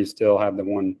land, you still have the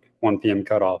 1 p.m.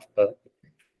 cutoff, but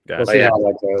we'll see how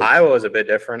that goes. Iowa was a bit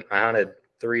different. I hunted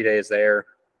 3 days there.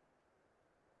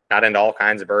 Got into all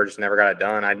kinds of birds, never got it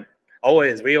done.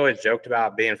 We always joked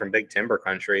about being from big timber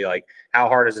country. Like, how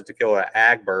hard is it to kill an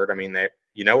ag bird? I mean,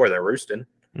 where they're roosting.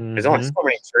 There's only so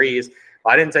many trees.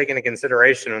 I didn't take into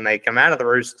consideration when they come out of the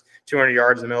roost 200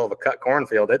 yards in the middle of a cut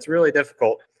cornfield. It's really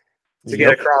difficult to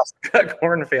get across the cut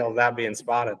cornfield without being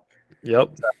spotted.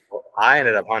 So I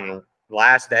ended up hunting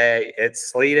last day. It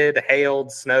sleeted,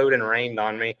 hailed, snowed, and rained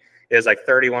on me. It was like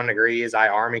 31 degrees. I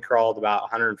army crawled about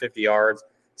 150 yards,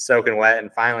 soaking wet,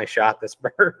 and finally shot this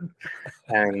bird.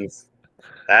 And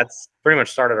that's pretty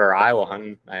much started our Iowa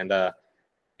hunting. And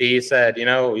he said,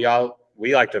 y'all,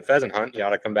 we like to pheasant hunt. You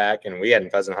ought to come back. And we hadn't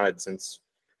pheasant hunted since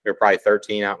we were probably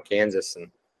 13 out in Kansas.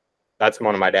 And that's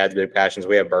one of my dad's big passions.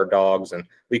 We have bird dogs, and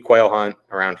we quail hunt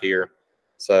around here.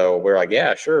 So we're like,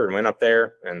 yeah, sure. And went up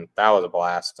there, and that was a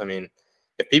blast. I mean,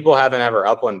 if people haven't ever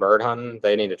upland bird hunting,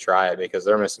 they need to try it because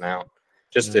they're missing out.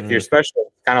 Just if you're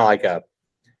special, kind of like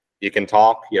you can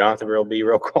talk. You don't have to be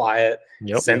real quiet.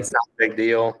 Scent's not a big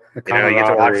deal. You get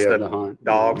to watch the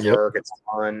dogs work. It's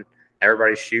fun.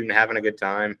 Everybody's shooting, having a good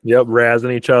time.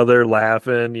 Razzing each other,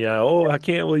 laughing. Yeah. Oh, I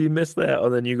can't believe you missed that.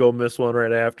 And then you go miss one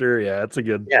right after. Yeah, it's a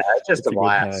good. Yeah, it's just a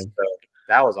blast. So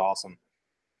that was awesome.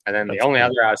 And then the only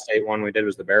other out of state one we did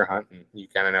was the bear hunt, and you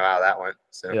kind of know how that went.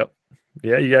 So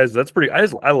yeah, you guys, that's pretty.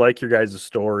 I like your guys'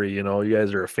 story. You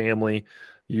guys are a family.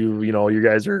 You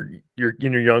guys are you're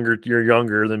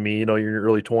younger than me. You're in your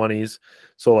early 20s.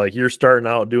 So like you're starting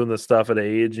out doing this stuff at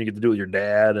age, and you get to do it with your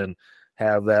dad and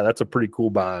have that. That's a pretty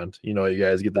cool bond. You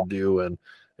guys get to do, and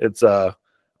it's I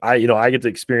get to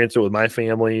experience it with my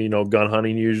family. Gun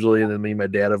hunting usually, and then me and my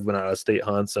dad have been out of state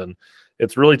hunts, and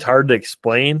it's really hard to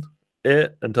explain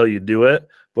it until you do it.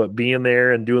 But being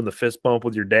there and doing the fist bump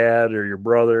with your dad or your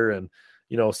brother, and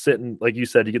sitting, like you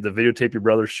said, you get the videotape your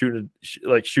brother shooting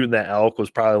that elk was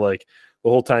probably like the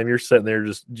whole time you're sitting there,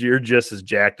 you're just as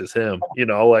jacked as him.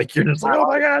 Like you're just like, oh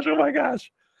my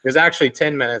gosh. It was actually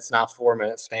 10 minutes, not 4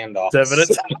 minutes standoff. 10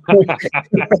 minutes.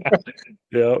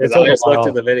 Because I just looked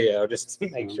at the video just to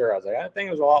make sure. I was like, I think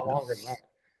it was a lot longer than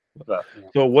that.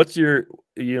 So what's your,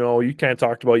 you kind of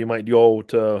talked about you might go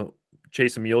to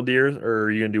chase a mule deer, or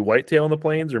are you gonna do whitetail in the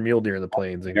plains or mule deer in the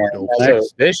plains? So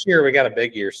this year we got a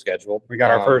big year scheduled. We got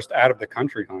our first out of the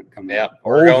country hunt coming up.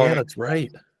 That's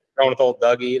right. Going with old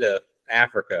Dougie to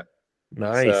Africa.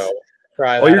 Nice.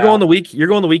 So you're going the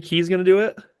week he's gonna do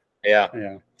it.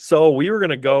 Yeah. So we were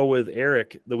gonna go with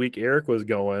Eric the week Eric was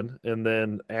going, and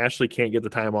then Ashley can't get the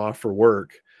time off for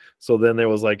work. So then there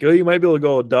was like, oh, you might be able to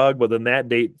go with Doug, but then that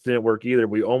date didn't work either.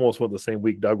 We almost went the same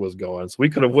week Doug was going. So we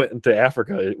could have went into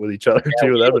Africa with each other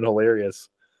too. That'd been hilarious.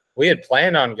 We had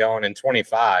planned on going in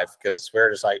 25 because we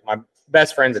were just like, my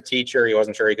best friend's a teacher. He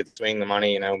wasn't sure he could swing the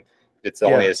money. It's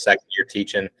only his second year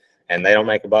teaching, and they don't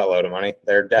make a buttload of money.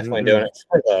 They're definitely doing it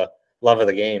for the love of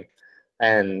the game.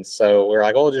 And so we were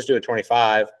like, oh, we'll just do a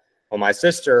 25. Well, our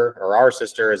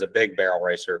sister is a big barrel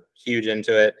racer, huge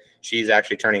into it. She's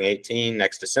actually turning 18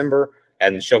 next December,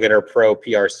 and she'll get her pro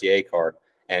PRCA card.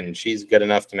 And she's good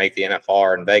enough to make the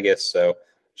NFR in Vegas, so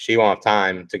she won't have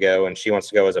time to go. And she wants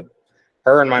to go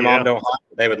her and my mom don't hunt.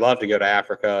 They would love to go to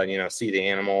Africa and, see the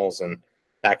animals and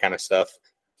that kind of stuff.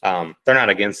 They're not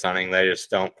against hunting. They just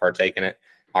don't partake in it.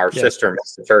 Our sister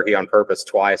missed the turkey on purpose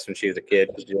twice when she was a kid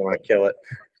because she didn't want to kill it.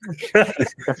 I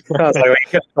was like, you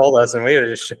could have told us and we would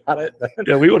have just shot it.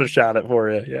 Yeah, we would have shot it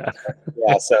for you. Yeah.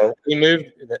 Yeah. So we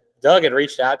moved. Doug had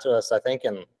reached out to us, I think,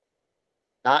 in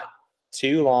not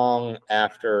too long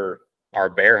after our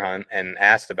bear hunt and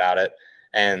asked about it.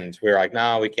 And we were like,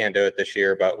 no, we can't do it this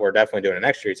year, but we're definitely doing it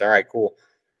next year. It's all right, cool.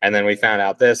 And then we found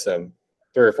out this 3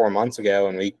 or 4 months ago,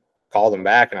 and we called them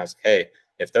back, and I was like, hey,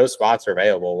 if those spots are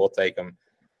available, we'll take them.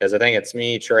 Because I think it's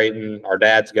me, Trayton, our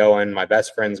dad's going, my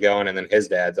best friend's going, and then his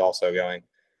dad's also going.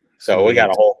 So we got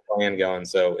a whole plan going.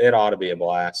 So it ought to be a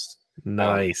blast.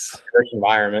 Nice. Rich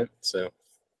environment. So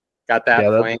got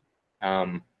that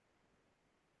plan.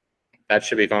 That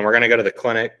should be fun. We're going to go to the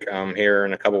clinic here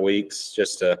in a couple weeks.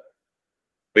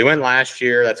 We went last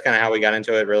year. That's kind of how we got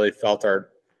into it. Really felt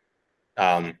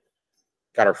got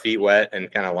our feet wet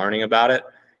and kind of learning about it.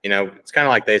 It's kind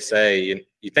of like they say,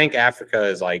 you think Africa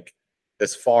is like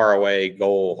this far away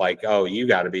goal, like, oh, you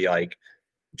got to be like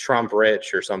Trump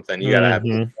rich or something. You got to have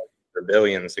for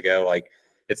billions to go. Like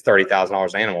it's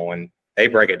 $30,000 animal, and they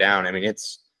break it down. I mean,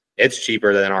 it's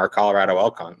cheaper than our Colorado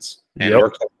elk hunts, and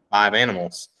we're killing 5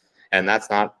 animals, and that's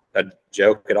not a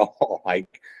joke at all.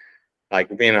 Like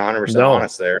being 100%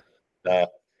 honest there,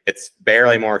 it's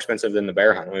barely more expensive than the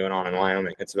bear hunt we went on in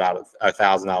Wyoming. It's about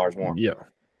 $1,000 more. Yeah.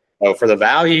 So for the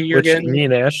value you're getting, me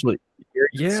and Ashley,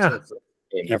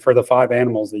 and for the 5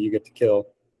 animals that you get to kill,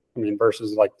 I mean,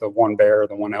 versus like the 1 bear or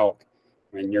the 1 elk,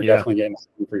 I mean, you're definitely getting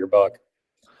something for your buck.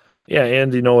 Yeah,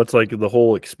 and it's like the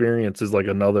whole experience is like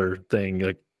another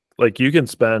thing. Like you can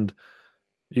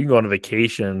go on a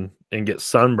vacation and get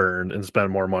sunburned and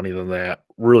spend more money than that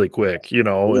really quick,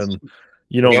 and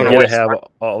you don't get to have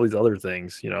all these other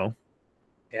things, Yeah,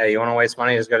 you want to waste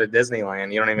money, just go to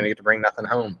Disneyland. You don't even get to bring nothing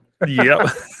home. Yep,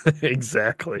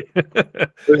 exactly.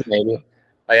 Maybe.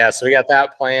 But yeah, so we got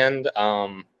that planned.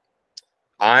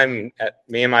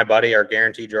 Me and my buddy are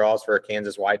guaranteed draws for a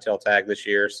Kansas whitetail tag this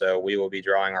year, so we will be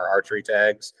drawing our archery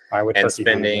tags and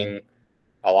spending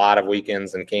a lot of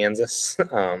weekends in Kansas.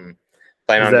 Plan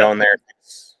on going there.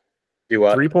 Do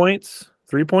what? 3 points?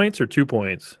 3 points or 2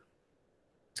 points?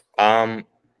 It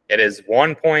is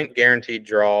 1 point guaranteed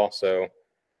draw. So,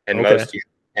 and most years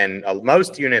and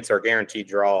most units are guaranteed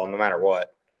draw no matter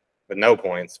what, with no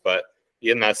points. But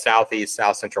in the southeast,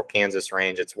 south central Kansas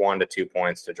range, it's 1 to 2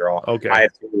 points to draw. Okay.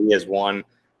 IFTV is 1,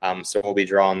 so we'll be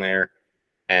drawing there.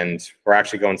 And we're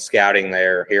actually going scouting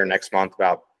there here next month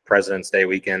about President's Day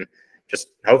weekend. Just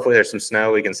hopefully there's some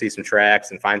snow. We can see some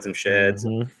tracks and find some sheds.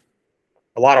 Mm-hmm.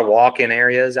 A lot of walk-in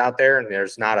areas out there. And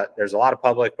there's a lot of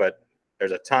public, but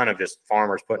there's a ton of just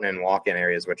farmers putting in walk-in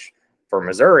areas, which for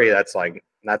Missouri, that's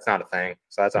not a thing.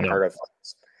 So that's unheard of.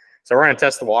 So we're going to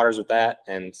test the waters with that.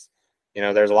 And,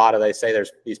 there's a lot of, they say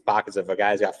there's these pockets of a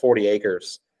guy's got 40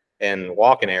 acres in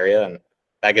walk-in area, and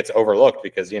that gets overlooked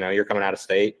because, you're coming out of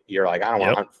state. You're like, I don't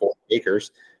want to hunt 40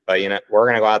 acres. But, we're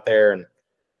going to go out there and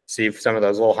see if some of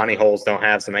those little honey holes don't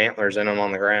have some antlers in them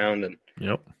on the ground. And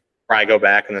probably go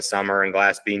back in the summer and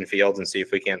glass bean fields and see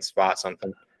if we can't spot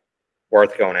something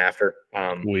worth going after.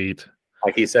 Sweet.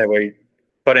 Like he said, we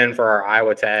put in for our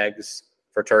Iowa tags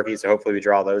for turkeys. So hopefully we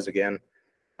draw those again.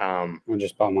 I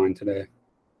just bought mine today.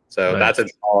 So that's a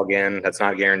draw again. That's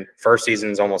not guaranteed. First season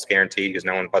is almost guaranteed because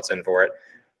no one puts in for it.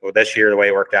 Well, this year, the way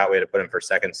it worked out, we had to put in for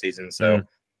second season. So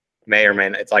may or may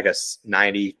not, it's like a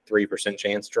 93%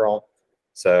 chance draw.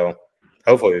 So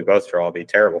hopefully we both draw. It'll be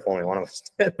terrible if only one of us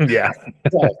did. Yeah.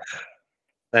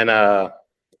 Then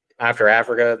after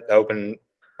Africa,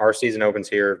 our season opens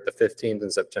here the 15th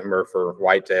in September for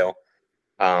whitetail.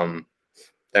 Then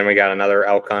we got another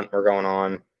elk hunt we're going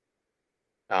on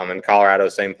in Colorado,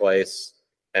 same place.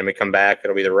 Then we come back,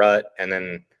 it'll be the rut. And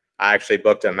then I actually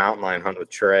booked a mountain lion hunt with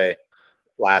Trey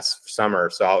last summer.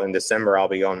 So in December, I'll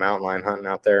be going mountain lion hunting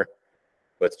out there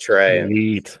with Trey.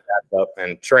 Neat.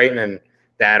 And Trayton and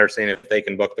Dad are seeing if they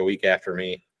can book the week after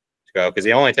me to go, because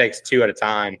he only takes 2 at a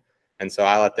time. And so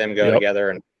I let them go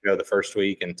together and go the first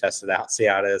week and test it out, see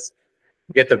how it is.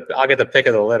 I'll get the pick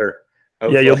of the litter.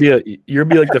 Hopefully. Yeah, you'll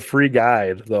be like the free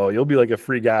guide though. You'll be like a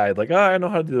free guide. Like, I know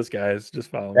how to do this, guys.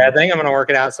 Just follow me. I think I'm gonna work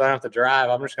it out so I don't have to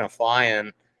drive. I'm just gonna fly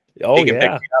in. Oh, he can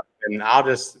pick me up, and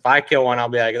if I kill one, I'll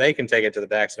be like, they can take it to the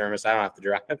taxidermist. I don't have to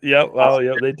drive. Yep. Oh,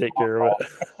 yep. They take care of it.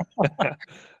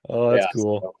 Oh, that's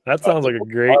cool. So, that sounds like a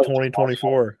great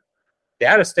 2024. The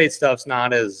out-of-state stuff's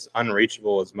not as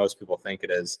unreachable as most people think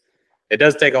it is. It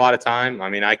does take a lot of time.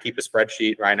 I mean, I keep a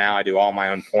spreadsheet right now. I do all my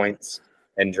own points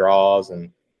and draws,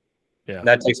 and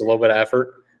that takes a little bit of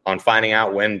effort on finding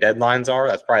out when deadlines are.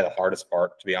 That's probably the hardest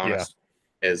part, to be honest,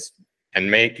 and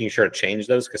making sure to change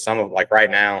those, because some of, like right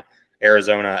now,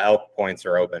 Arizona elk points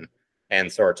are open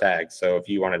and so are tags. So if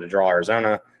you wanted to draw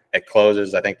Arizona, it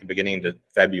closes, I think, the beginning of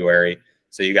February.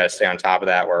 So you got to stay on top of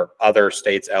that, where other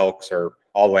states' elks are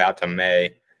all the way out to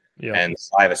May. Yeah. And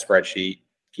so I have a spreadsheet,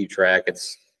 keep track.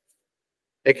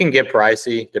 It can get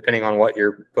pricey depending on what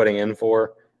you're putting in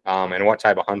for and what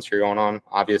type of hunts you're going on.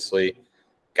 Obviously,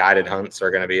 guided hunts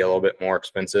are going to be a little bit more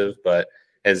expensive, but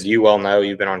as you well know,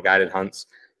 you've been on guided hunts.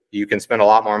 You can spend a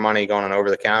lot more money going on over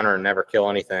the counter and never kill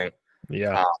anything.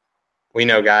 Yeah. We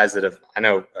know I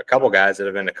know a couple guys that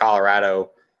have been to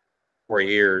Colorado for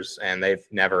years and they've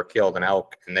never killed an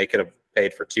elk, and they could have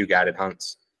paid for 2 guided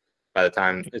hunts by the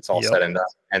time it's all said and done,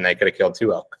 and they could have killed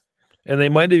 2 elk. And they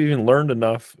might have even learned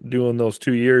enough doing those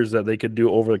 2 years that they could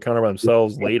do over the counter by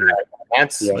themselves later.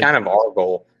 That's kind of our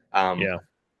goal.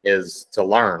 Is to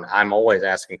learn. I'm always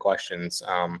asking questions.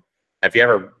 If you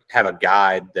ever have a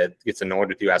guide that gets annoyed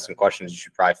with you asking questions, you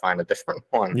should probably find a different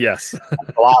one. Yes.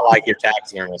 A lot like your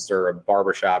taxidermist or a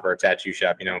barbershop or a tattoo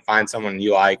shop. Find someone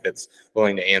you like that's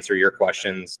willing to answer your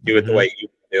questions, do it the way you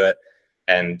do it.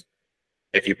 And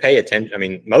if you pay attention, I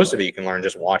mean, most of it you can learn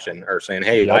just watching or saying,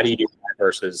 hey, why do you do that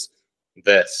versus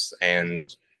this?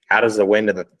 And how does the wind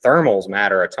and the thermals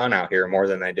matter a ton out here more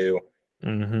than they do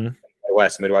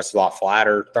Midwest? Midwest is a lot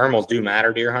flatter. Thermals do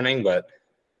matter deer hunting, but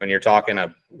when you're talking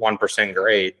a 1%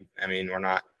 grade, I mean, we're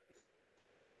not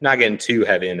getting too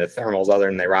heavy into thermals other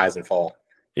than they rise and fall.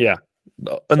 Yeah.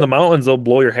 In the mountains, they'll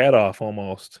blow your head off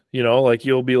almost. Like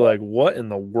you'll be like, what in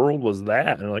the world was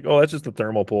that? And like, oh, that's just a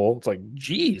thermal pole. It's like,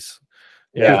 geez.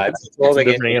 Yeah, it's a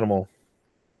different animal.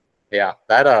 Yeah.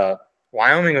 That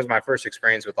Wyoming was my first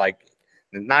experience with, like,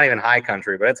 not even high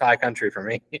country, but it's high country for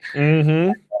me.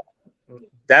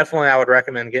 Definitely, I would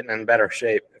recommend getting in better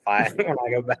shape when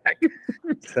I go back.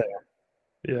 So,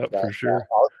 yeah, for sure.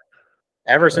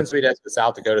 Ever since we did the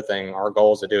South Dakota thing, our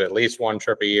goal is to do at least 1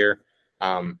 trip a year.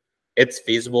 It's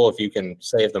feasible if you can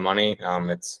save the money.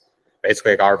 It's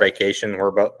basically like our vacation.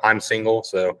 I'm single,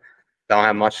 so don't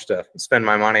have much to spend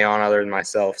my money on other than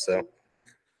myself. So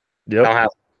don't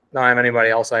have anybody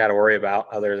else I got to worry about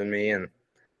other than me. And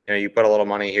you put a little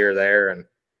money here or there, and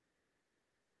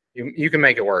you can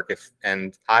make it work.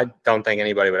 And I don't think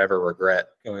anybody would ever regret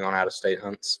going on out-of-state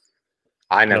hunts.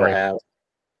 I never have.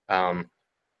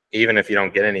 even if you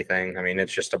don't get anything, I mean,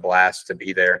 it's just a blast to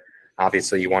be there.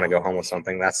 Obviously, you want to go home with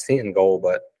something. That's the end goal,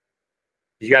 but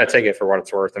you got to take it for what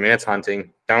it's worth. I mean, it's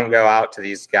hunting. Don't go out to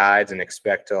these guides and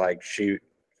expect to like shoot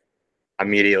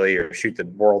immediately or shoot the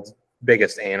world's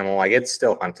biggest animal. Like, it's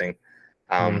still hunting.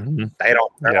 They're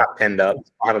not pinned up,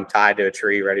 on them tied to a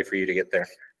tree, ready for you to get there.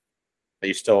 But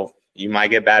you might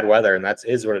get bad weather, and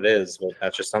is what it is. But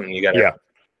that's just something you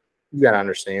gotta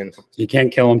understand. You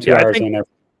can't kill them 2 hours in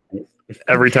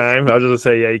every time. I was just gonna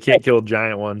say, you can't kill a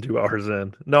giant one 2 hours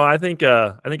in. No, I think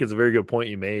it's a very good point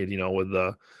you made. With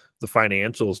the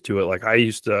financials to it. Like, I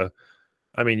used to.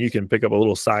 I mean, you can pick up a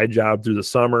little side job through the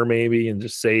summer maybe and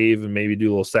just save and maybe do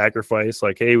a little sacrifice.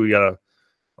 Like, hey, we gotta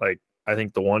like. I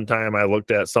think the one time I looked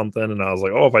at something and I was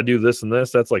like, oh, if I do this and this,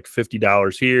 that's like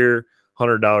 $50 here,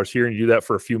 $100 here, and you do that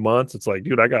for a few months. It's like,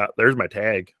 dude, there's my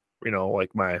tag.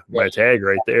 Like my tag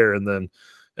right there. And then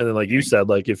like you said,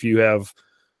 like if you have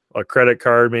a credit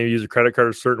card, maybe use a credit card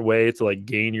a certain way to like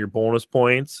gain your bonus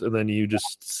points, and then you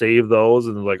just save those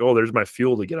and like, oh, there's my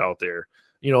fuel to get out there.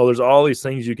 There's all these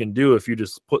things you can do if you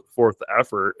just put forth the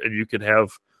effort, and you can have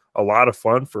a lot of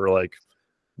fun for like,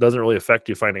 doesn't really affect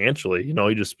you financially. You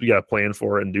got to plan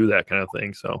for it and do that kind of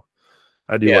thing. So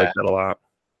I do like that a lot.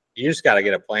 You just got to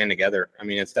get a plan together. I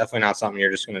mean, it's definitely not something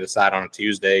you're just going to decide on a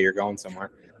Tuesday. You're going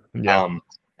somewhere. Yeah.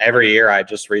 Every year, I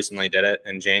just recently did it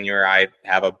in January. I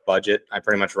have a budget I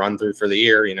pretty much run through for the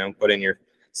year, put in your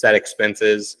set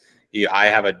expenses. I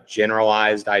have a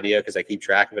generalized idea because I keep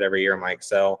track of it every year in my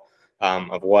Excel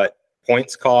of what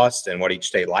points cost and what each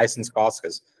state license costs.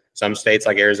 Because some states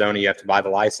like Arizona, you have to buy the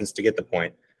license to get the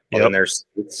point. Well, then there's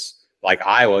states like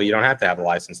Iowa, you don't have to have a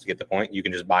license to get the point. You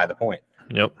can just buy the point.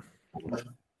 Yep.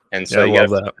 And so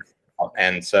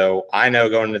And so I know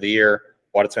going into the year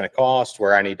what it's going to cost,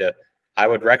 where I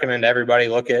would recommend everybody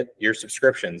look at your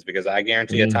subscriptions, because I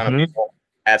guarantee a ton of people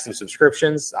have some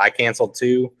subscriptions. I canceled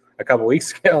 2 a couple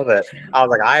weeks ago that I was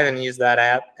like, I haven't used that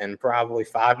app in probably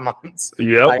 5 months.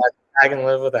 Yep. I can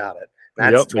live without it.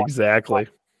 That's exactly.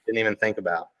 Didn't even think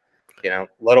about,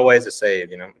 little ways to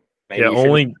save, Maybe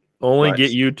only get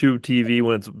YouTube TV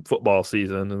when it's football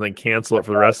season, and then cancel it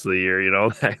for the rest of the year. Or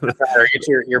get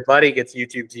your buddy gets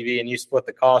YouTube TV and you split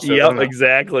the cost. Yep,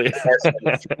 exactly.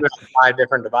 5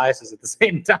 different devices at the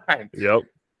same time. Yep.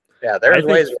 Yeah, there's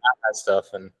ways around that stuff.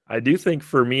 And I do think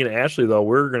for me and Ashley, though,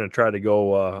 we're going to try to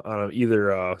go on either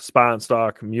a spot and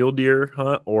stock mule deer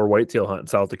hunt or whitetail hunt in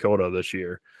South Dakota this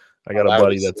year. I got a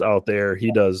buddy that's out there.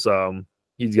 He does.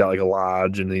 He's got like a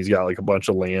lodge, and he's got like a bunch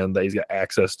of land that he's got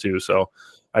access to. So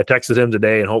I texted him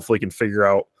today, and hopefully can figure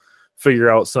out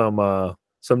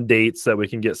some dates that we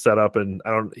can get set up. And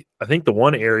I think the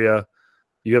one area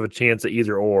you have a chance at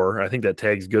either or. I think that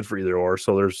tag's good for either or.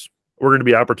 So we're going to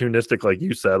be opportunistic, like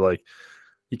you said. Like,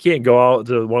 you can't go out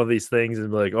to one of these things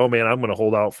and be like, oh man, I'm going to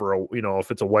hold out for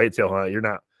if it's a whitetail hunt, you're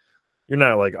not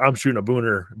like, I'm shooting a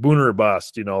booner or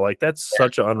bust. Like, that's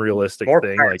such an unrealistic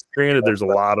thing. Like, granted, there's a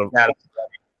lot of.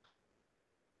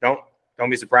 Don't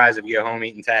be surprised if you go home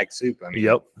eating tag soup. I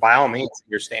mean, by all means,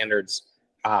 your standards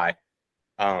high.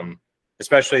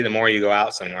 Especially the more you go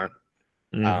out somewhere.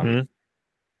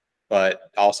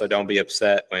 But also don't be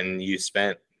upset when you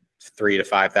spent $3,000 to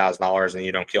 $5,000 and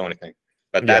you don't kill anything.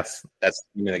 But that's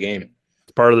the game.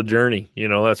 It's part of the journey.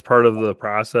 That's part of the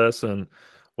process. And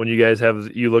when you guys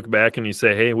you look back and you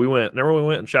say, hey, we went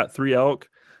and shot 3 elk,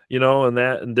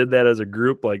 and did that as a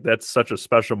group. Like, that's such a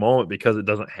special moment because it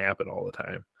doesn't happen all the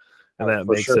time. And that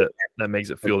makes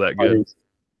it feel that good.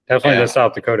 Definitely the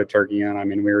South Dakota turkey hunt. I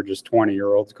mean, we were just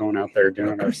 20-year-olds going out there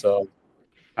doing it ourselves.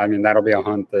 I mean, that'll be a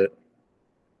hunt that,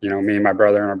 me and my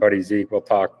brother and our buddy Zeke will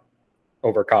talk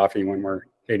over coffee when we're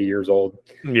 80 years old.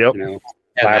 Yep.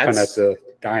 Laughing at the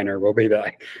diner. We'll be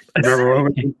like, remember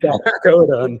when we in South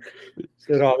Dakota and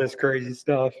did all this crazy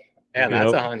stuff? Yeah, and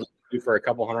that's a hunt you do for a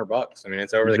couple $100. I mean,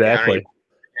 it's over the counter.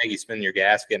 You spend your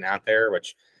gas getting out there,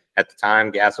 which at the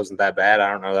time gas wasn't that bad.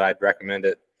 I don't know that I'd recommend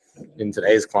it in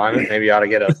today's climate. Maybe you ought to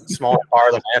get a smaller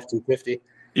car than an F-250.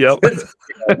 Yep.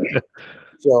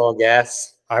 Fuel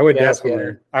gas. I would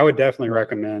definitely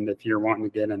recommend, if you're wanting to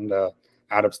get into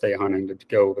out of state hunting, to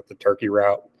go with the turkey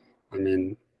route. I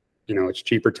mean, it's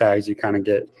cheaper tags. You kind of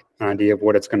get an idea of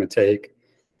what it's going to take,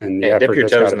 and dip your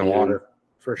toes in the water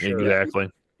for sure.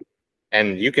 Exactly.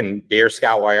 And you can deer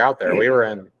scout while you're out there. We were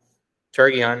in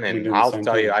turkey hunting, and I'll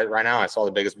tell you, right now I saw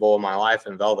the biggest bull of my life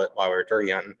in velvet while we were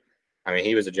turkey hunting. I mean,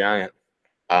 he was a giant.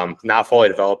 Not fully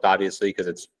developed, obviously,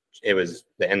 because it was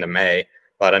the end of May,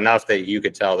 but enough that you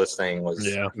could tell this thing was.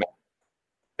 Yeah.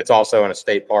 It's also in a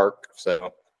state park,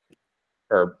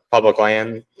 or public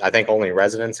land. I think only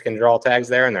residents can draw tags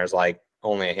there, and there's like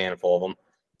only a handful of them.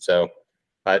 So,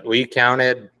 but we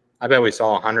counted I bet we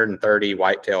saw 130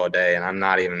 whitetail a day, and I'm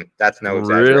not even. That's no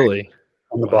exaggeration. Really?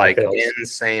 On the Black Hills.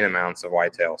 Insane amounts of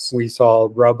whitetails. We saw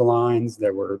rub lines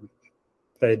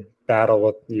they'd battle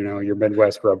with, your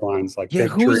Midwest rub lines. Like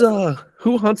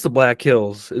who hunts the Black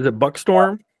Hills? Is it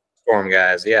Buckstorm? Storm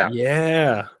guys, yeah.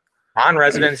 Yeah. On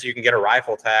residence, you can get a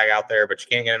rifle tag out there, but you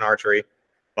can't get an archery.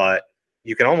 But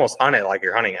you can almost hunt it like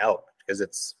you're hunting elk because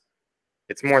it's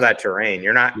more that terrain.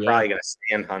 You're not probably going to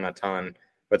stand hunt a ton,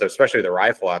 but especially the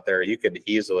rifle out there, you could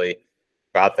easily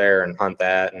go out there and hunt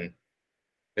that. And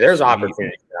there's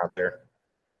opportunities out there.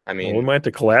 I mean, we might have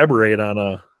to collaborate on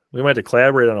a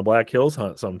Black Hills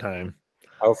hunt sometime.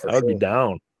 Oh, for sure. I would be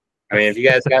down. I mean, if you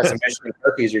guys got some Michigan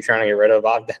turkeys you're trying to get rid of,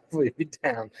 I'll definitely be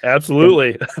down.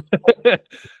 Absolutely.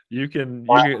 you can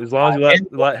as long as you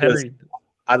let Henry.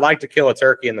 I'd like to kill a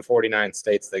turkey in the 49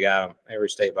 states. They got them, every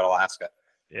state but Alaska.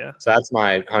 Yeah. So that's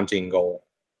my hunting goal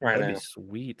right now. That'd be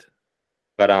sweet.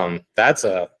 But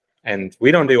and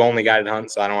we don't do only guided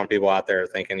hunts, so I don't want people out there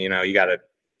thinking, you got to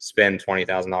spend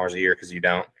 $20,000 a year because you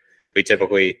don't. We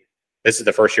typically, this is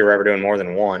the first year we're ever doing more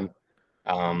than one.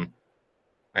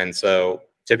 And so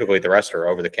typically the rest are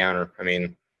over the counter. I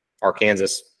mean, our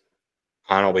Kansas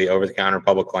hunt will be over the counter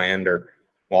public land or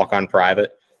walk on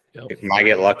private. Yep. You might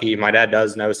get lucky. My dad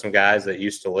does know some guys that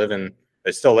still live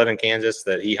in Kansas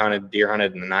that he deer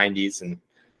hunted in the 90s, and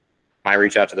might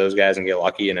reach out to those guys and get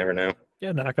lucky. You never know.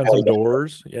 Yeah, knock on some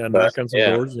doors. Yeah, knock on some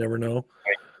doors. You never know.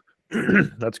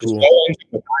 That's cool.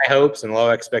 With high hopes and low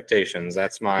expectations.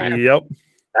 That's my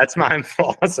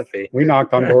philosophy. We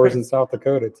knocked on doors in South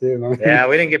Dakota too. Yeah,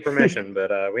 we didn't get permission,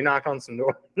 but we knocked on some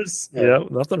doors. Yeah,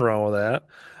 nothing wrong with that.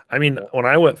 I mean, when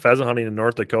I went pheasant hunting in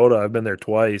North Dakota, I've been there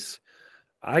twice.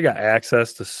 I got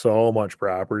access to so much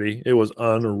property. It was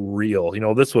unreal.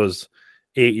 This was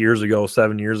 8 years ago,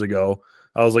 7 years ago.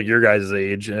 I was like your guys'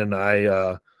 age, and they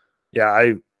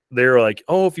were like,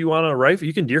 oh, if you want a rifle,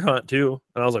 you can deer hunt too.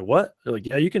 And I was like, what? They're like,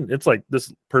 yeah, you can. It's like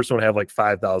this person would have like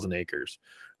 5,000 acres.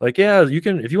 Like, yeah, you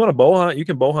can. If you want to bow hunt, you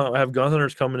can bow hunt. I have gun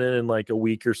hunters coming in like a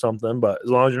week or something. But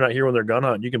as long as you're not here when they're gun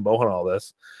hunting, you can bow hunt all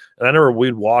this. And I remember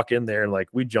we'd walk in there and like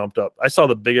we jumped up. I saw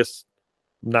the biggest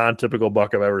non-typical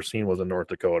buck I've ever seen was in North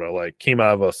Dakota. Like came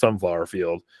out of a sunflower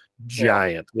field,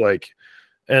 giant. Yeah. Like,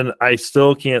 and I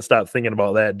still can't stop thinking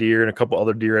about that deer and a couple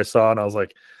other deer I saw. And I was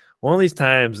like, one of these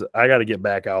times I got to get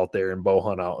back out there and bow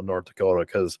hunt out in North Dakota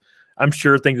because I'm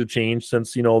sure things have changed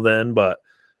since, then. But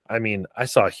I mean, I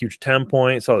saw a huge 10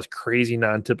 point, saw this crazy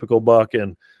non-typical buck,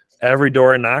 and every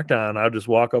door I knocked on, I would just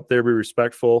walk up there, be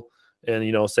respectful,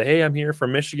 and, say, hey, I'm here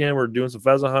from Michigan. We're doing some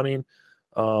pheasant hunting.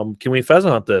 Can we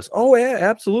pheasant hunt this? Oh, yeah,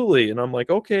 absolutely. And I'm like,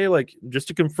 okay, like just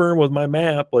to confirm with my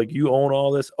map, like you own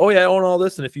all this. Oh, yeah, I own all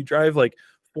this. And if you drive like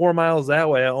 4 miles that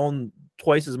way, I own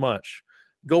twice as much.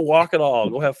 Go walk it all.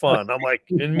 Go have fun. I'm like,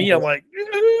 and me, I'm like,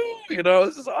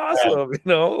 this is awesome.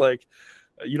 Like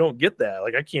you don't get that.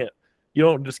 Like you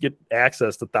don't just get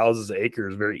access to thousands of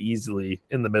acres very easily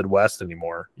in the Midwest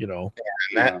anymore, Yeah,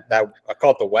 and that I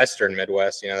call it the Western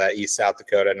Midwest, that East, South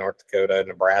Dakota, North Dakota,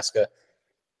 Nebraska,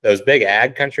 those big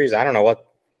ag countries. I don't know what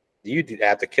you'd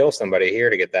have to kill somebody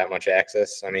here to get that much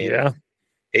access. I mean,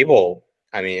 people,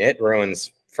 it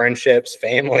ruins friendships,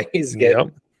 families get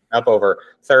up over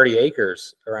 30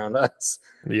 acres around us.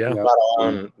 Yeah.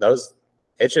 But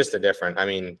it's just a different,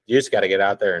 you just got to get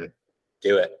out there and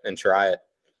do it and try it.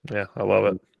 Yeah, I love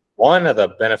it. One of the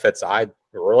benefits I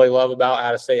really love about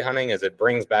out-of-state hunting is it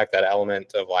brings back that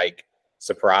element of like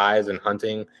surprise and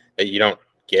hunting that you don't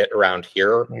get around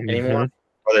here anymore.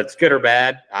 Whether it's good or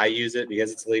bad, I use it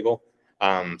because it's legal.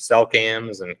 Cell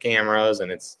cams and cameras,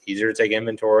 and it's easier to take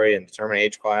inventory and determine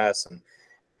age class and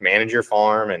manage your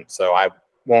farm. And so I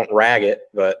won't rag it,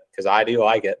 but because I do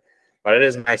like it. But it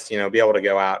is nice, be able to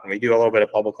go out, and we do a little bit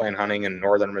of public land hunting in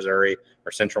northern Missouri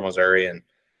or central Missouri, and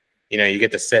you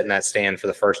get to sit in that stand for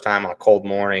the first time on a cold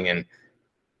morning, and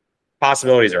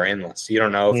possibilities are endless. You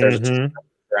don't know if there's a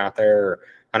out there or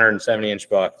 170-inch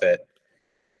buck that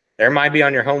there might be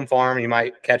on your home farm. You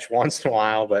might catch once in a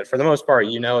while, but for the most part,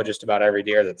 just about every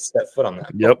deer that's set foot on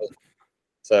that. Yep. Place.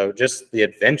 So just the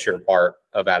adventure part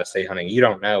of out-of-state hunting, you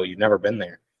don't know. You've never been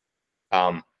there.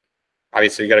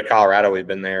 Obviously, you go to Colorado. We've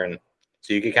been there, and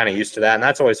so you get kind of used to that, and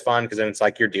that's always fun because then it's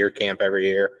like your deer camp every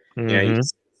year. You see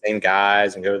the same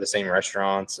guys and go to the same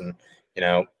restaurants, and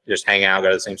just hang out, go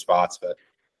to the same spots. But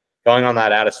going on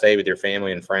that out-of-state with your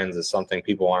family and friends is something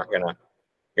people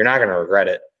you're not gonna regret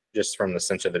it, just from the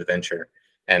sense of adventure.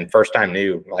 And first time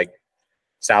new, like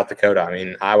South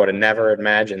Dakota. I would have never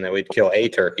imagined that we'd kill a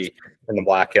turkey in the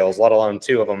Black Hills, let alone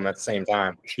two of them at the same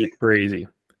time. Crazy.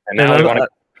 And now we want to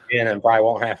again and probably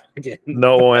won't happen again.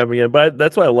 No, it won't happen again. But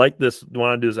that's why I like this.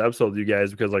 Want to do this episode with you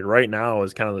guys because like right now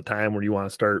is kind of the time where you want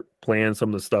to start planning some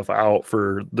of the stuff out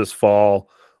for this fall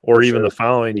or For even sure. the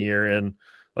following year. And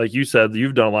like you said,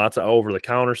 you've done lots of over the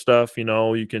counter stuff. You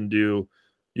know, you can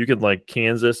like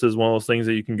Kansas is one of those things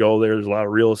that you can go there. There's a lot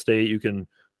of real estate. You can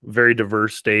very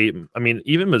diverse state. I mean,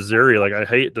 even Missouri. Like I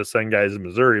hate to send guys to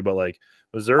Missouri, but like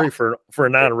Missouri for a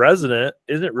non-resident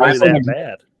isn't really that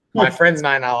bad. My friends and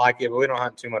I not like it, but we don't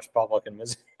hunt too much public in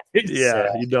Missouri. Yeah,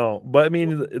 So, you don't. But I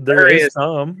mean, there is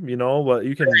some, you know, but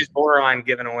you can. Missouri's borderline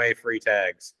giving away free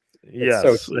tags. Yes.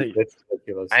 It's so cheap. It's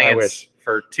ridiculous. I think wish.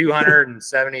 for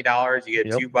 $270, you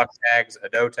get Yep. 2 buck tags, a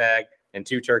doe tag, and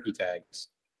 2 turkey tags.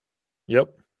 Yep.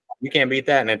 You can't beat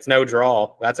that, and it's no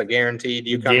draw. That's a guaranteed.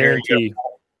 You come here, Guarantee.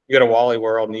 you go to Wally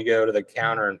World, and you go to the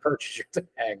counter and purchase your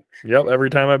tag. Yep. Every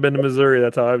time I've been to Missouri,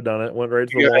 that's how I've done it. Went right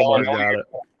to the You go to Walmart, Illinois, got it.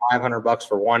 $500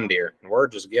 for 1 deer, and we're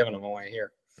just giving them away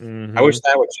here. Mhm. I wish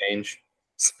that would change.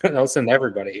 They'll send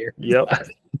everybody here. Yep.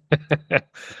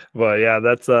 But yeah,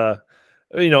 that's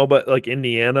you know, but like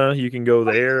Indiana, you can go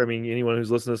there. I mean, anyone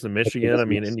who's listening to this in Michigan, I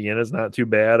mean, Indiana's not too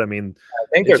bad. I mean, I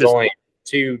think It's there's just- only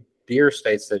 2 deer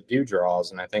states that do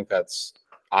draws, and I think that's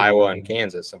Iowa and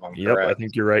Kansas, if I'm yep, correct. I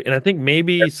think you're right. And I think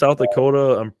maybe South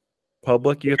Dakota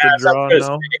public you have Yeah, to draw South Dakota's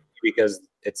now. big because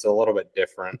it's a little bit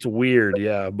different. It's weird,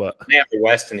 yeah, but They have the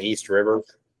West and East rivers.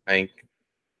 I think,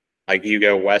 like you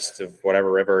go west of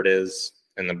whatever river it is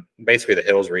in basically the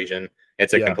hills region.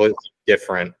 It's a Yeah. completely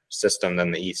different system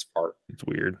than the East part. it's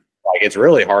weird. Like it's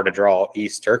really hard to draw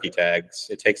East turkey tags.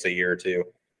 It takes a year or two.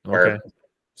 Where Okay.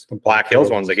 the Black Hills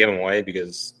ones they give them away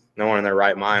because no one in their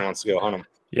right mind wants to go hunt them.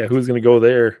 Yeah, who's gonna go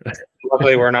there?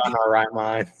 Luckily, we're not in our right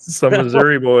minds. Some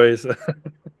Missouri boys. So,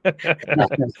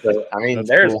 I mean, That's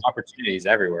there's cool. opportunities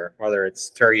everywhere. Whether it's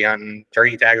turkey hunting,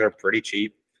 turkey tags are pretty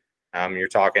cheap. You're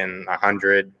talking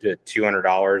 $100 to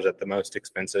 $200 at the most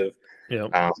expensive.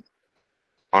 Yeah.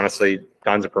 Honestly,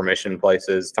 tons of permission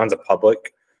places, tons of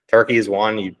public. Turkey is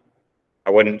one I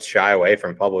wouldn't shy away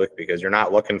from public because you're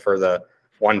not looking for the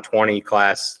 120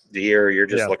 class deer. You're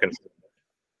just Yeah. looking for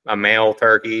a male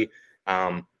turkey.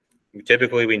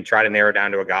 Typically, we try to narrow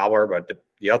down to a gobbler, but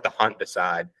you have to hunt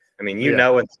decide. I mean, you Yeah.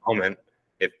 know in the moment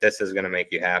if this is going to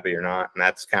make you happy or not, and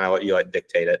that's kind of what you let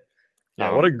dictate it.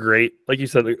 Yeah, what a great, like you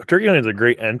said, turkey hunting is a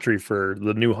great entry for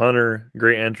the new hunter,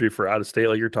 great entry for out of state,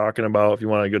 like you're talking about. If you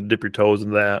want to go dip your toes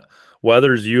in that,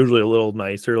 weather's usually a little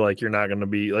nicer. Like you're not going to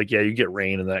be like, yeah, you get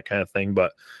rain and that kind of thing,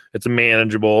 but it's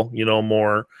manageable, you know,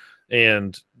 more.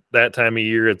 And that time of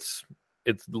year, it's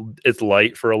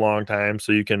light for a long time,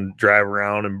 so you can drive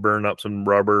around and burn up some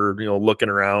rubber, you know, looking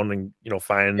around and you know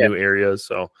find new areas.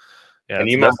 So yeah, And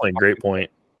it's you might- definitely a great point.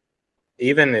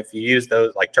 Even if you use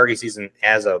those like turkey season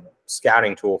as a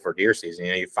scouting tool for deer season,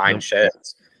 you know, you find Yep.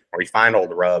 sheds or you find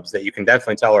old rubs that you can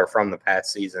definitely tell are from the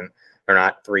past season. They're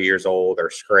not 3 years old or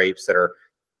scrapes that are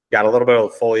got a little bit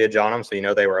of foliage on them. So, you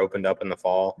know, they were opened up in the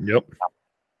fall. Yep.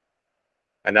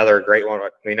 Another great one.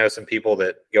 We know some people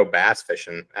that go bass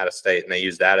fishing out of state and they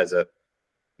use that as a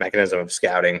mechanism of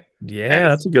scouting Yeah,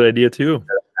 that's a good idea too.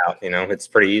 out. You know, it's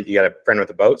pretty easy. You got a friend with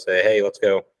a boat, say, hey, let's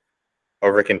go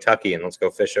over to Kentucky and let's go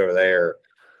fish over there.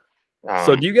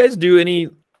 So do you guys do any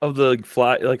of the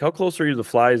fly, like how close are you to the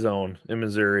fly zone in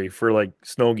Missouri for like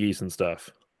snow geese and stuff?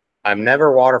 I've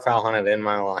never waterfowl hunted in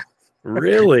my life.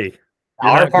 Really?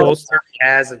 You're Our not part close?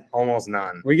 has almost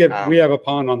none. We have a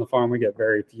pond on the farm. We get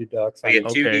very few ducks. I get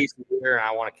 2 Okay. geese a year, and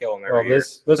I want to kill them every Well, year.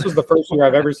 this was the first year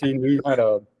I've ever seen. We had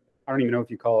I don't even know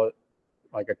if you call it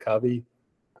like a covey.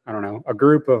 I don't know. A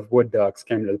group of wood ducks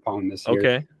came to the pond this year.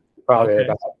 Okay. Probably Okay.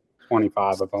 about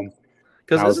 25 of them.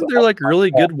 Because I was- isn't there like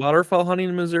really good waterfowl hunting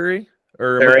in Missouri?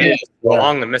 Or There am I- is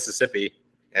along the Mississippi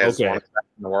as Okay. one of the best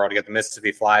in the world. You get the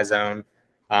Mississippi fly zone.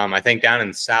 I think down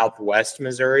in southwest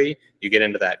Missouri, you get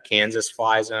into that Kansas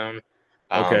fly zone.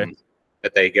 Okay.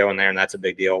 That they go in there, and that's a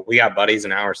big deal. We got buddies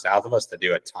an hour south of us that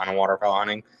do a ton of waterfowl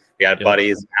hunting. We got Yep.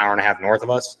 buddies an hour and a half north of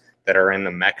us that are in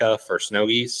the mecca for snow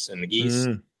geese and the geese.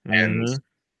 Mm, And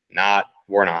mhm.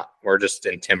 we're not. We're just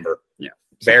in timber. Yeah.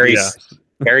 Very, Yeah.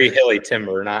 very hilly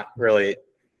timber. Not really,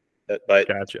 but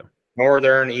Gotcha.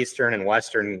 northern, eastern, and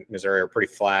western Missouri are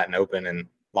pretty flat and open, and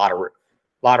a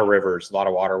lot of rivers, a lot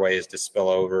of waterways to spill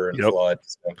over and Yep. flood.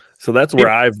 So, So that's where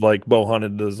I've like bow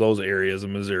hunted those areas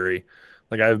in Missouri.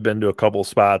 Like I've been to a couple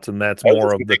spots, and that's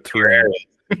more of the terrain.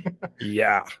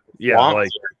 Yeah, yeah, Swamps like are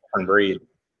a different breed.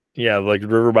 yeah, like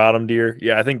river bottom deer.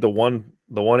 Yeah, I think the one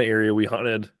area we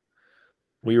hunted,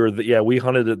 we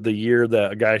hunted it the year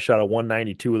that a guy shot a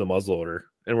 192 with a muzzleloader,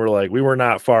 and we're like, we were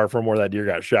not far from where that deer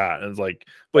got shot. And it's like,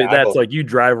 but Yeah, I that's believe- like you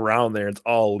drive around there, it's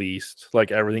all leased,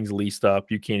 like everything's leased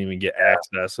up. You can't even get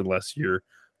access unless you're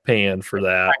paying for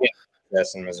that.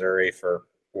 This in Missouri for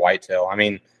whitetail. I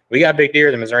mean, we got big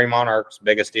deer. The Missouri Monarch's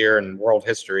biggest deer in world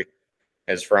history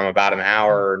is from about an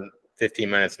hour and 15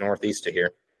 minutes northeast of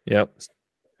here. Yep. It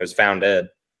was found dead,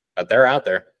 but they're out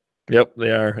there. Yep,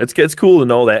 they are. It's cool to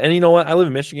know that. And you know what? I live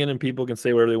in Michigan, and people can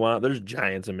say whatever they want. There's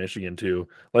giants in Michigan too.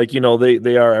 Like, you know,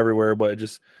 they are everywhere, but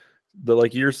just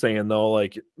like you're saying though,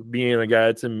 like being a guy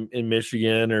that's in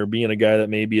Michigan or being a guy that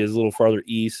maybe is a little farther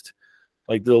east,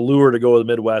 like the lure to go to the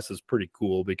Midwest is pretty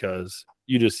cool because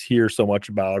you just hear so much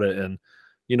about it. And,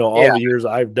 you know, all the years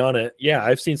I've done it,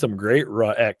 I've seen some great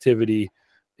rut activity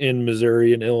in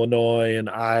Missouri and Illinois and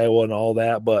Iowa and all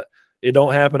that, but it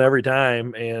don't happen every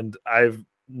time. And I've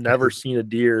never seen a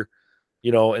deer,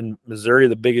 you know, in Missouri.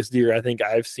 The biggest deer I think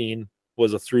I've seen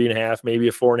was a 3.5, maybe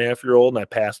a 4.5-year-old, and I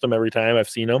passed them every time I've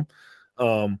seen them.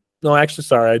 No, actually,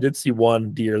 sorry, I did see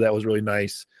one deer that was really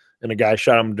nice, and a guy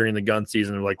shot him during the gun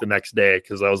season, like the next day,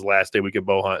 because that was the last day we could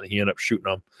bow hunt, and he ended up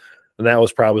shooting them, and that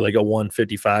was probably like a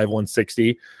 155,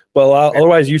 160. But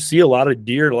otherwise, you see a lot of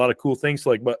deer, a lot of cool things.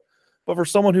 Like, but for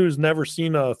someone who's never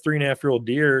seen a 3.5-year-old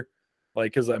deer,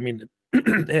 like, because I mean,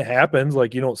 it happens.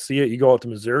 Like, you don't see it. You go out to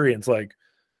Missouri, and it's like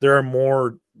there are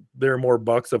more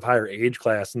bucks of higher age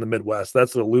class in the Midwest.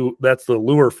 That's the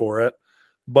lure for it.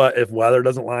 But if weather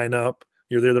doesn't line up,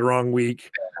 you're there the wrong week.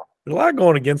 There's a lot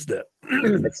going against it.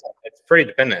 It's pretty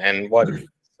dependent. And what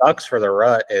sucks for the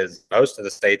rut is most of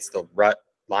the states the rut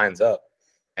lines up,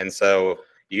 and so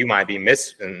you might be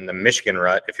missing the Michigan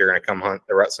rut if you're going to come hunt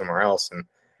the rut somewhere else. And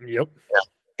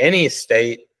any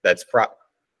state that's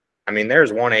I mean,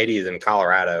 there's 180s in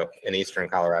Colorado, in eastern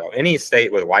Colorado. Any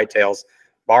state with whitetails,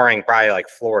 barring probably like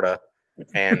Florida,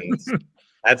 and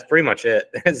that's pretty much it.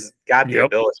 It's got the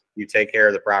ability. You take care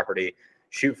of the property,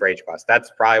 shoot for H class.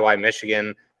 That's probably why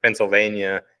Michigan,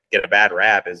 Pennsylvania get a bad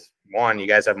rap. Is one, you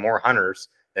guys have more hunters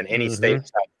than any state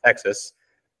besides Texas,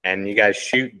 and you guys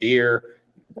shoot deer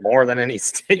more than any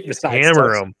state besides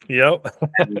Hammer Texas. them.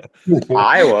 Yep.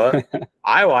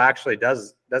 Iowa actually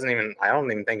doesn't even, I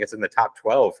don't even think it's in the top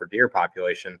 12 for deer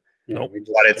population. Nope.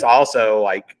 But it's also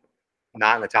like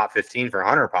not in the top 15 for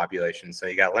hunter population. So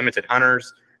you got limited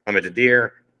hunters, limited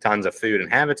deer, tons of food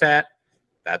and habitat.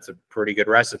 That's a pretty good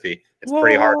recipe. It's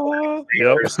pretty hard to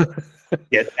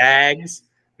get tags.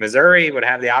 Missouri would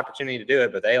have the opportunity to do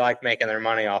it, but they like making their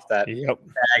money off that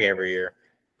tag every year.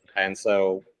 And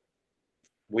so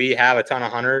we have a ton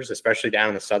of hunters, especially down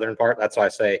in the southern part. That's why I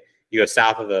say you go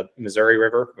south of the Missouri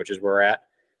River, which is where we're at.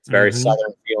 It's very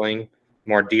southern feeling,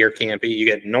 more deer campy. You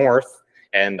get north,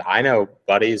 and I know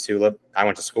buddies who I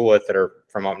went to school with that are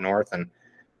from up north, and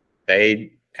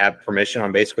they have permission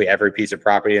on basically every piece of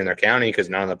property in their county because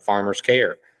none of the farmers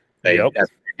care. They have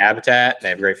habitat, they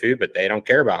have great food, but they don't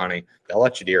care about hunting. They'll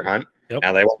let you deer hunt.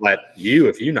 Now they won't let you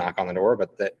if you knock on the door,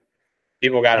 but that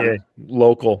people got them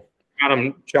local. Got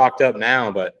them chalked up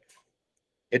now, but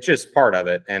it's just part of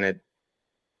it, and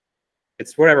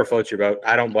it's whatever floats your boat.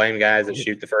 I don't blame guys that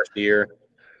shoot the first deer,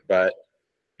 but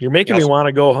you're making me want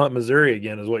to go hunt Missouri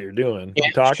again, is what you're doing.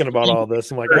 You're talking about all this.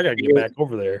 I'm like, I gotta get back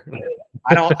over there.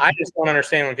 I just don't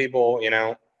understand when people,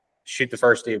 shoot the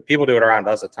first deer. People do it around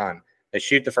us a ton. They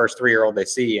shoot the first 3-year-old they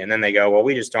see, and then they go, "Well,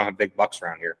 we just don't have big bucks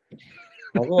around here."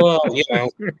 Well, that's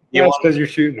because you're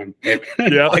shooting them.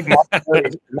 Like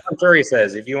Missouri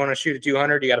says, if you want to shoot a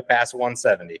 200, you got to pass a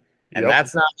 170, and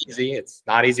that's not easy. It's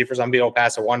not easy for some people to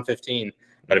pass a 115,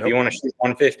 but if you want to shoot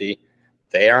 150,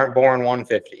 they aren't born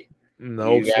 150.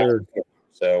 No, sir.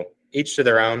 So each to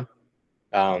their own.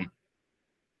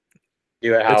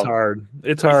 It's hard.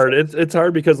 It's hard. It's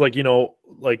hard because, like,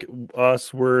 like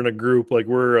us, we're in a group, like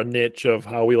we're a niche of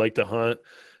how we like to hunt,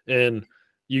 and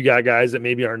you got guys that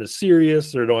maybe aren't as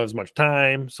serious or don't have as much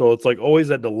time. So it's like always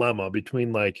that dilemma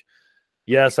between, like,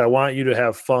 yes, I want you to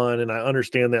have fun, and I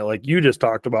understand that. Like you just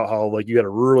talked about how, like, you had a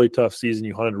really tough season,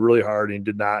 you hunted really hard and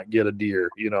did not get a deer,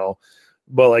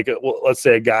 But like, let's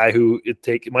say a guy who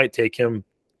it might take him,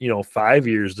 5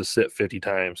 years to sit 50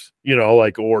 times,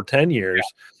 or 10 years.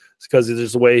 It's because it's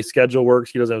just the way his schedule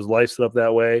works. He doesn't have his life set up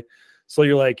that way. So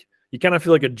you're like, you kind of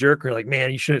feel like a jerk. You're like,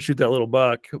 man, you shouldn't shoot that little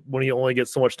buck when you only get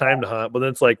so much time to hunt. But then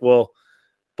it's like, well,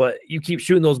 but you keep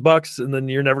shooting those bucks, and then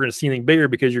you're never going to see anything bigger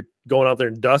because you're going out there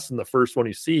and dusting the first one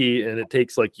you see. And it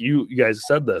takes, like you guys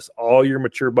said this, all your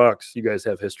mature bucks you guys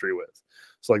have history with.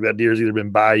 So like that deer's either been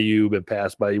by you, been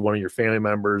passed by one of your family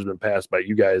members, been passed by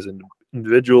you guys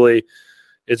individually.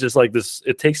 It's just like this.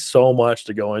 It takes so much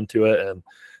to go into it. And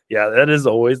yeah, that is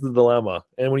always the dilemma.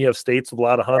 And when you have states with a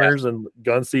lot of hunters and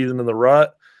gun season in the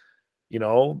rut,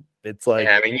 it's like,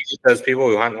 I mean, you get those people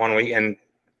who hunt one weekend,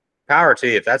 power to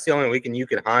you. If that's the only weekend you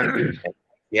can hunt and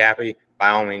be happy, by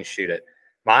all means shoot it.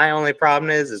 My only problem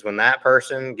is when that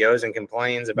person goes and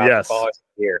complains about the Yes. quality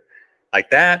of the deer. Like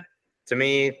that, to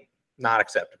me, not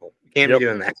acceptable. You can't Yep. be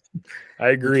doing that. I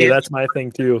agree. That's my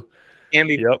thing too. Can't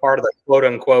be part of the quote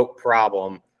unquote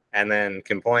problem and then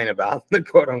complain about the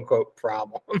quote unquote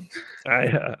problem.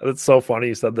 It's so funny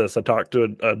you said this. I talked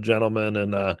to a gentleman,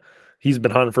 and he's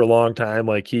been hunting for a long time.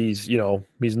 Like he's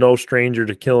no stranger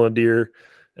to killing deer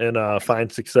and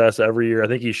find success every year. I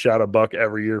think he shot a buck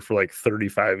every year for like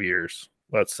 35 years,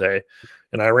 let's say.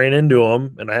 And I ran into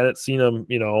him and I hadn't seen him,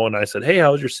 and I said, "Hey,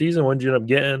 how was your season? When did you end up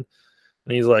getting?"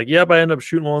 And he's like, "Yep, I ended up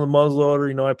shooting one on the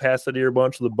muzzleloader. I passed the deer a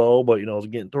bunch with the bow, but it was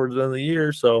getting towards the end of the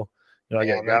year, so I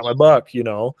got my buck,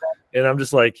 And I'm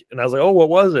just like, and I was like, "Oh, what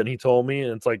was it?" And he told me,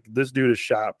 and it's like this dude has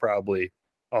shot probably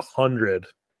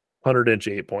 100-inch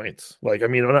 8-points. Like, I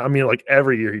mean, like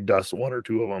every year he dusts one or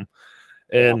two of them,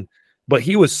 and but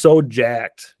he was so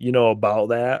jacked, about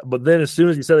that. But then as soon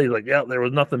as he said it, he's like, "Yeah, there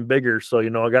was nothing bigger, so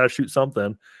I got to shoot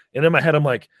something." And in my head, I'm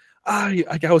like, I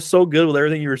was so good with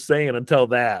everything you were saying until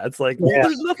that. It's like, well,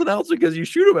 there's nothing else because you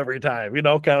shoot them every time,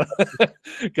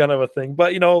 kind of a thing.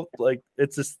 But like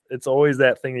it's always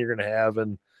that thing that you're gonna have,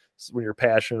 and when you're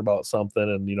passionate about something,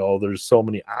 and there's so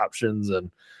many options, and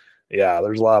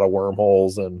there's a lot of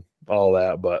wormholes and all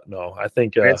that. But no, I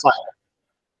think it's like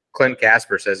Clint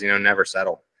Casper says, never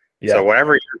settle. Yeah. So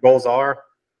whatever your goals are,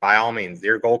 by all means,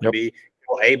 your goal could be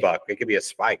kill a buck. It could be a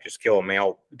spike. Just kill a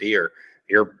male deer.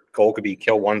 Your goal could be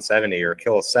kill 170 or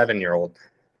kill a 7-year-old.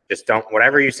 Just don't,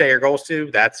 whatever you say your goals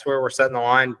to, that's where we're setting the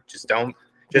line. Just don't,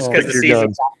 just because the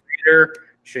season's later,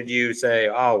 should you say,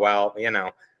 oh, well,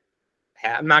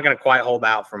 I'm not going to quite hold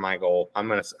out for my goal. I'm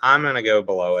going to go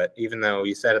below it, even though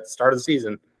you said at the start of the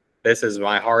season, this is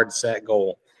my hard set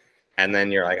goal. And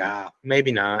then you're like,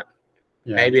 maybe not.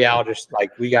 Yeah. Maybe I'll just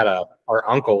we got our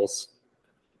uncles,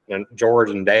 George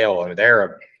and Dale, and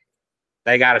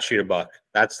they got to shoot a buck.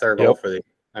 That's their goal for the.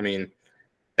 I mean,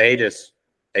 they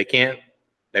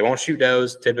won't shoot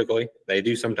does typically. They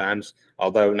do sometimes,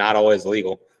 although not always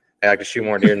legal. They like to shoot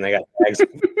more deer than they got tags. I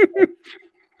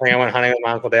think I went hunting with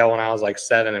my Uncle Dale when I was like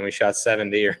 7, and we shot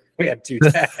 7 deer. We had 2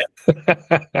 tags.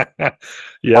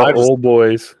 Old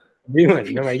boys.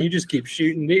 You just keep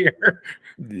shooting deer.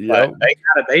 But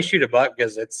they shoot a buck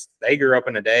because they grew up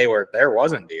in a day where there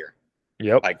wasn't deer.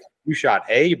 Yep. Like you shot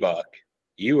a buck,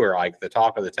 you were like the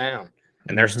talk of the town.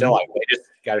 And they're still like, they just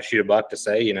got to shoot a buck to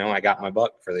say, I got my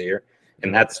buck for the year.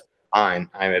 And that's fine.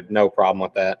 I have no problem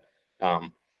with that.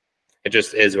 It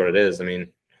just is what it is. I mean,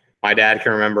 my dad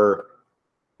can remember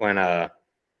when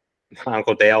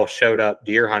Uncle Dale showed up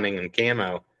deer hunting in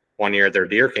camo one year at their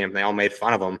deer camp. And they all made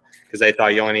fun of him because they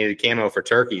thought you only needed camo for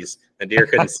turkeys. The deer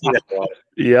couldn't see that well.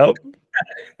 Yep.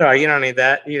 No, you don't need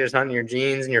that. You just hunt in your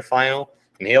jeans and your flannel.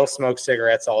 And he'll smoke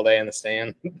cigarettes all day in the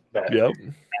stand. But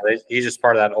he's just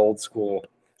part of that old school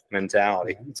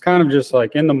mentality. It's kind of just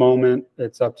like in the moment,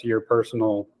 it's up to your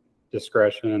personal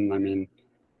discretion. I mean,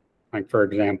 like for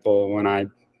example, when I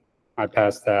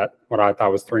passed that, what I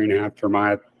thought was 3.5,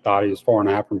 Jeremiah thought he was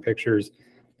 4.5 from pictures.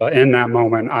 But in that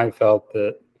moment, I felt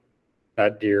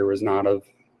that deer was not of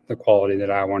the quality that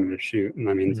I wanted to shoot. And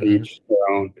I mean, to each their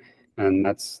own. And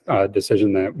that's a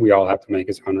decision that we all have to make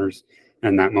as hunters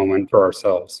in that moment for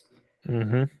ourselves.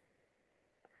 Mm-hmm.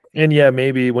 And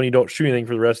maybe when you don't shoot anything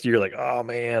for the rest of the year, you're like, oh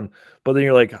man. But then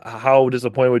you're like, how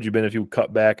disappointed would you have been if you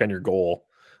cut back on your goal?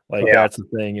 Like that's the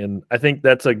thing. And I think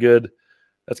that's kind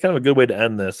of a good way to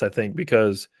end this, I think,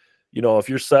 because if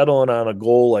you're settling on a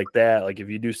goal like that, like if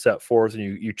you do set forth and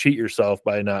you cheat yourself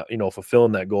by not,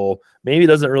 fulfilling that goal, maybe it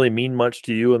doesn't really mean much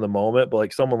to you in the moment, but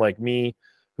like someone like me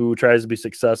who tries to be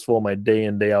successful in my day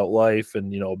in, day out life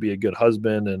and, be a good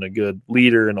husband and a good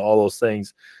leader and all those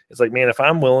things. It's like, man, if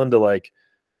I'm willing to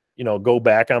go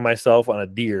back on myself on a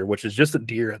deer, which is just a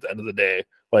deer at the end of the day,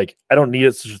 like I don't need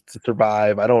it to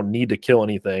survive. I don't need to kill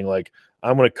anything. Like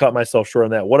I'm going to cut myself short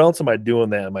on that. What else am I doing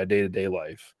that in my day-to-day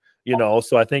life?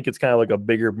 So I think it's kind of like a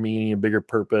bigger meaning, a bigger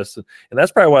purpose. And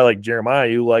that's probably why, like Jeremiah,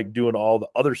 you like doing all the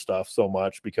other stuff so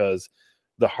much, because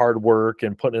the hard work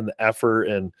and putting in the effort,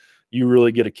 and you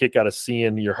really get a kick out of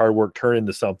seeing your hard work turn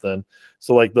into something.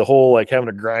 So like the whole, like having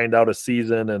to grind out a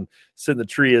season and sit in the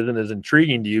tree isn't as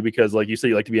intriguing to you because like you say,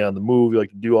 you like to be on the move, you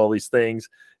like to do all these things.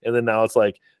 And then now it's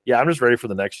like, I'm just ready for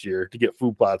the next year to get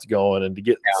food plots going and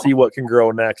to see what can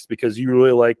grow next, because you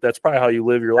really that's probably how you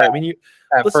live your life. I mean,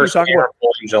 first talk about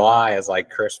in July is like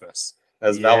Christmas.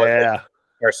 We're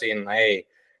seeing, hey,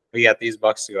 we got these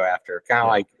bucks to go after. Kind of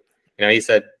like, he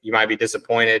said you might be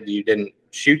disappointed you didn't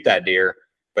shoot that deer,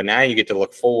 but now you get to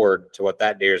look forward to what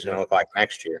that deer is going to look like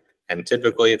next year. and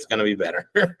typically it's going to be better.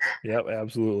 Yep,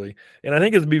 absolutely. And I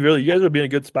think it'd be really, you guys would be in a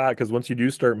good spot because once you do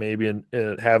start maybe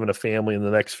having a family in the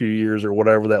next few years or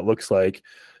whatever that looks like,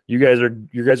 you guys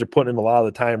are putting in a lot of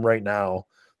the time right now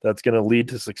that's going to lead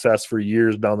to success for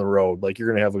years down the road. Like, you're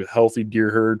going to have a healthy deer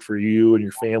herd for you and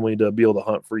your family to be able to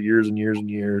hunt for years and years and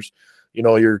years. You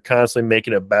know, you're constantly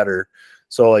making it better.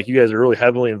 So like, you guys are really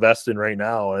heavily invested right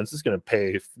now, and it's just going to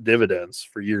pay dividends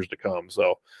for years to come.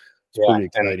 So it's pretty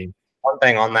exciting. One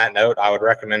thing on that note, I would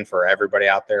recommend for everybody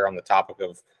out there on the topic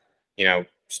of, you know,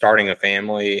 starting a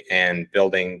family and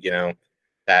building, you know,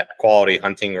 that quality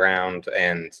hunting ground.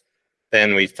 And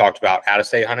then we talked about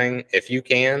out-of-state hunting. If you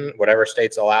can, whatever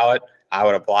states allow it, I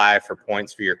would apply for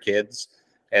points for your kids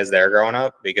as they're growing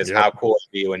up, because how cool it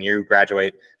would be when you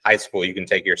graduate high school, you can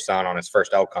take your son on his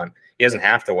first elk hunt. He doesn't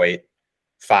have to wait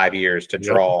 5 years to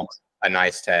draw a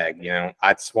nice tag. You know,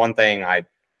 that's one thing I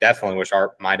definitely wish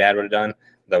my dad would have done.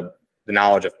 The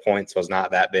knowledge of points was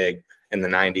not that big in the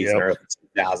 90s and early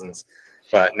 2000s.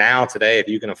 But now, today, if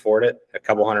you can afford it, a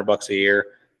couple $100 a year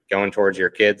going towards your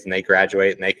kids, and they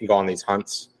graduate and they can go on these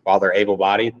hunts while they're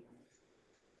able-bodied,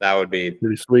 that would be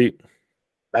pretty sweet.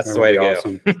 That's the way to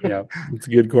awesome. go. Yeah, it's a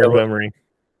good core memory.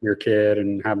 Your kid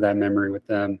and have that memory with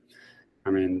them. I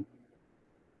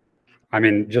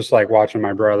mean, just like watching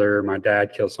my brother or my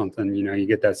dad kill something, you know, you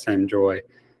get that same joy.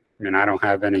 I mean, I don't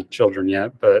have any children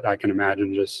yet, but I can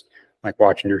imagine just like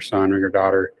watching your son or your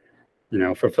daughter, you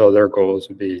know, fulfill their goals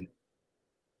would be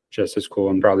just as cool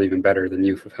and probably even better than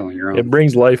you fulfilling your own. It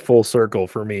brings life full circle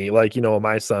for me. Like, you know,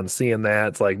 my son seeing that,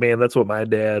 it's like, man, that's what my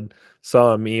dad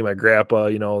saw in me, my grandpa,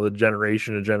 you know, the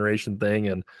generation to generation thing.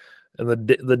 And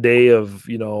the day of,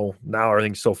 you know, now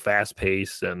everything's so fast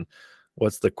paced, and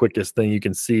what's the quickest thing you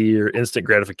can see, or instant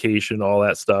gratification, all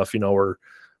that stuff, you know, or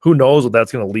who knows what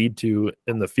that's going to lead to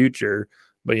in the future.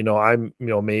 But, you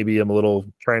know, maybe I'm a little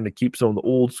trying to keep some of the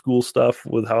old school stuff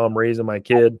with how I'm raising my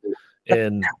kid,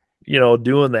 and, you know,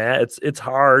 doing that. It's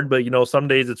hard, but, you know, some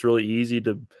days it's really easy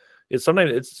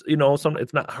sometimes it's, you know,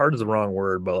 it's not hard is the wrong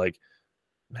word, but like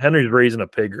Henry's raising a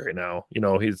pig right now. You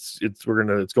know, it's going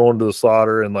to the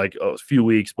slaughter in like a few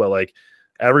weeks, but like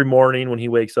every morning when he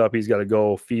wakes up, he's got to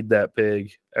go feed that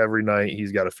pig. Every night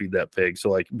he's got to feed that pig. So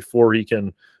like, before he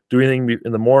can do anything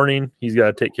in the morning, he's got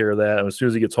to take care of that. And as soon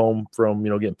as he gets home from,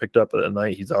 you know, getting picked up at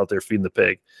night, he's out there feeding the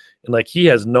pig. And like, he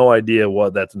has no idea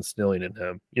what that's instilling in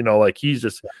him. You know, like, he's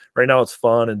just, right now it's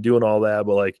fun and doing all that.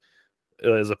 But like,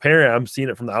 as a parent, I'm seeing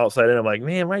it from the outside, and I'm like,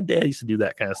 man, my dad used to do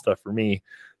that kind of stuff for me,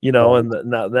 you know, and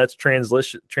now that's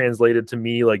translated to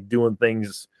me, like doing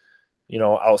things, you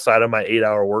know, outside of my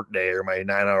 8-hour workday or my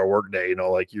 9-hour workday, you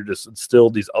know, like, you're just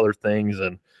instilled these other things.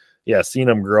 And yeah, seeing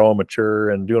them grow and mature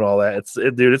and doing all that,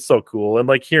 dude, it's so cool. And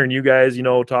like, hearing you guys, you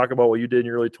know, talk about what you did in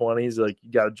your early 20s, like,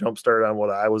 you got a jump start on what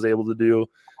I was able to do.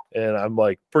 And I'm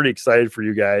like pretty excited for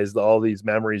you guys, all these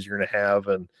memories you're going to have,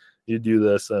 and you do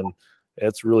this, and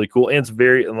it's really cool. And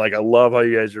and like, I love how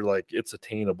you guys are like, it's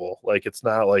attainable. Like, it's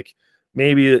not like,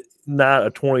 maybe not a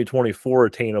 2024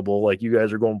 attainable, like, you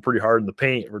guys are going pretty hard in the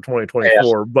paint for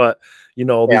 2024, but, you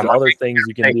know, these other things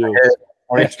you can do.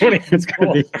 2020 is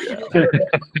going to be.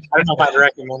 I don't know if I'd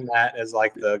recommend that as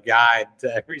like the guide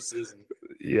to every season.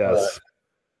 Yes.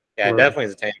 But, it definitely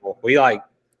is attainable. We like,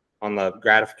 on the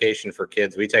gratification for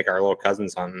kids, we take our little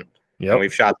cousins hunting. And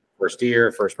we've shot first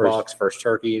deer, first bucks, first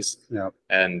turkeys. Yep.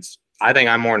 And I think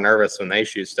I'm more nervous when they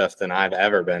shoot stuff than I've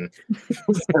ever been.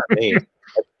 For me.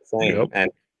 And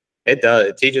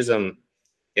it teaches them,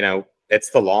 you know,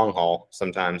 it's the long haul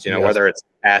sometimes, you know, whether it's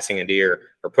passing a deer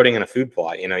or putting in a food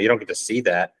plot, you know, you don't get to see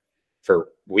that for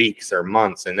weeks or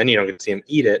months, and then you don't get to see them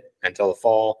eat it until the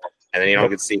fall, and then you don't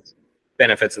get to see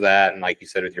benefits of that. And like you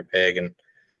said with your pig, and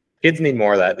kids need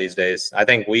more of that these days. I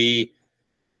think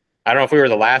I don't know if we were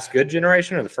the last good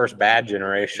generation or the first bad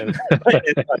generation. A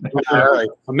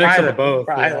mix of both.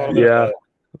 A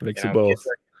mix of both.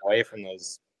 Away from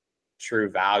those true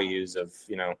values of,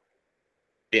 you know,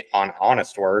 on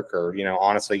honest work, or, you know,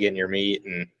 honestly getting your meat.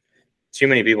 And too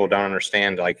many people don't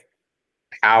understand like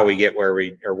how we get where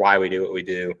or why we do what we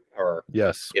do, or you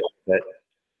know, that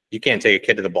you can't take a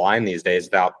kid to the blind these days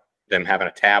without them having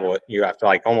a tablet. You have to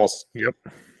like almost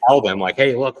tell them like,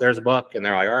 hey, look, there's a buck, and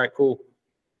they're like, all right, cool.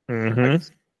 Mm-hmm.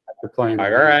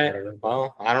 Like, all right,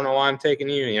 well, I don't know why I'm taking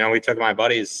you. You know, we took my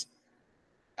buddy's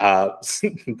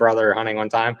brother hunting one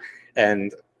time,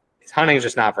 and hunting is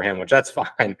just not for him, which that's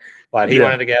fine. But he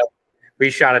wanted to go. We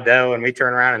shot a doe, and we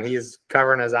turn around, and he's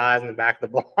covering his eyes in the back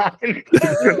of the blind.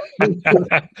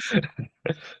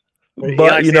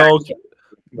 But you know,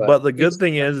 but the good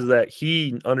thing is that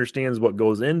he understands what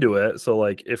goes into it. So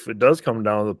like, if it does come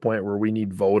down to the point where we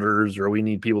need voters or we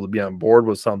need people to be on board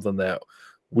with something that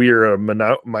we're a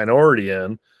minority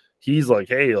in. He's like,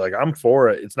 hey, like I'm for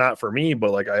it. It's not for me,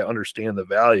 but like I understand the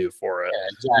value for it. Yeah,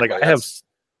 exactly. Like I have,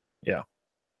 yeah.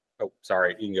 Oh,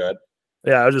 sorry. You can go ahead.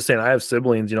 Yeah, I was just saying I have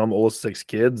siblings. I'm the oldest 6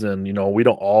 kids, and we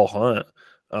don't all hunt,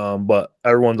 but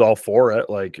everyone's all for it.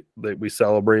 Like we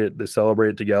celebrate it. They celebrate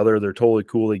it together. They're totally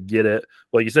cool. They get it.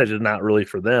 Like you said, it's not really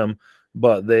for them,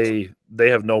 but they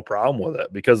have no problem with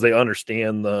it because they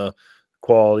understand the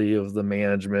quality of the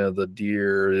management of the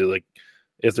deer. Like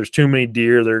if there's too many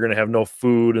deer, they're going to have no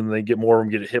food, and they get more of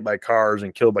them get hit by cars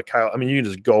and killed by coyotes. I mean, you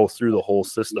can just go through the whole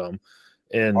system,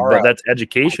 but that's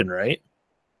education, right?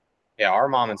 Yeah, our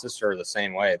mom and sister are the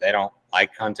same way. They don't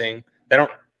like hunting. They don't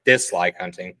dislike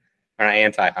hunting. They're not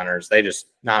anti-hunters. They just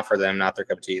not for them, not their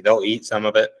cup of tea. They'll eat some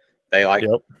of it. They like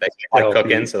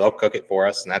cooking, so they'll cook it for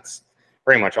us, and that's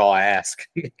pretty much all I ask.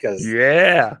 Because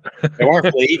if they weren't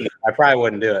really eating it, I probably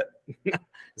wouldn't do it.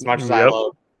 As much as I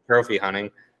love trophy hunting,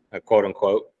 quote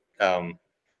unquote,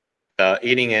 the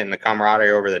eating it and the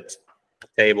camaraderie over the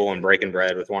table and breaking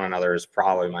bread with one another is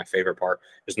probably my favorite part.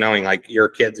 Just knowing like your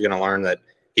kid's going to learn that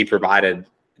he provided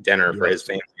dinner for his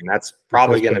family, and that's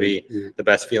probably going to be the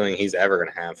best feeling he's ever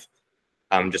going to have.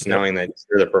 Just knowing that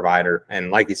you're the provider.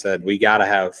 And like you said, we got to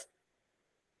have,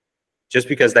 just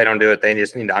because they don't do it, they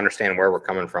just need to understand where we're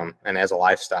coming from and as a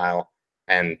lifestyle.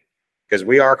 And because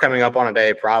we are coming up on a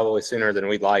day probably sooner than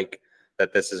we'd like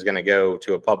that this is going to go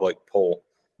to a public poll.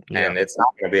 And it's not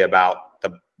going to be about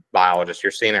the biologist.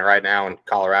 You're seeing it right now in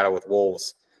Colorado with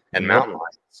wolves and mountain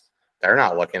lions. They're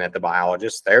not looking at the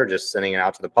biologists. They're just sending it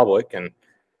out to the public, and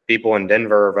people in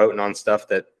Denver are voting on stuff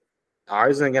that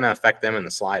isn't going to affect them in the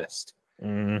slightest.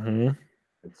 Mm-hmm.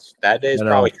 That day is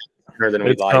probably sooner than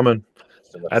we'd like. Coming.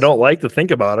 I don't like to think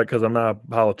about it because I'm not a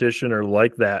politician or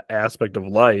like that aspect of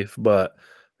life, but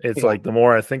it's like the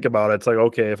more I think about it, it's like,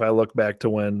 okay, if I look back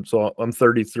to so I'm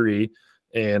 33,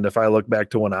 and if I look back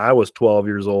to when I was 12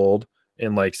 years old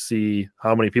and like see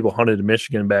how many people hunted in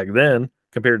Michigan back then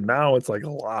compared to now, it's like a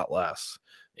lot less.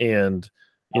 And,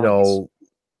 we're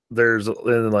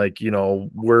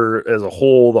as a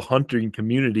whole, the hunting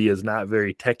community is not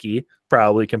very techie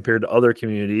probably compared to other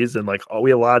communities. And like, we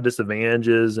have a lot of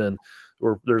disadvantages, and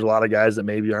there's a lot of guys that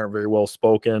maybe aren't very well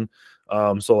spoken.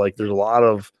 So like there's a lot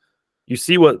of, you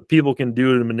see what people can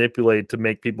do to manipulate to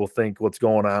make people think what's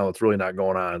going on, what's really not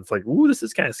going on. It's like, ooh, this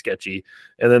is kind of sketchy.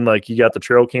 And then like you got the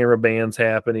trail camera bans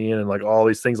happening and like all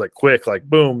these things like quick, like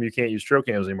boom, you can't use trail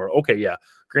cameras anymore. Okay, yeah.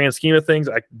 Grand scheme of things,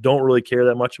 I don't really care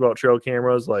that much about trail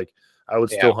cameras. Like I would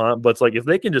still hunt, but it's like if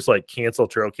they can just like cancel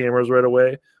trail cameras right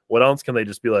away, what else can they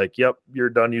just be like, yep, you're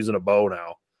done using a bow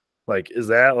now? Like, is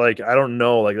that like, I don't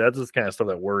know. Like that's just kind of stuff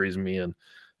that worries me. And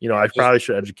I probably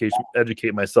should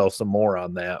educate myself some more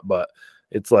on that, but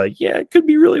it's like, yeah, it could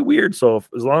be really weird. So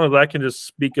as long as I can just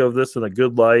speak of this in a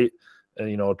good light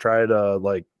and, try to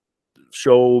like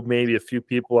show maybe a few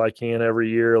people I can every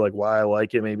year, like why I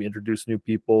like it, maybe introduce new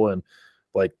people and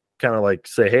like kind of like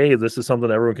say, hey, this is something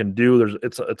everyone can do.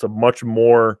 There's much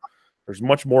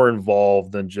more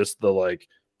involved than just the like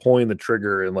pulling the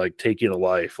trigger and like taking a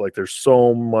life. Like there's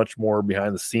so much more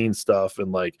behind the scenes stuff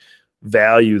and like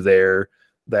value there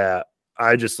that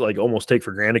I just like almost take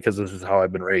for granted because this is how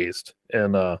I've been raised.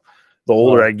 And the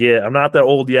older I get, I'm not that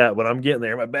old yet, but I'm getting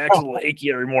there. My back's a little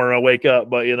achy every morning I wake up,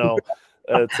 but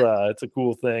it's a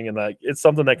cool thing. And like, it's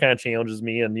something that kind of challenges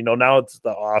me. And, now it's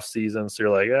the off season. So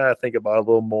you're like, think about it a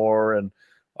little more and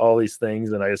all these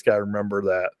things. And I just got to remember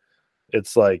that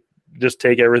it's like, just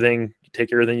take everything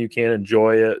you can,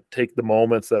 enjoy it, take the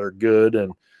moments that are good.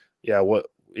 And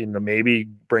maybe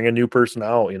bring a new person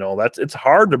out. It's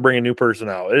hard to bring a new person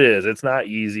out. It is. It's not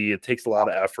easy. It takes a lot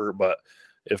of effort, but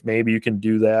if maybe you can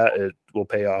do that, it will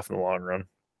pay off in the long run.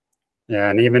 Yeah,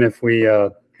 and even if we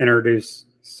introduce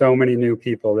so many new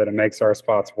people that it makes our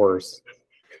spots worse,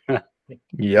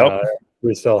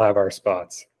 we still have our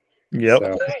spots. Yep,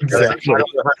 so, exactly.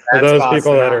 For those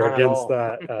people that are against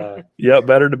that,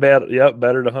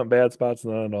 better to hunt bad spots.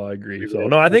 No, I agree. So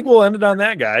no, I think we'll end it on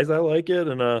that, guys. I like it,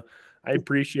 and I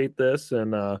appreciate this.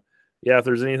 And if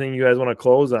there's anything you guys want to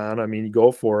close on, I mean,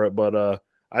 go for it. But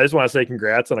I just want to say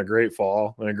congrats on a great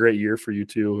fall and a great year for you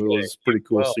too. It was pretty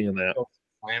cool seeing that.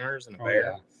 Clammers and a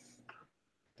bear.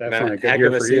 Definitely a good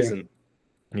year for season.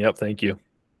 Yep. Thank you.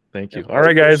 All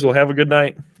right, guys. Well, have a good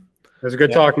night. It was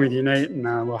good talking with you, Nate, and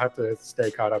we'll have to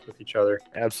stay caught up with each other.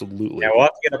 Absolutely. Yeah, we'll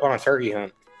have to get up on a turkey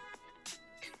hunt.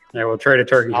 Yeah, we'll trade a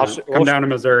turkey hunt. Come down to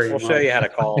Missouri. We'll show you how to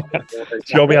call.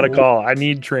 Show me how to call. I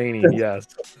need training. Yes.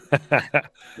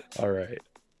 All right.